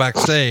we go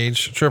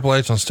backstage. Triple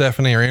H and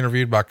Stephanie are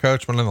interviewed by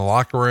Coachman in the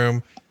locker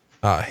room.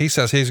 He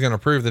says he's going to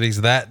prove that he's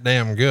that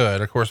damn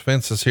good. Of course,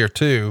 Vince is here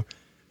too.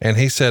 And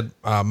he said,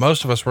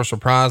 most of us were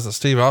surprised that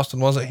Steve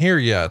Austin wasn't here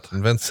yet.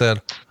 And Vince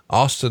said,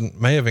 Austin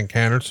may have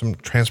encountered some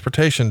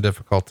transportation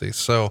difficulties.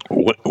 So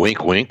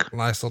wink, wink.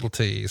 Nice little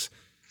tease.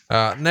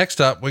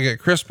 Next up, we get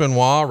Chris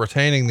Benoit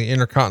retaining the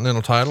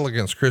Intercontinental title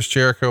against Chris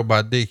Jericho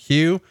by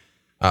DQ.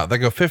 They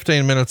go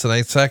 15 minutes and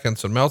 8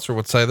 seconds, and Meltzer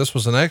would say this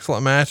was an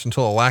excellent match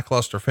until a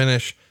lackluster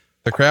finish.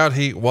 The crowd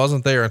heat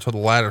wasn't there until the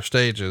latter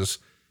stages.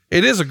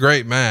 It is a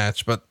great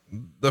match, but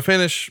the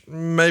finish,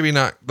 maybe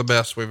not the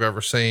best we've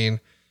ever seen.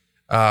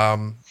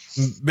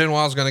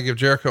 Benoit's going to give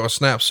Jericho a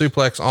snap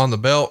suplex on the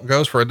belt,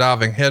 goes for a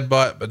diving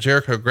headbutt, but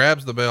Jericho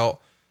grabs the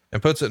belt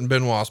and puts it in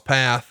Benoit's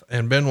path,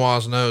 and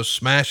Benoit's nose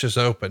smashes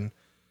open.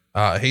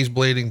 He's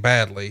bleeding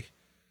badly.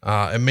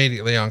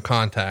 Immediately on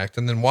contact.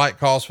 And then White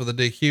calls for the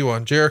DQ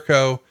on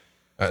Jericho.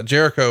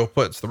 Jericho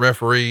puts the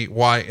referee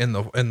White in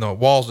the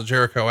walls of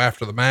Jericho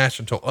after the match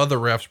until other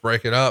refs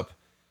break it up.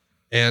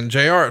 And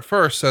JR at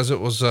first says it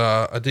was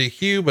a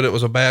DQ, but it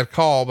was a bad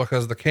call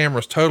because the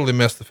cameras totally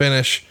missed the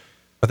finish.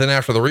 But then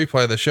after the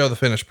replay, they show the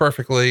finish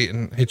perfectly,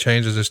 and he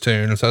changes his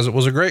tune and says it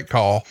was a great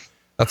call.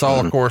 That's all,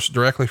 of course,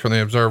 directly from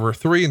the Observer.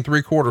 3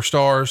 3/4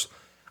 stars.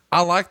 I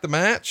like the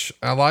match.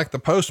 I like the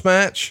post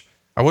match.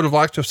 I would have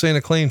liked to have seen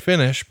a clean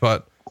finish,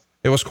 but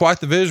it was quite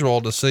the visual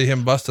to see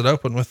him busted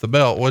open with the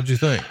belt. What'd you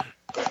think?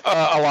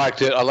 I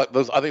liked it. I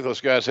think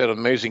those guys had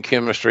amazing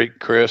chemistry,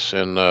 Chris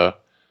and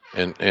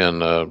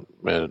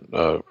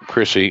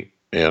Chrissy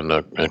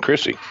and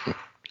Chrissy,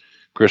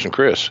 Chris and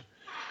Chris,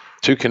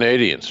 2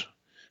 Canadians.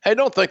 Hey,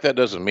 don't think that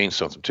doesn't mean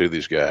something to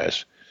these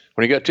guys.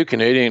 When you got 2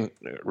 Canadian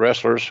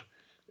wrestlers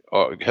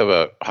have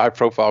a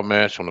high-profile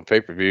match on the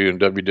pay-per-view in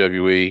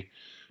WWE,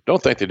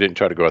 don't think they didn't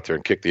try to go out there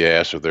and kick the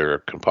ass of their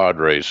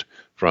compadres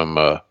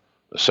from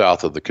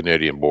south of the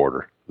Canadian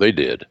border. They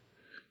did,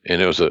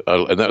 and it was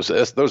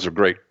those are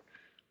great.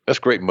 That's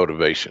great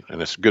motivation,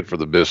 and it's good for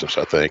the business.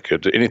 I think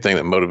anything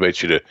that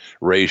motivates you to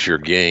raise your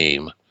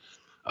game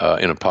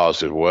in a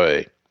positive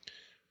way.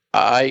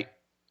 I've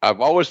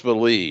always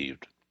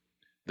believed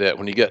that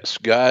when you get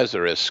guys that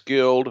are as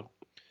skilled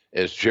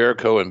as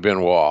Jericho and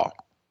Benoit,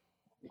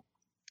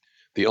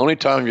 the only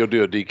time you'll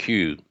do a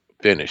DQ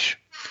finish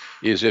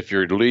is if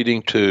you're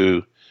leading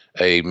to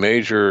a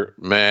major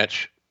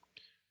match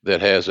that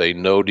has a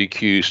no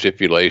DQ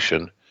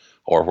stipulation,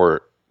 or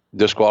where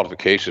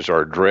disqualifications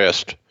are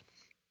addressed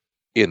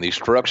in the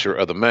structure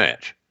of the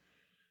match.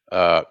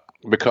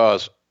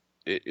 Because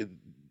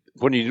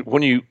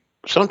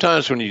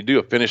sometimes when you do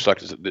a finish like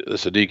this,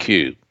 it's a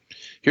DQ.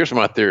 Here's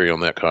my theory on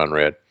that,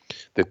 Conrad.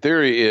 The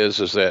theory is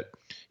that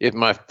if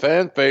my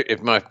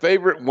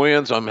favorite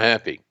wins, I'm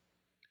happy.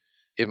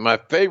 If my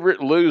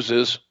favorite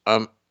loses,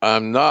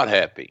 I'm not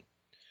happy.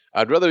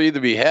 I'd rather either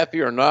be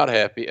happy or not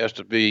happy as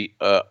to be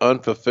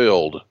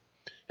unfulfilled,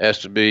 as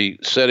to be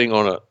sitting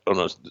on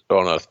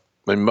a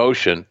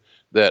emotion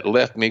that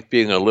left me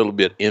feeling a little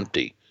bit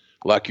empty,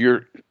 like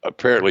you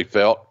apparently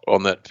felt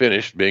on that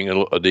finish being a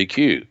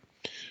DQ.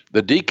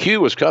 The DQ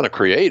was kind of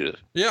creative.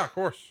 Yeah, of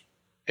course.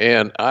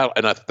 And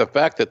the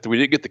fact that we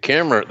didn't get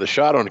the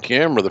shot on the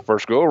camera the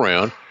first go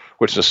around,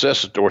 which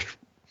necessitated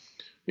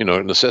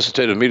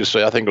me to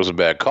say I think it was a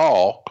bad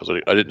call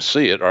because I didn't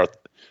see it, or I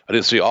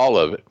didn't see all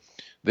of it.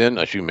 Then,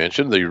 as you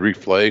mentioned, the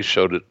replay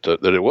showed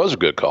that it was a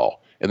good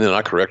call, and then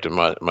I corrected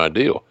my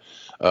deal,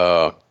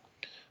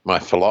 my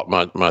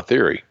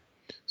theory.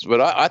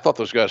 But I thought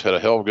those guys had a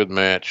hell of a good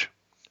match.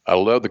 I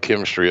love the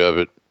chemistry of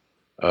it.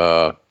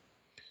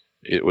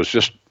 It was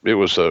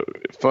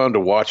fun to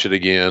watch it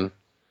again.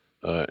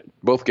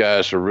 Both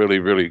guys are really,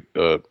 really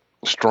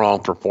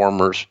strong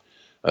performers.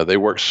 They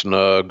worked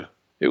snug.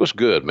 It was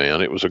good,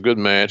 man. It was a good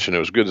match, and it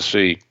was good to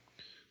see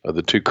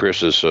the 2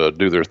 Chris's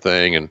do their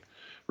thing and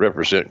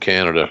represent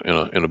Canada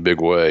in a big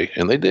way.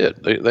 And they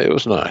did. It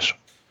was nice.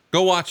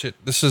 Go watch it.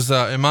 This is,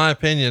 in my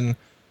opinion,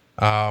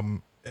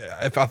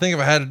 if I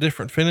had a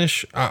different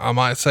finish, I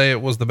might say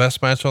it was the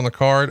best match on the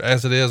card.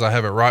 As it is, I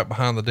have it right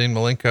behind the Dean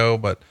Malenko,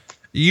 but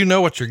you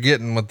know what you're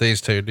getting with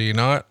these two, do you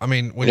not? I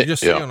mean, when you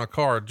just see on a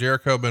card,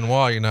 Jericho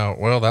Benoit,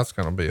 well, that's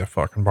going to be a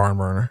fucking barn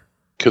burner.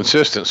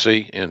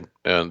 Consistency, and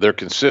they're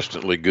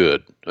consistently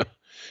good.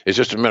 It's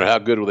just a matter how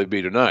good will they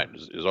be tonight?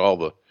 Are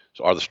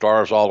the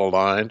stars all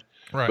aligned?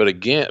 Right. But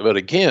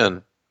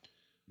again,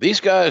 these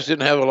guys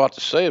didn't have a lot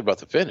to say about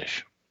the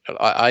finish,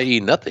 i.e.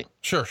 nothing.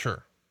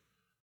 Sure.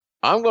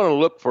 I'm going to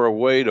look for a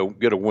way to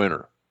get a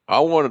winner. I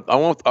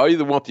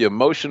either want the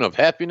emotion of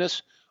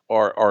happiness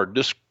or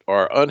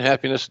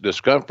unhappiness,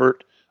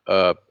 discomfort,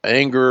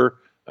 anger,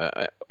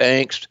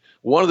 angst.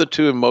 One of the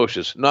 2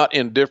 emotions, not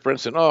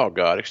indifference and oh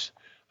God,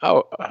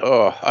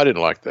 I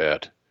didn't like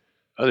that.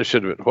 I just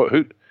should have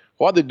been.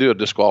 Why'd they do a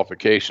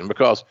disqualification?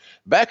 Because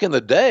back in the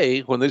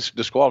day when these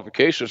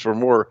disqualifications were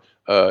more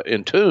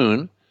in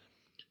tune,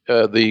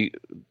 the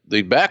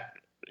back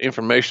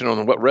information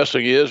on what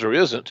wrestling is or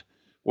isn't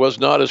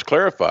was not as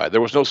clarified. There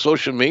was no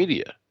social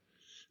media.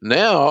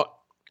 Now,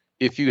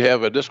 if you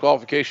have a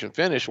disqualification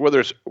finish,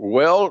 whether it's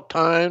well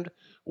timed,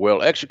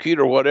 well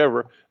executed, or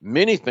whatever,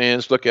 many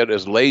fans look at it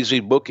as lazy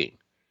booking.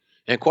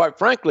 And quite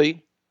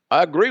frankly,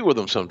 I agree with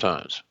them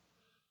sometimes.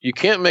 You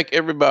can't make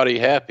everybody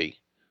happy.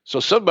 So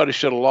somebody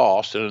should have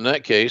lost. And in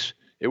that case,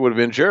 it would have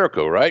been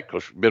Jericho, right?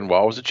 Because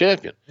Benoit was the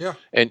champion. Yeah.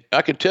 And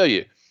I can tell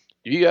you,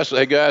 guys say,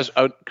 hey guys,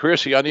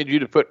 Chrissy, I need you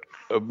to put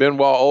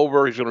Benoit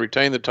over. He's going to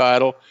retain the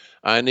title.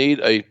 I need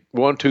a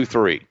 1, 2,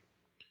 3.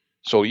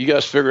 So you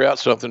guys figure out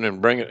something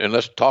and bring it, and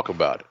let's talk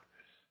about it.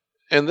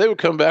 And they would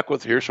come back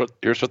with, here's what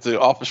the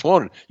office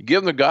wanted. You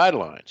give them the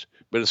guidelines.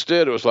 But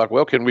instead it was like,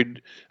 well,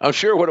 I'm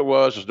sure what it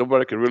was is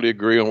nobody could really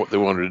agree on what they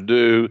wanted to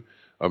do.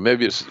 Or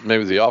maybe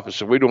the office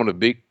said, we don't want to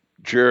beat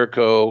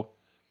Jericho.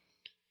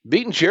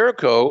 Beating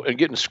Jericho and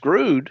getting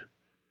screwed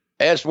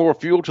adds more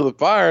fuel to the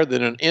fire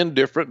than an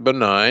indifferent,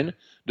 benign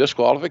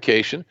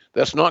disqualification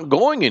that's not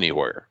going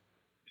anywhere.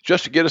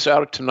 Just to get us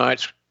out of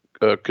tonight's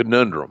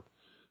conundrum.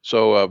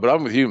 So, but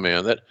I'm with you,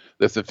 man. That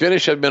if the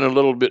finish had been a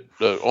little bit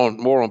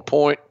more on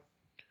point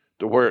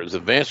to where it was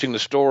advancing the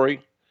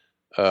story,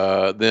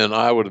 then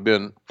I would have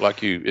been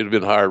like you. It'd have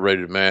been a higher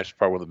rated match,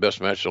 probably one of the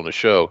best matches on the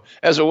show.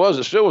 As it was,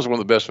 it still was one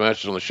of the best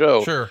matches on the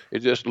show. Sure. It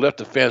just left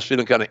the fans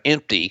feeling kind of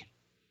empty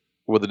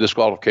with the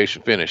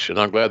disqualification finish. And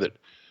I'm glad that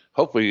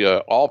hopefully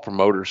all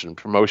promoters and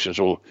promotions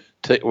will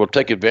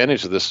take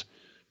advantage of this.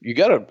 You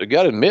gotta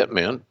admit,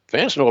 man,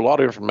 fans know a lot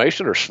of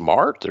information. They're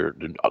smart. They're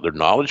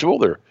knowledgeable.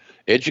 They're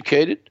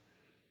educated.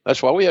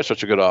 That's why we have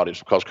such a good audience,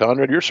 because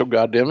Conrad, you're so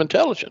goddamn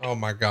intelligent. Oh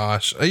my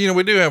gosh.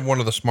 We do have one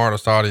of the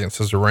smartest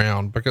audiences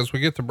around, because we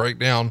get to break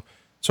down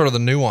sort of the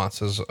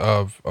nuances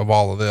of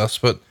all of this.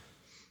 But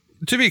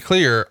to be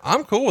clear,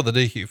 I'm cool with the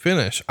DQ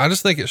finish. I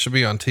just think it should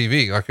be on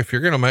TV. Like, if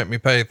you're going to make me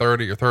pay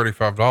 $30 or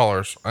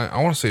 $35,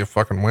 I want to see a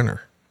fucking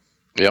winner.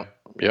 Yeah.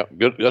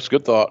 Good. That's a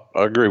good thought.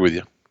 I agree with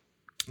you.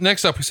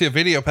 Next up, we see a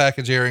video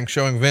package airing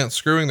showing Vince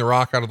screwing The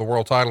Rock out of the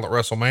world title at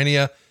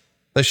WrestleMania.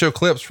 They show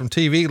clips from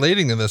TV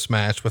leading to this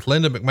match, with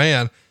Linda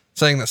McMahon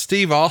saying that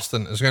Steve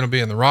Austin is going to be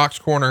in The Rock's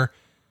corner.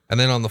 And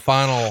then on the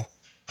final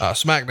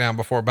SmackDown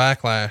before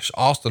Backlash,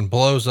 Austin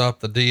blows up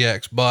the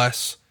DX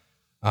bus,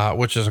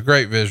 which is a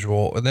great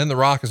visual. And then The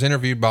Rock is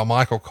interviewed by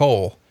Michael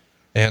Cole,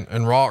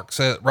 and Rock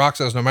says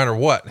no matter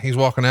what, he's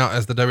walking out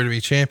as the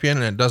WWE champion,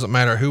 and it doesn't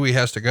matter who he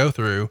has to go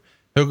through.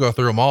 He'll go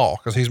through them all,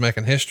 because he's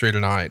making history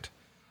tonight.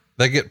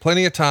 They get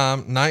plenty of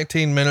time,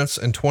 19 minutes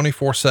and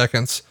 24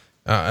 seconds.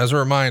 As a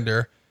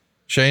reminder,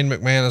 Shane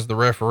McMahon is the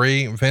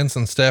referee. Vince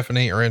and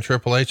Stephanie are in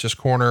Triple H's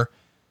corner,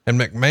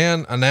 and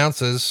McMahon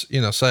announces,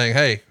 saying,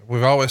 hey,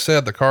 we've always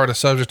said the card is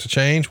subject to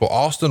change. Well,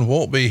 Austin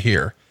won't be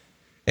here.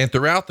 And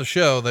throughout the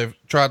show, they've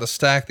tried to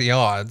stack the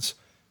odds,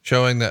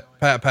 showing that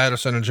Pat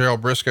Patterson and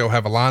Gerald Briscoe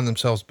have aligned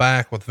themselves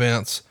back with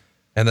Vince,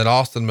 and that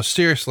Austin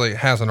mysteriously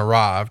hasn't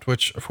arrived,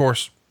 which of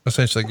course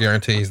essentially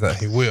guarantees that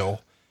he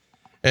will.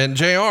 And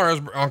JR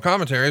on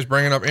commentary is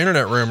bringing up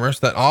internet rumors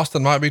that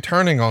Austin might be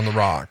turning on The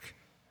Rock.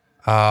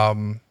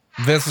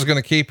 Vince is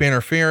going to keep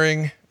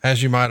interfering,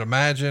 as you might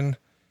imagine.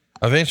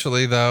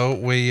 Eventually, though,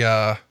 we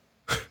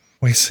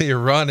see a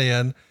run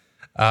in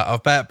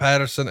of Pat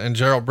Patterson and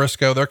Gerald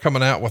Briscoe. They're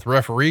coming out with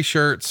referee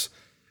shirts,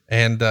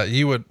 and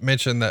you would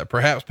mention that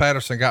perhaps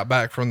Patterson got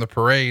back from the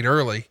parade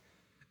early,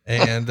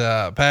 and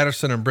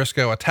Patterson and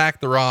Briscoe attack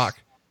The Rock,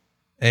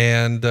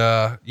 and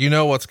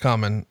what's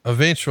coming.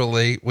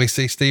 Eventually, we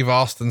see Steve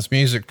Austin's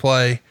music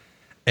play,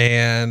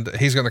 and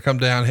he's going to come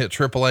down, hit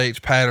Triple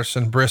H,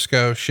 Patterson,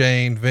 Briscoe,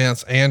 Shane,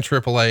 Vince, and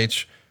Triple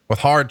H with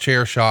hard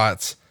chair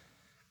shots.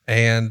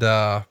 And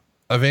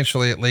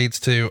eventually it leads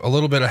to a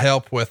little bit of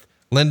help with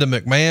Linda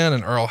McMahon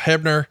and Earl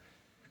Hebner.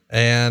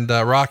 And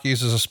Rock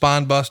uses a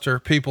spine buster,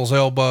 people's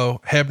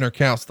elbow. Hebner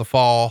counts the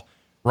fall.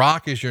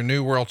 Rock is your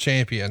new world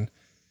champion,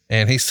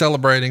 and he's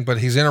celebrating, but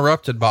he's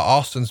interrupted by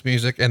Austin's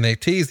music, and they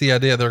tease the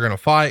idea they're going to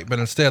fight, but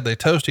instead they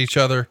toast each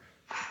other.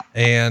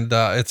 And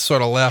it's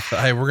sort of left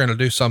that, hey, we're going to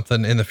do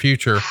something in the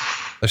future.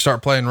 They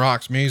start playing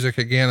Rock's music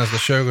again as the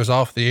show goes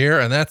off the air,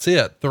 and that's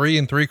it. 3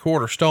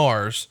 3/4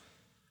 stars.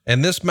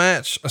 And this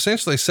match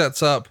essentially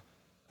sets up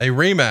a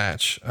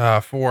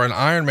rematch for an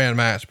Iron Man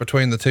match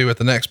between the two at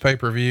the next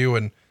pay-per-view.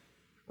 And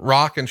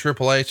Rock and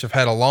Triple H have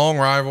had a long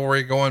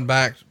rivalry going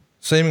back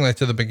seemingly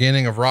to the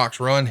beginning of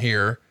Rock's run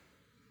here.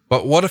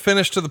 But what a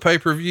finish to the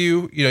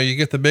pay-per-view. You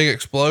get the big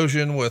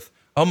explosion with,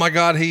 oh my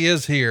God, he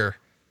is here.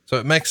 So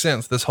it makes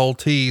sense, this whole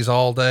tease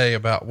all day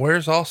about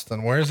where's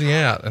Austin? Where's he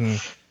at? And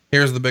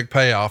here's the big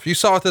payoff. You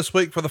saw it this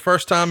week for the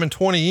first time in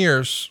 20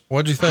 years.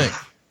 What'd you think?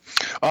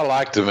 I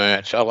liked the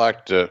match. I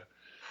liked,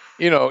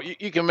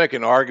 you can make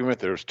an argument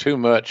there's too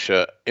much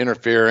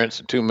interference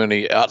and too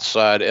many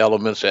outside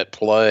elements at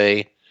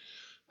play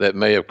that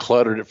may have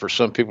cluttered it for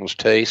some people's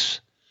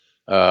tastes.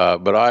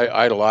 But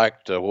I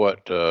liked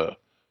what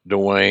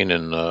Dwayne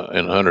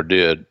and Hunter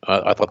did.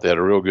 I thought they had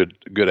a real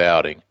good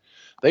outing.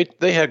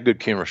 They had good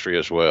chemistry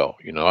as well.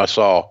 I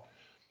saw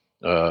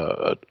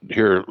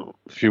here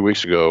a few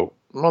weeks ago,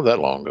 not that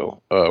long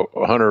ago,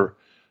 Hunter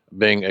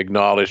being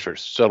acknowledged for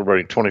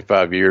celebrating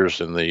 25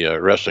 years in the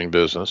wrestling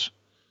business.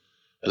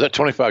 Is that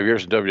 25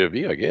 years in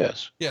WWE, I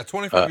guess? Yeah,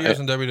 25 years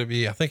in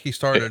WWE. I think he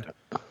started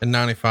in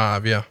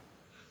 95. Yeah.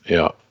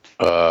 Yeah.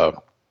 I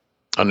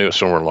knew it was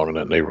somewhere along in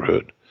that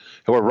neighborhood.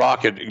 And where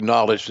Rock had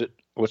acknowledged it,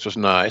 which was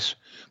nice.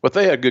 But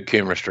they had good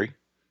chemistry,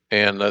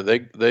 and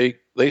they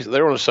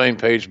were on the same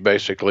page,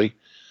 basically.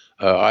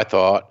 I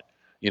thought,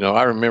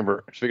 I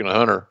remember, speaking of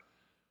Hunter,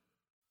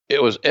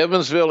 it was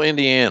Evansville,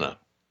 Indiana.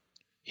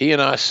 He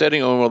and I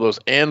sitting on one of those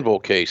anvil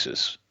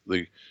cases,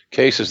 the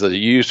cases that you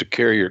use to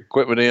carry your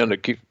equipment in to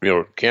keep,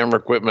 camera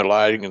equipment,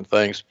 lighting and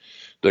things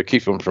to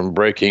keep them from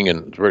breaking,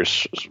 and very,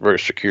 very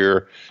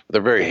secure.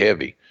 They're very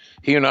heavy.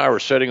 He and I were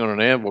sitting on an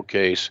anvil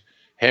case,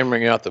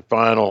 hammering out the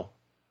final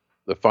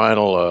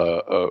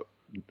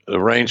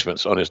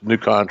arrangements on his new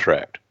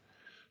contract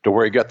to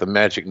where he got the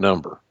magic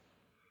number,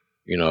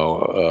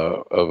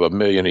 of $1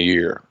 million a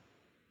year.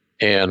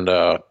 And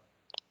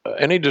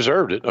he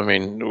deserved it. I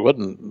mean, it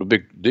wasn't a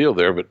big deal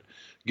there, but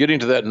getting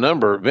to that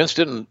number, Vince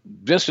did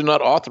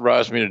not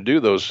authorize me to do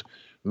those $1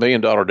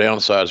 million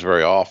downsides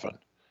very often.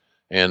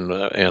 And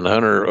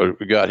Hunter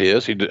got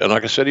his. And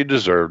like I said, he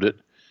deserved it.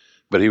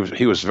 But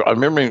he was. I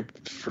remember him,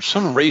 for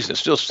some reason, it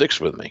still sticks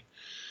with me.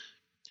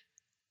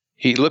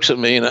 He looks at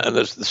me, and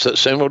it's the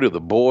same way to the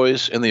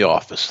boys in the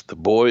office. The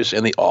boys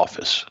in the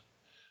office.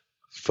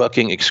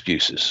 Fucking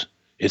excuses.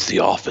 It's the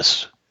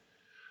office.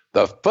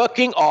 The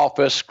fucking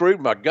office screwed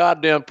my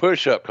goddamn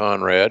push-up,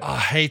 Conrad. I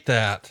hate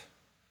that.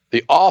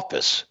 The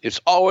office.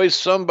 It's always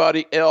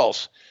somebody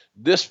else.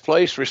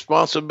 Displaced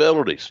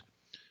responsibilities.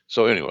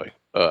 So anyway,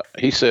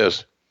 he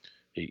says,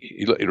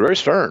 he's very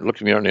stern,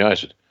 looked at me on the eye and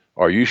said,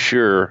 "Are you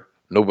sure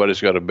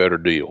nobody's got a better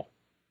deal?"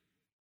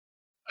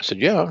 I said,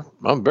 "Yeah,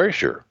 I'm very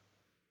sure."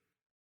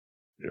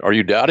 "Are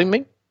you doubting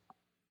me?"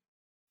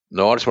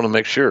 "No, I just want to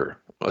make sure."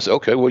 I said,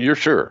 "Okay, well, you're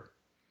sure.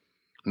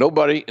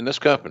 Nobody in this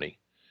company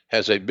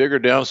has a bigger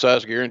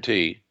downsize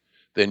guarantee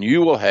than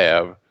you will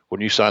have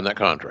when you sign that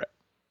contract.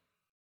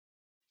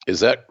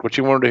 Is that what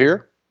you wanted to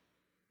hear?"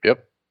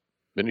 "Yep."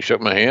 Then he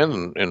shook my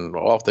hand, and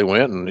off they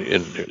went, and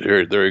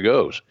there he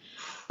goes.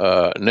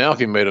 Now if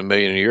he made $1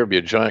 million a year, it'd be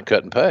a giant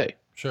cut in pay.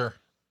 Sure.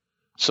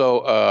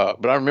 So,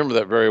 but I remember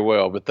that very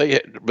well. But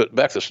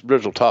back to the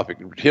original topic.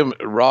 Him,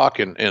 Rock,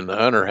 and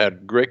Hunter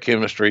had great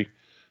chemistry,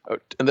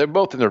 and they're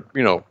both in their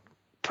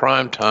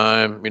prime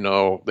time.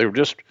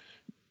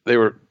 They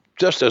were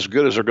just as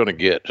good as they're going to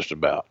get, just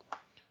about.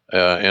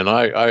 And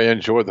I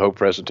enjoyed the whole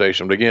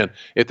presentation. But again,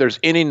 if there's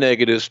any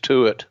negatives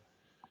to it,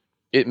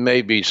 it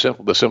may be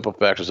the simple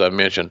factors I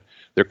mentioned.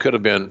 There could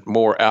have been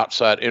more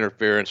outside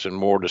interference and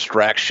more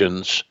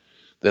distractions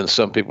than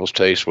some people's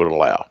taste would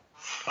allow.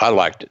 I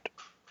liked it.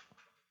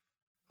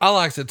 I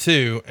liked it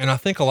too. And I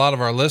think a lot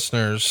of our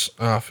listeners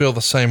feel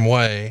the same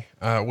way.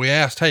 We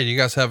asked, "Hey, do you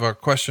guys have a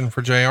question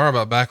for JR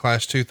about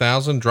Backlash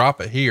 2000? Drop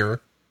it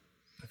here."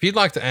 If you'd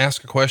like to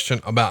ask a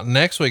question about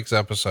next week's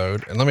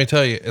episode, and let me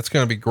tell you, it's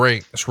going to be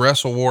great. It's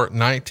Wrestle War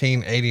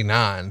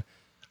 1989,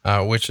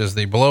 which is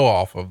the blow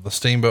off of the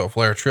Steamboat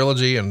Flair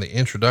trilogy and the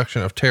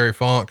introduction of Terry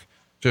Funk.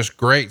 Just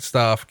great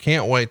stuff.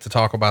 Can't wait to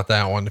talk about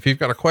that one. If you've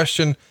got a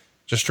question,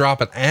 just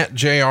drop it at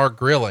JR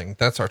Grilling.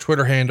 That's our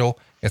Twitter handle.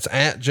 It's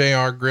at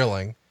JR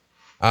Grilling.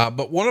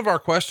 But one of our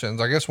questions,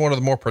 I guess one of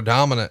the more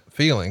predominant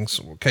feelings,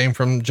 came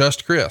from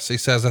Just Chris. He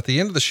says, at the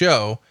end of the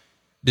show,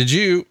 did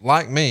you,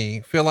 like me,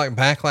 feel like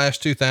Backlash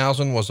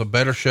 2000 was a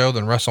better show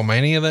than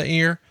WrestleMania that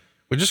year?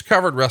 We just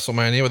covered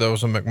WrestleMania, where there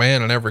was a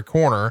McMahon in every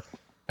corner.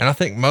 And I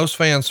think most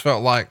fans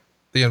felt like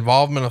the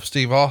involvement of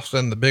Steve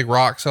Austin, the Big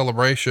Rock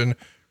celebration,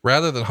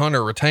 rather than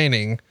Hunter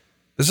retaining,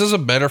 this is a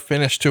better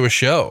finish to a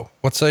show.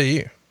 What say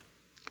you?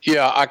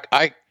 Yeah,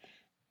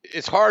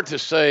 it's hard to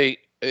say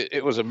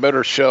it was a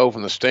better show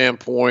from the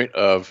standpoint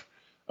of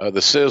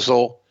the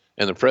sizzle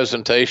and the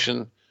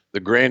presentation, the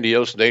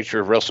grandiose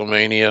nature of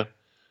WrestleMania,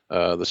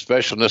 the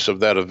specialness of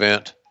that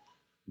event.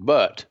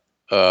 But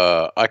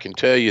I can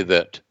tell you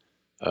that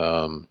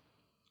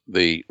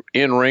the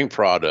in-ring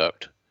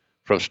product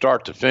from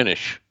start to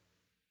finish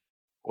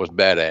was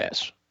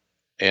badass.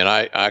 And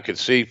I could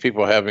see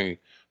people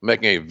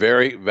making a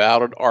very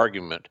valid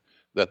argument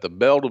that the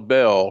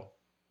bell-to-bell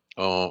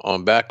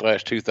on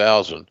Backlash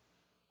 2000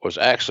 was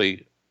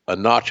actually a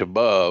notch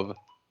above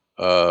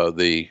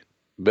the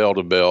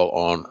bell-to-bell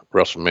on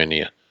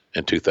WrestleMania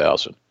in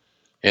 2000.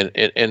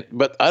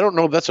 But I don't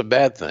know if that's a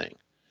bad thing.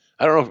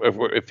 I don't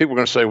know if people are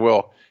going to say,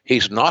 "Well,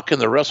 he's knocking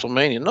the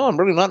WrestleMania." No, I'm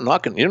really not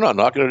knocking. You're not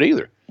knocking it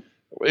either.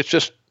 It's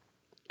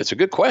a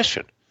good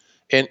question.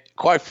 And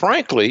quite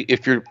frankly,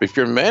 if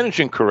you're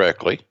managing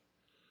correctly,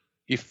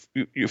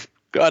 you've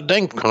God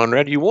dang,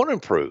 Conrad, you want to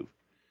improve.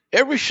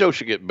 Every show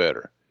should get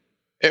better.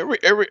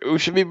 We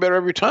should be better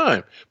every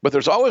time. But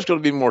there's always going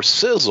to be more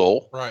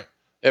sizzle right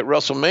at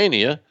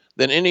WrestleMania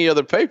than any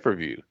other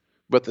pay-per-view.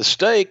 But the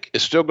steak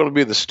is still going to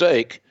be the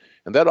steak,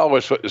 and that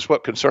always is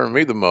what concerned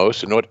me the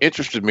most and what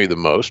interested me the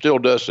most. Still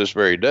does to this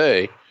very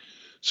day.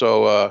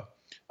 So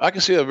I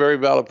can see a very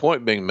valid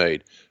point being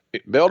made.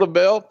 Bell to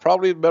bell,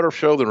 probably a better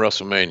show than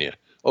WrestleMania.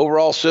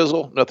 Overall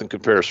sizzle, nothing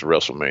compares to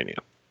WrestleMania.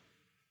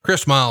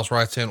 Chris Miles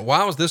writes in,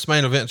 why was this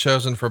main event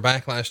chosen for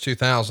Backlash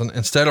 2000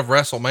 instead of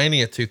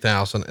WrestleMania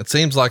 2000? It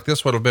seems like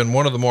this would have been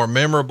one of the more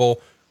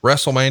memorable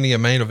WrestleMania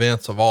main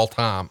events of all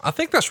time. I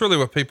think that's really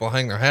what people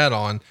hang their hat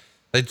on.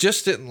 They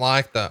just didn't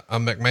like a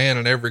McMahon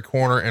in every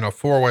corner in a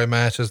 4-way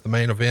match as the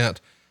main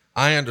event.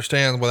 I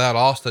understand without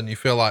Austin, you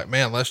feel like,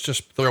 man, let's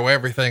just throw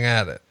everything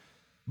at it.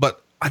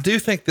 But I do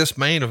think this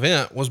main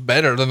event was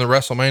better than the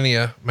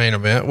WrestleMania main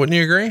event. Wouldn't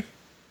you agree?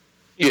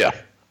 Yeah.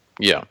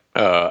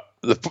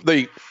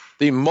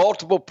 The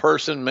multiple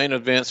person main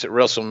events at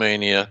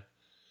WrestleMania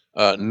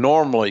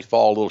normally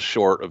fall a little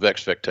short of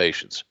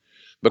expectations,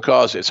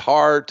 because it's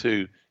hard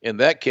to, in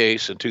that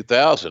case, in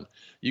 2000,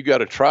 you got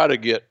to try to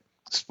get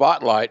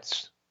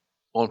spotlights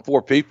on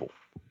 4 people.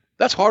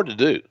 That's hard to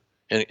do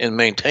and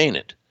maintain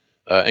it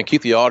and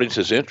keep the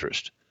audience's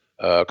interest,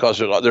 because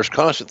there's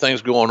constant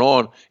things going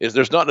on.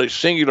 There's not a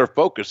singular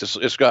focus.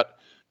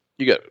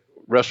 You got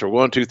wrestler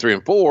 1, 2, 3,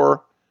 and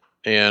 4,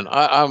 and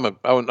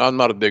I'm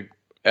not a big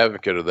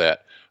advocate of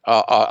that.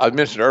 I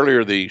mentioned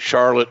earlier the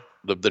Charlotte,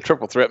 the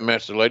triple threat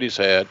match the ladies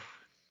had.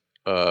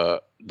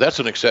 That's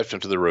an exception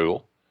to the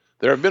rule.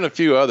 There have been a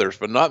few others,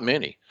 but not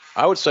many.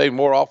 I would say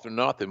more often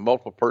than not, the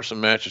multiple person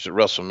matches at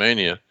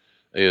WrestleMania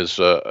is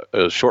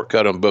a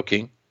shortcut on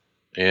booking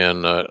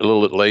and a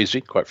little bit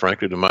lazy, quite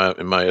frankly, in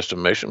my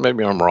estimation.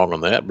 Maybe I'm wrong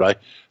on that,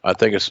 but I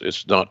think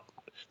it's not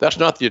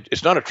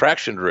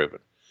attraction driven.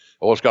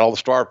 Oh, it's got all the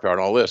star power and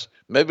all this.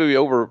 Maybe we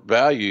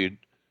overvalued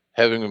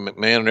having a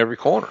McMahon in every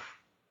corner.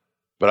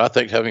 But I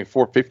think having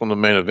 4 people in the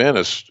main event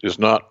is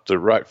not the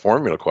right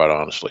formula, quite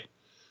honestly.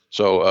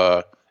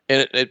 So,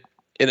 and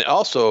it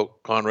also,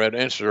 Conrad,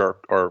 answered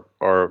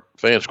our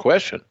fans'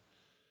 question.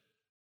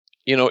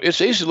 You know,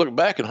 it's easy to look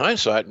back in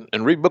hindsight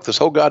and rebook this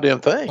whole goddamn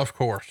thing. Of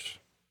course.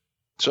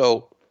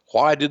 So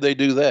why did they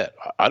do that?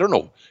 I don't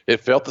know. It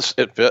fit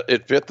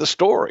the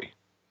story.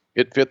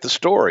 It fit the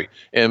story,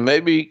 and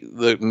maybe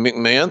the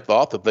McMahon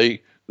thought that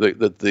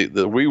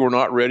we were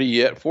not ready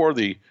yet for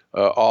the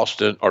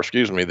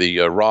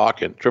the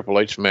Rock and Triple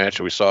H match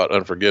that we saw at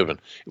Unforgiven.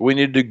 We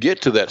needed to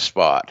get to that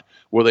spot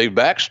with a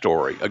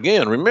backstory.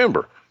 Again,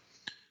 remember,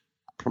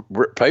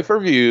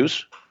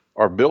 pay-per-views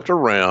are built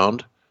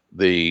around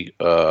the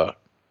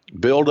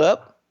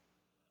build-up,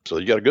 so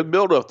you got a good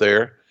build-up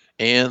there,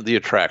 and the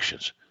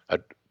attractions.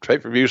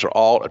 Pay-per-views are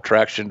all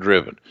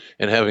attraction-driven,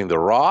 and having The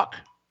Rock,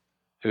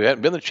 who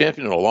hadn't been the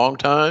champion in a long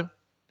time,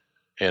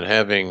 and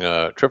having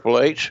Triple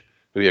H,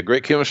 who he had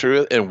great chemistry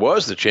with and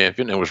was the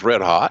champion and was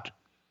red hot,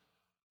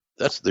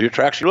 that's the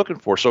attraction you're looking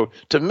for. So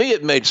to me,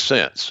 it made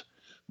sense.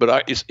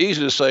 But it's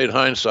easy to say in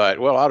hindsight,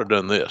 well, I'd have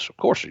done this. Of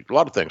course, a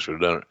lot of things could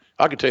have done it.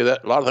 I can tell you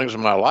that a lot of things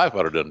in my life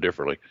I'd have done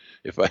differently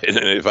if I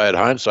had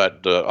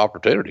hindsight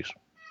opportunities.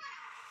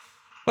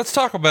 Let's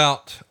talk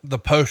about the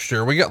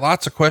poster. We get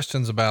lots of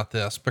questions about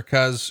this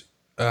because,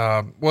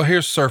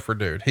 here's Surfer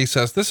Dude. He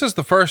says, this is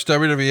the first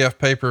WWF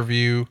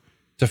pay-per-view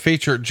to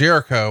feature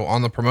Jericho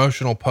on the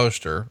promotional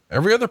poster.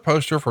 Every other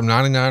poster from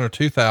 99 or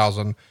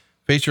 2000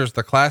 features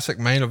the classic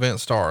main event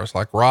stars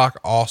like Rock,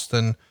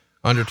 Austin,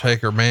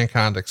 Undertaker,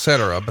 Mankind,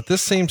 etc. But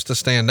this seems to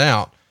stand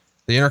out.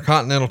 The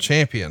Intercontinental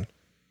Champion.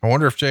 I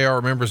wonder if JR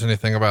remembers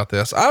anything about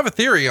this. I have a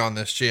theory on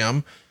this,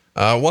 Jim.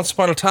 Once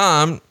upon a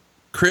time,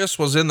 Chris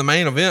was in the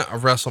main event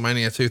of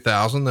WrestleMania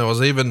 2000. There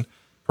was even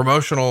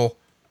promotional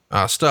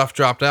stuff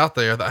dropped out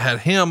there that had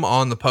him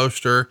on the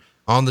poster,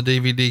 on the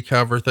DVD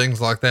cover,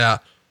 things like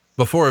that,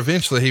 before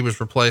eventually he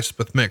was replaced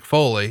with Mick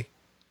Foley.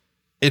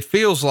 It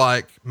feels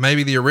like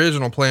maybe the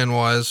original plan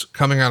was,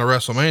 coming out of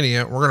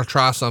WrestleMania, we're going to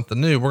try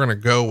something new. We're going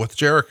to go with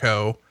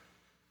Jericho.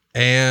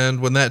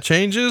 And when that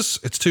changes,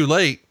 it's too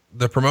late.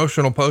 The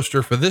promotional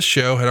poster for this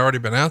show had already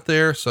been out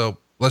there. So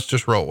let's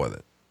just roll with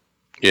it.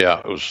 Yeah.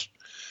 It was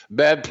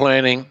bad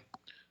planning,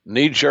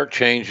 knee-jerk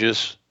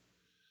changes.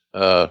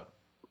 The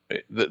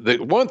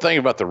one thing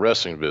about the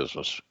wrestling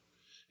business,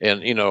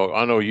 and I know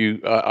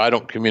I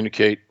don't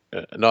communicate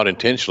not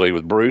intentionally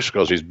with Bruce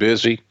because he's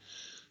busy.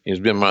 He's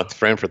been my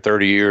friend for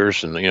 30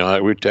 years, and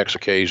we text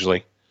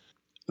occasionally.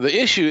 The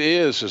issue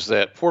is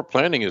that poor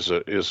planning is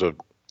an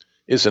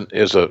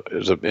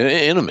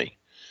enemy.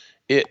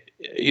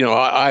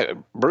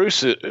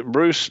 Bruce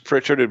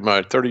Pritchard is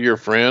my 30-year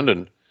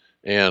friend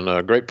and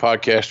a great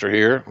podcaster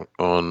here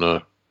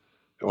on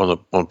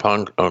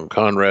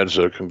Conrad's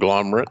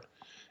conglomerate.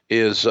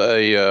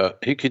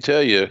 He could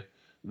tell you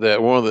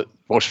that one of the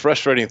most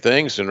frustrating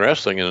things in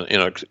wrestling in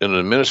an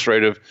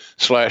administrative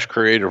 /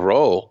 creative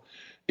role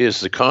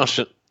is the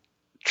constant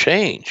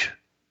change.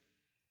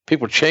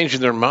 People changing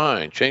their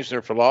mind, changing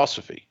their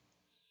philosophy.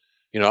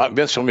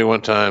 Vince told me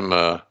one time,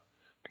 I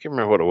can't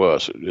remember what it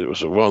was. It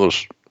was one of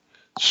those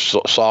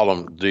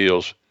solemn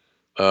deals.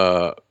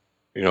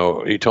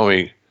 He told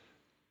me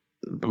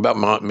about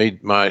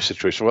my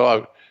situation.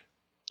 Well,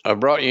 I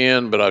brought you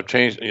in, but I've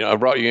changed. I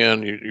brought you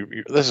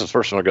in. This is the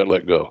first time I got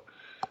let go,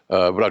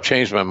 but I've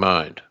changed my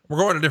mind. We're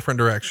going a different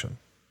direction,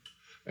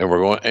 and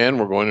we're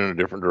going in a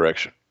different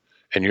direction.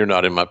 And you're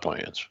not in my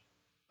plans.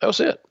 That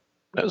was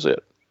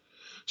it.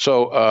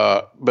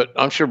 So, but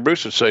I'm sure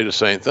Bruce would say the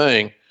same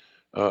thing,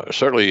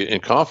 certainly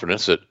in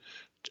confidence, that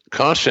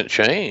constant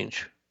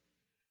change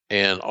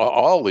and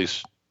all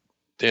these,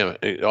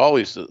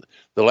 the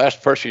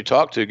last person you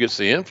talk to gets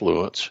the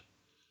influence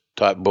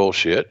type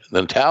bullshit.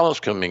 Then talent's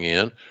coming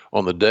in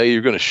on the day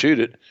you're going to shoot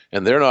it,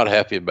 and they're not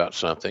happy about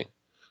something.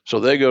 So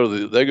they go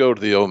to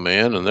the old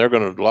man, and they're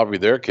going to lobby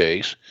their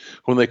case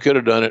when they could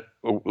have done it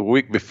a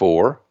week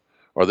before.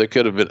 Or they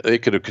could have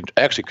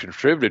actually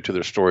contributed to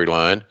their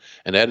storyline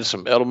and added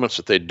some elements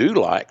that they do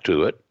like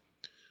to it.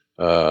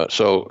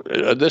 So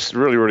this is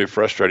really, really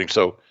frustrating.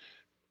 So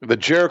the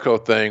Jericho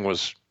thing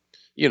was,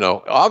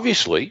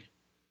 obviously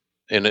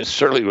and it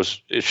certainly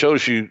was. It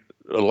shows you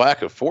a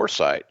lack of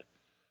foresight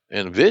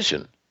and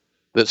vision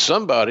that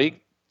somebody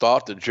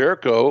thought that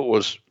Jericho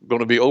was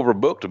going to be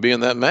overbooked to be in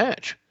that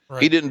match.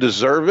 Right. He didn't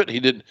deserve it. He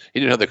didn't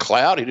have the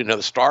clout. He didn't have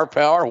the star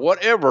power.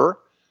 Whatever.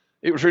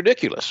 It was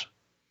ridiculous.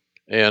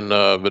 And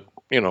but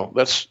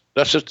that's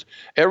just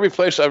every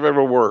place I've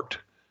ever worked,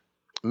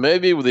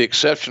 maybe with the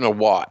exception of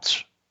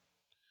Watts.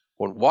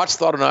 When Watts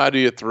thought an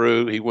idea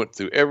through, he went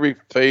through every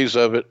phase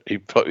of it. He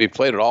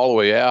played it all the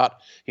way out.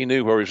 He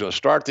knew where he was going to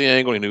start the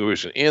angle. He knew where he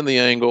was going to end the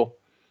angle.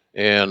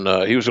 And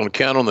he was going to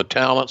count on the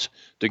talents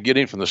to get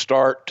him from the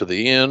start to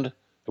the end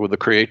with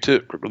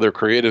their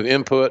creative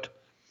input.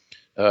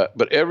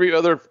 But every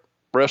other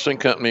wrestling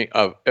company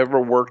I've ever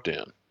worked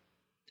in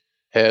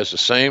has the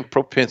same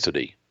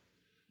propensity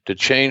to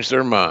change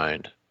their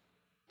mind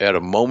at a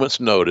moment's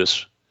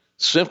notice,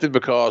 simply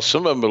because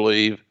some of them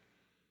believe,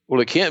 well,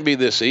 it can't be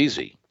this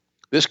easy.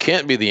 This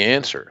can't be the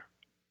answer.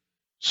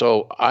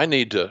 So we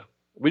need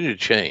to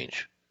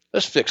change.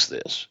 Let's fix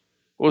this.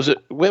 We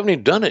haven't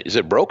even done it. Is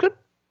it broken?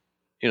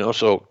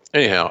 So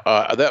anyhow,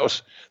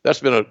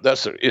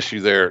 that's an issue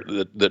there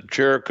that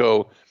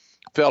Jericho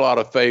fell out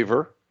of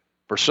favor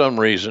for some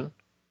reason.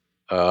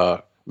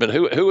 But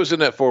who was in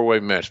that 4-way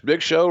match?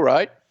 Big Show,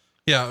 right?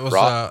 Yeah, it was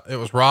Rock. It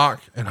was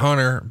Rock and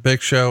Hunter,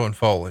 Big Show and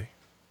Foley.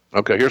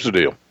 Okay, here's the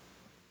deal.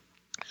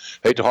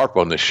 Hate to harp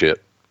on this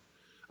shit.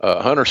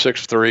 Hunter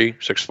 6'3",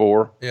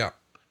 6'4". Yeah.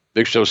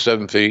 Big Show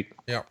 7 feet.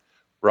 Yeah.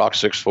 Rock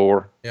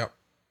 6'4". Yeah.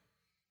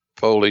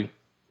 Foley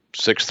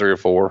 6'3" or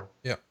 4".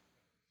 Yeah.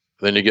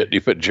 Then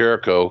you put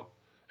Jericho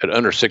at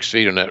under 6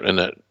 feet in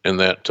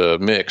that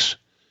mix,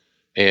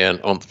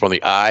 and from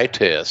the eye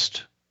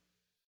test,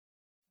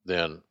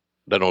 then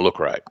that don't look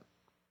right.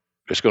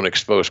 It's going to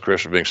expose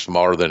Chris for being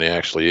smarter than he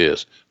actually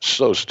is.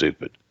 So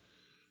stupid.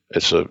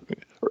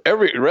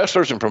 Every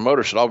wrestlers and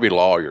promoters should all be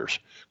lawyers,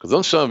 because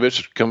those son of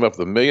bitches come up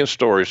with a million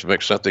stories to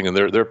make something in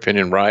their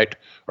opinion right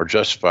or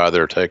justify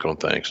their take on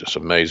things. It's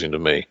amazing to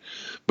me.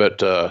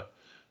 But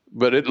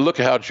look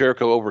at how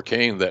Jericho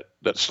overcame that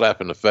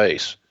slap in the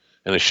face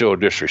and a show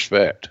of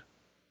disrespect,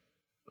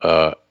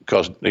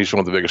 because he's one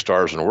of the biggest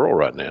stars in the world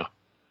right now.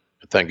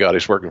 Thank God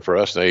he's working for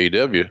us in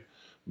AEW,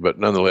 but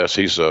nonetheless,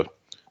 he's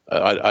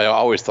I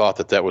always thought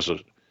that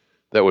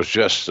was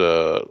just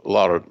a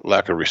lot of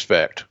lack of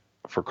respect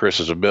for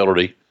Chris's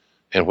ability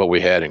and what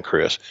we had in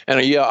Chris.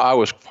 And yeah, I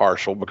was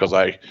partial because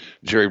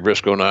Jerry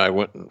Briscoe and I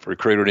went and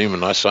recruited him,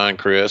 and I signed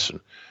Chris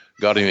and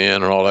got him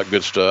in and all that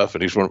good stuff.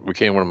 And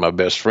became one of my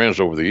best friends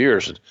over the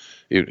years,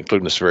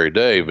 including this very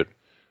day. But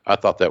I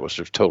thought that was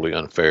just totally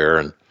unfair.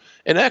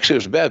 And actually,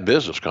 it was bad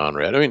business,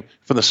 Conrad. I mean,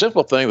 from the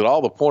simple thing that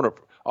all the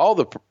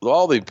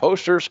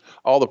posters,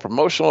 all the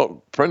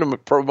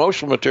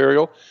promotional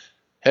material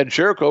had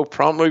Jericho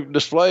prominently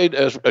displayed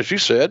as you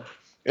said,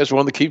 as one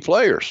of the key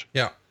players.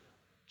 Yeah.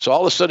 So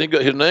all of a sudden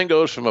his name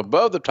goes from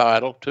above the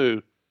title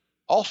to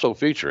also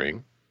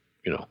featuring,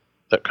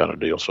 that kind of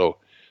deal. So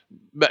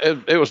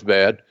it was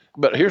bad.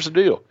 But here's the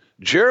deal: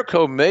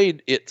 Jericho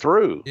made it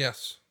through.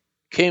 Yes.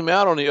 Came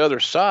out on the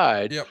other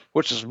side, yep.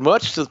 Which is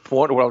much to the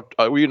point where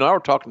you and I were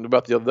talking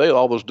about the other day,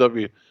 all those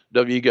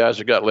WWE guys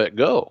that got let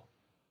go.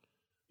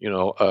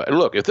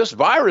 Look, if this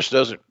virus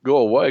doesn't go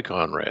away,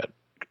 Conrad,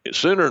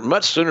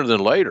 much sooner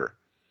than later,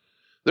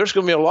 there's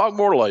going to be a lot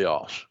more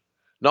layoffs,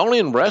 not only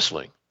in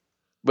wrestling,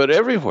 but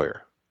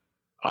everywhere.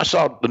 I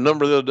saw the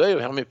number the other day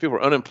of how many people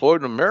are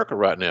unemployed in America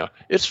right now.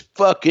 It's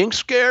fucking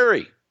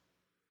scary.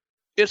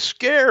 It's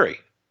scary.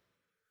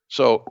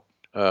 So,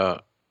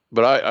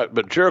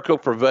 but Jericho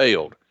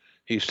prevailed.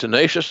 He's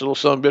tenacious, little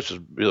son of a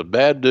bitch. He's a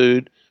bad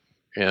dude,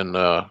 and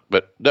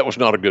but that was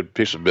not a good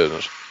piece of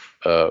business.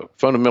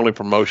 Fundamentally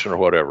promotion or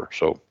whatever.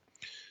 So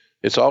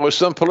it's always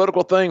some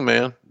political thing,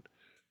 man.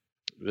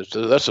 That's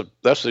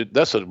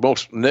the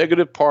most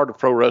negative part of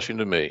pro wrestling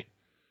to me.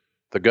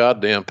 The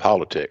goddamn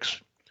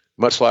politics,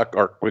 much like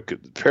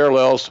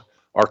parallels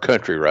our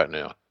country right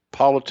now.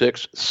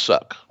 Politics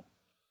suck.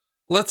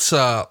 Let's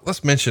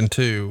mention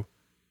too,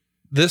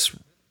 this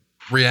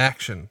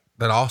reaction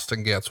that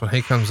Austin gets when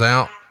he comes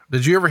out.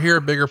 Did you ever hear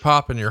a bigger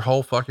pop in your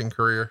whole fucking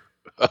career?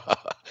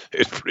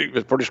 It's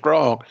pretty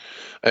strong.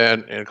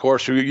 And of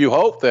course you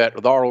hope that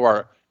with all of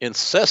our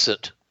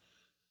incessant,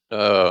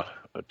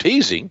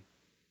 teasing,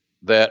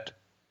 that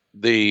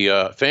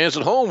the, fans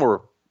at home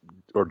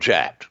were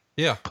jacked.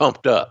 Yeah.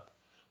 Pumped up.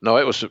 No,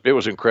 it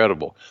was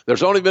incredible.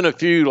 There's only been a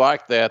few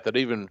like that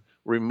even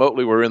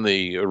remotely were in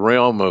the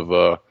realm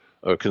of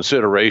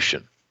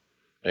consideration.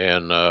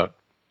 And,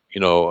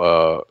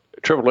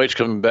 Triple H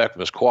coming back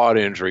from his quad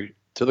injury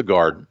to the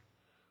Garden.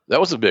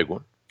 That was a big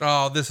one.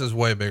 Oh, this is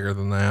way bigger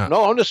than that.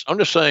 No, I'm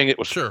just saying it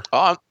was. Sure.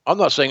 I'm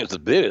not saying it's the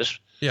biggest.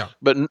 Yeah.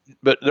 But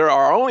there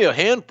are only a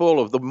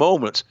handful of the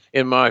moments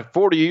in my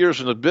 40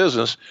 years in the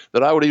business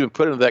that I would even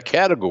put into that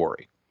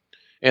category.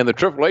 And the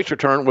Triple H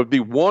return would be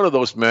one of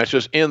those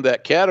matches in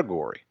that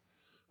category.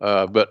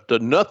 But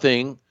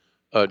nothing,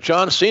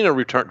 John Cena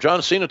returned.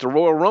 John Cena at the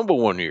Royal Rumble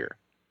one year.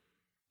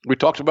 We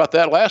talked about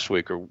that last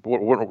week or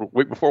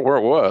week before where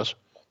it was.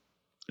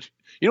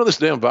 You know, this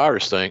damn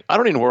virus thing, I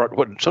don't even know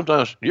what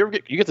sometimes you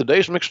get the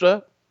days mixed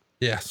up?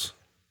 Yes.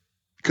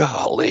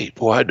 Golly,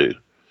 boy, I do.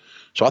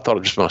 So I thought it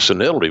was just my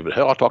senility, but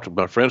hell, I talked to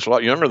my friends a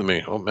lot younger than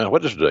me. Oh man,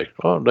 what is today?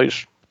 Oh,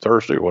 today's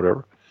Thursday or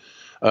whatever.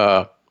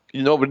 But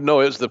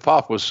no, the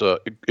pop was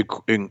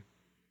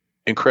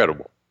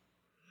incredible.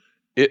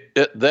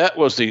 That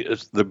was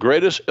the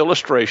greatest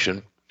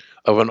illustration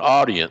of an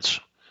audience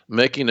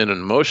making an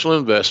emotional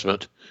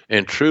investment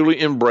and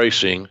truly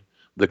embracing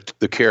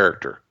the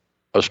character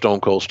of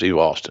Stone Cold Steve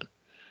Austin.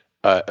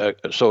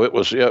 So it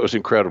was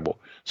incredible.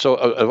 So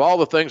of all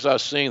the things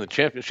I've seen, the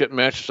championship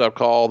matches I've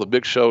called, the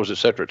big shows, et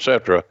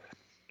cetera,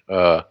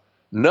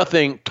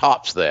 nothing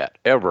tops that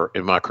ever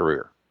in my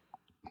career.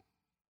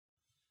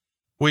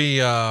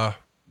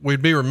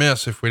 We'd be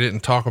remiss if we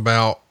didn't talk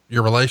about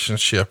your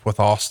relationship with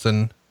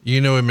Austin.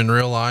 You knew him in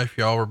real life.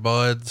 Y'all were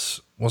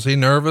buds. Was he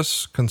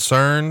nervous,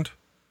 concerned?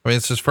 I mean,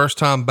 it's his first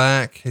time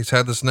back. He's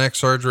had this neck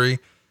surgery.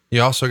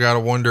 You also got to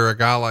wonder, a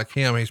guy like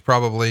him, he's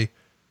probably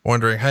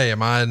wondering, hey,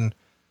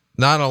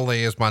 not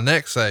only is my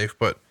neck safe,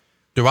 but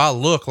do I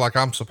look like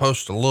I'm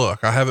supposed to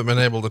look? I haven't been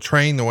able to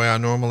train the way I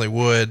normally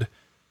would.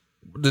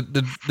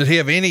 Did he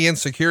have any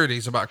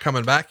insecurities about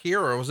coming back here,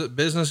 or was it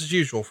business as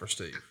usual for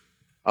Steve?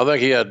 I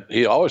think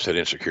he always had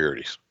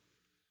insecurities.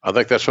 I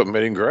think that's what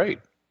made him great.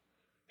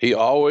 He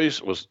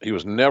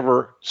was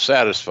never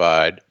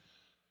satisfied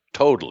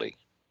totally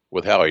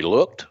with how he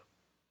looked,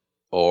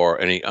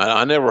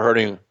 I never heard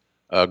him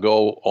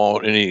go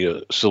on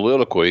any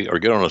soliloquy or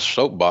get on a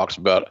soapbox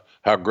about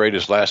how great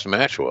his last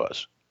match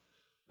was.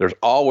 There's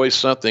always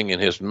something in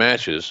his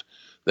matches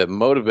that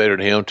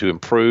motivated him to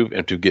improve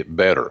and to get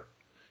better.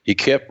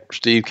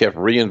 Steve kept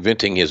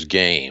reinventing his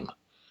game.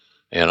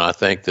 And I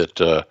think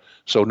that,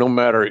 so no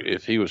matter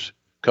if he was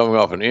coming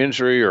off an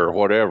injury or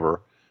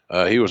whatever,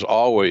 he was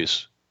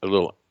always a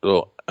little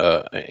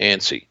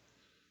antsy.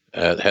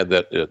 Had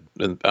that,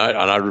 and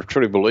I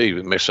truly believe,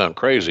 it may sound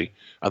crazy,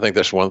 I think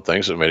that's one of the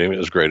things that made him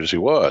as great as he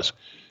was.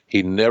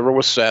 He never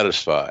was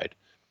satisfied.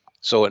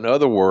 So in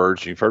other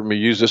words, you've heard me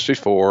use this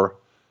before,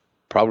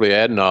 probably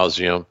ad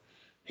nauseum,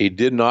 he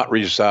did not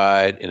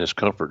reside in his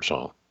comfort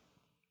zone.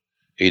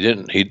 He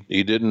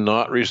did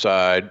not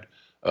reside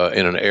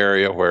in an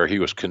area where he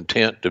was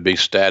content to be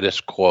status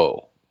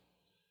quo.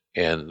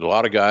 And a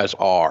lot of guys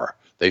are.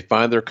 They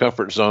find their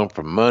comfort zone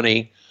from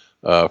money,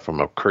 from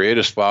a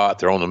creative spot.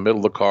 They're on the middle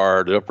of the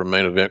card, the upper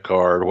main event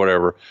card,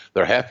 whatever.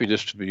 They're happy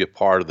just to be a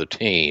part of the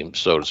team,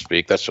 so to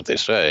speak. That's what they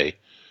say.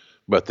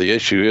 But the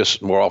issue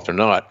is, more often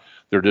than not,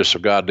 they're just so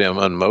goddamn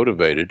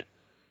unmotivated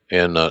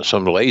and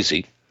some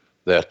lazy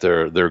that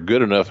they're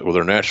good enough with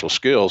their natural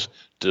skills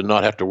to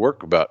not have to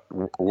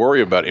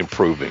worry about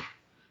improving.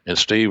 And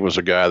Steve was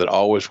a guy that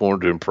always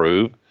wanted to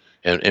improve,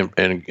 and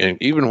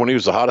even when he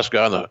was the hottest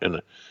guy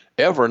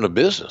ever in the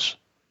business,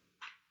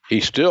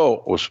 he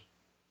still was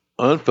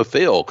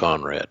unfulfilled,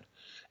 Conrad.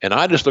 And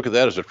I just look at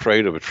that as a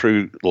trait of a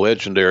true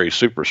legendary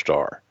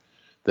superstar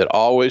that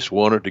always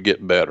wanted to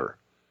get better.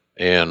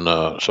 And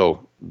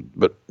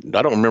but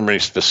I don't remember any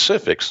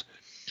specifics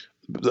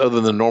other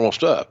than normal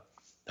stuff.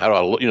 How do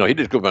I look? He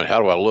did go about how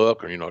do I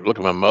look, or look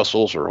at my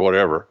muscles or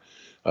whatever.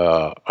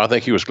 I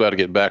think he was glad to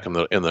get back in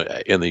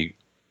the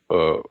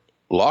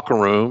locker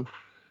room,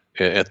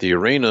 at the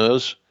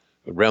arenas,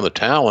 around the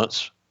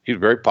talents. He's a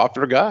very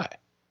popular guy,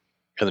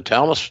 and the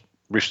talents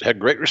had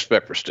great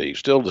respect for Steve.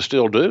 Still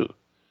do.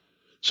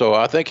 So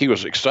I think he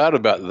was excited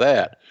about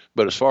that.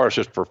 But as far as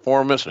his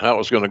performance and how it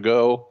was going to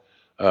go,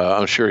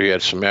 I'm sure he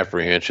had some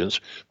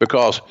apprehensions,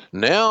 because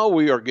now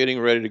we are getting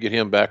ready to get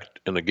him back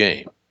in the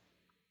game.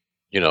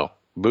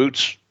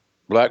 Boots,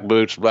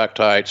 black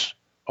tights,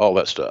 all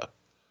that stuff.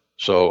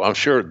 So I'm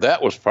sure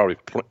that was probably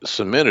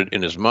cemented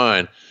in his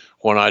mind.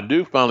 When I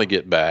do finally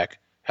get back,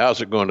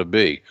 how's it going to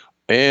be?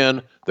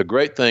 And the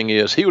great thing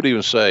is, he would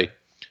even say,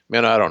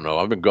 man, I don't know.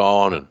 I've been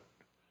gone, and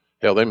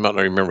hell, they might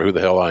not remember who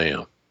the hell I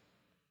am.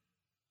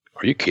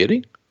 Are you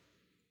kidding?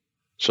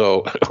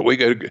 So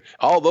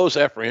all those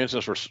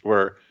apprehensions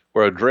were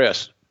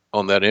addressed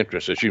on that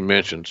entrance, as you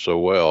mentioned so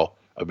well,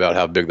 about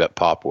how big that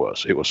pop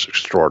was. It was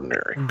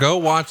extraordinary. Go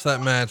watch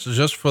that match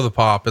just for the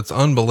pop. It's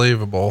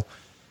unbelievable.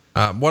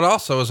 What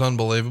also is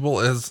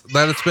unbelievable is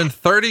that it's been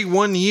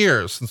 31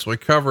 years since we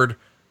covered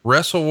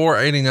Wrestle War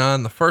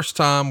 89. The first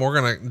time. We're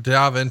going to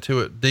dive into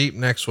it deep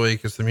next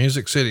week is the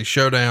Music City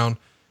Showdown,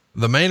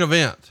 the main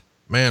event.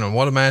 Man, and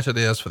what a match it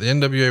is for the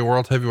NWA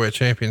World Heavyweight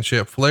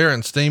Championship. Flair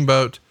and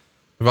Steamboat.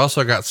 We've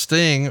also got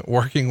Sting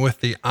working with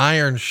the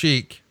Iron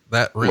Sheik.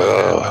 That really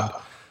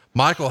happened.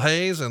 Michael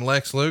Hayes and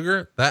Lex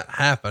Luger. That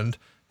happened.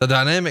 The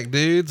Dynamic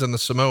Dudes and the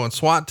Samoan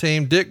SWAT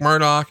team. Dick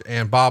Murdoch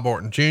and Bob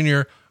Orton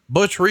Jr.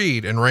 Butch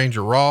Reed and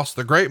Ranger Ross.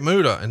 The Great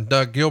Muta and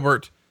Doug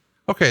Gilbert.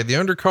 Okay, the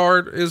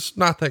undercard is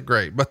not that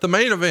great, but the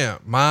main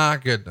event, my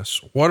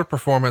goodness, what a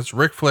performance.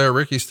 Ric Flair,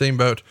 Ricky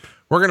Steamboat.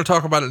 We're going to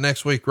talk about it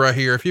next week right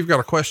here. If you've got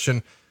a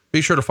question,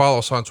 be sure to follow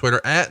us on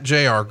Twitter at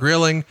JR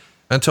Grilling.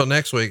 Until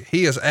next week,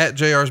 he is at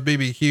JR's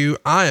BBQ.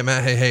 I am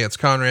at Hey, it's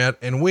Conrad,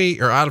 and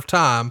we are out of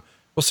time.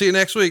 We'll see you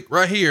next week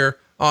right here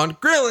on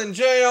Grillin'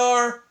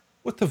 JR.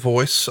 with the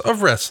voice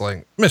of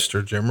wrestling,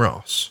 Mr. Jim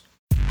Ross.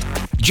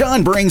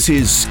 John brings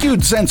his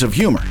skewed sense of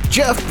humor.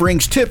 Jeff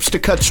brings tips to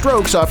cut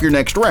strokes off your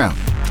next round.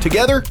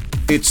 Together,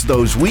 it's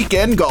those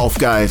weekend golf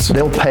guys.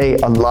 They'll pay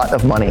a lot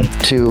of money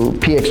to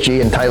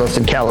PXG and Titleist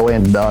and Callaway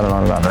and on and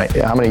on and on, right?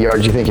 How many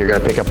yards do you think you're going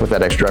to pick up with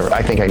that extra driver?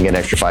 I think I can get an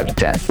extra 5 to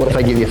 10. What if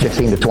I give you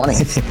 15 to 20?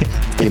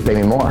 You pay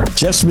me more.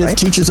 Jeff Smith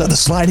teaches on a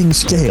sliding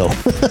scale.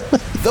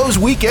 Those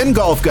Weekend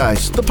Golf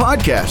Guys, the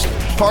podcast,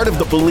 part of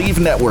the Believe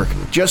Network.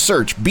 Just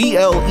search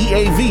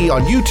BLEAV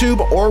on YouTube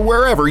or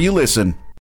wherever you listen.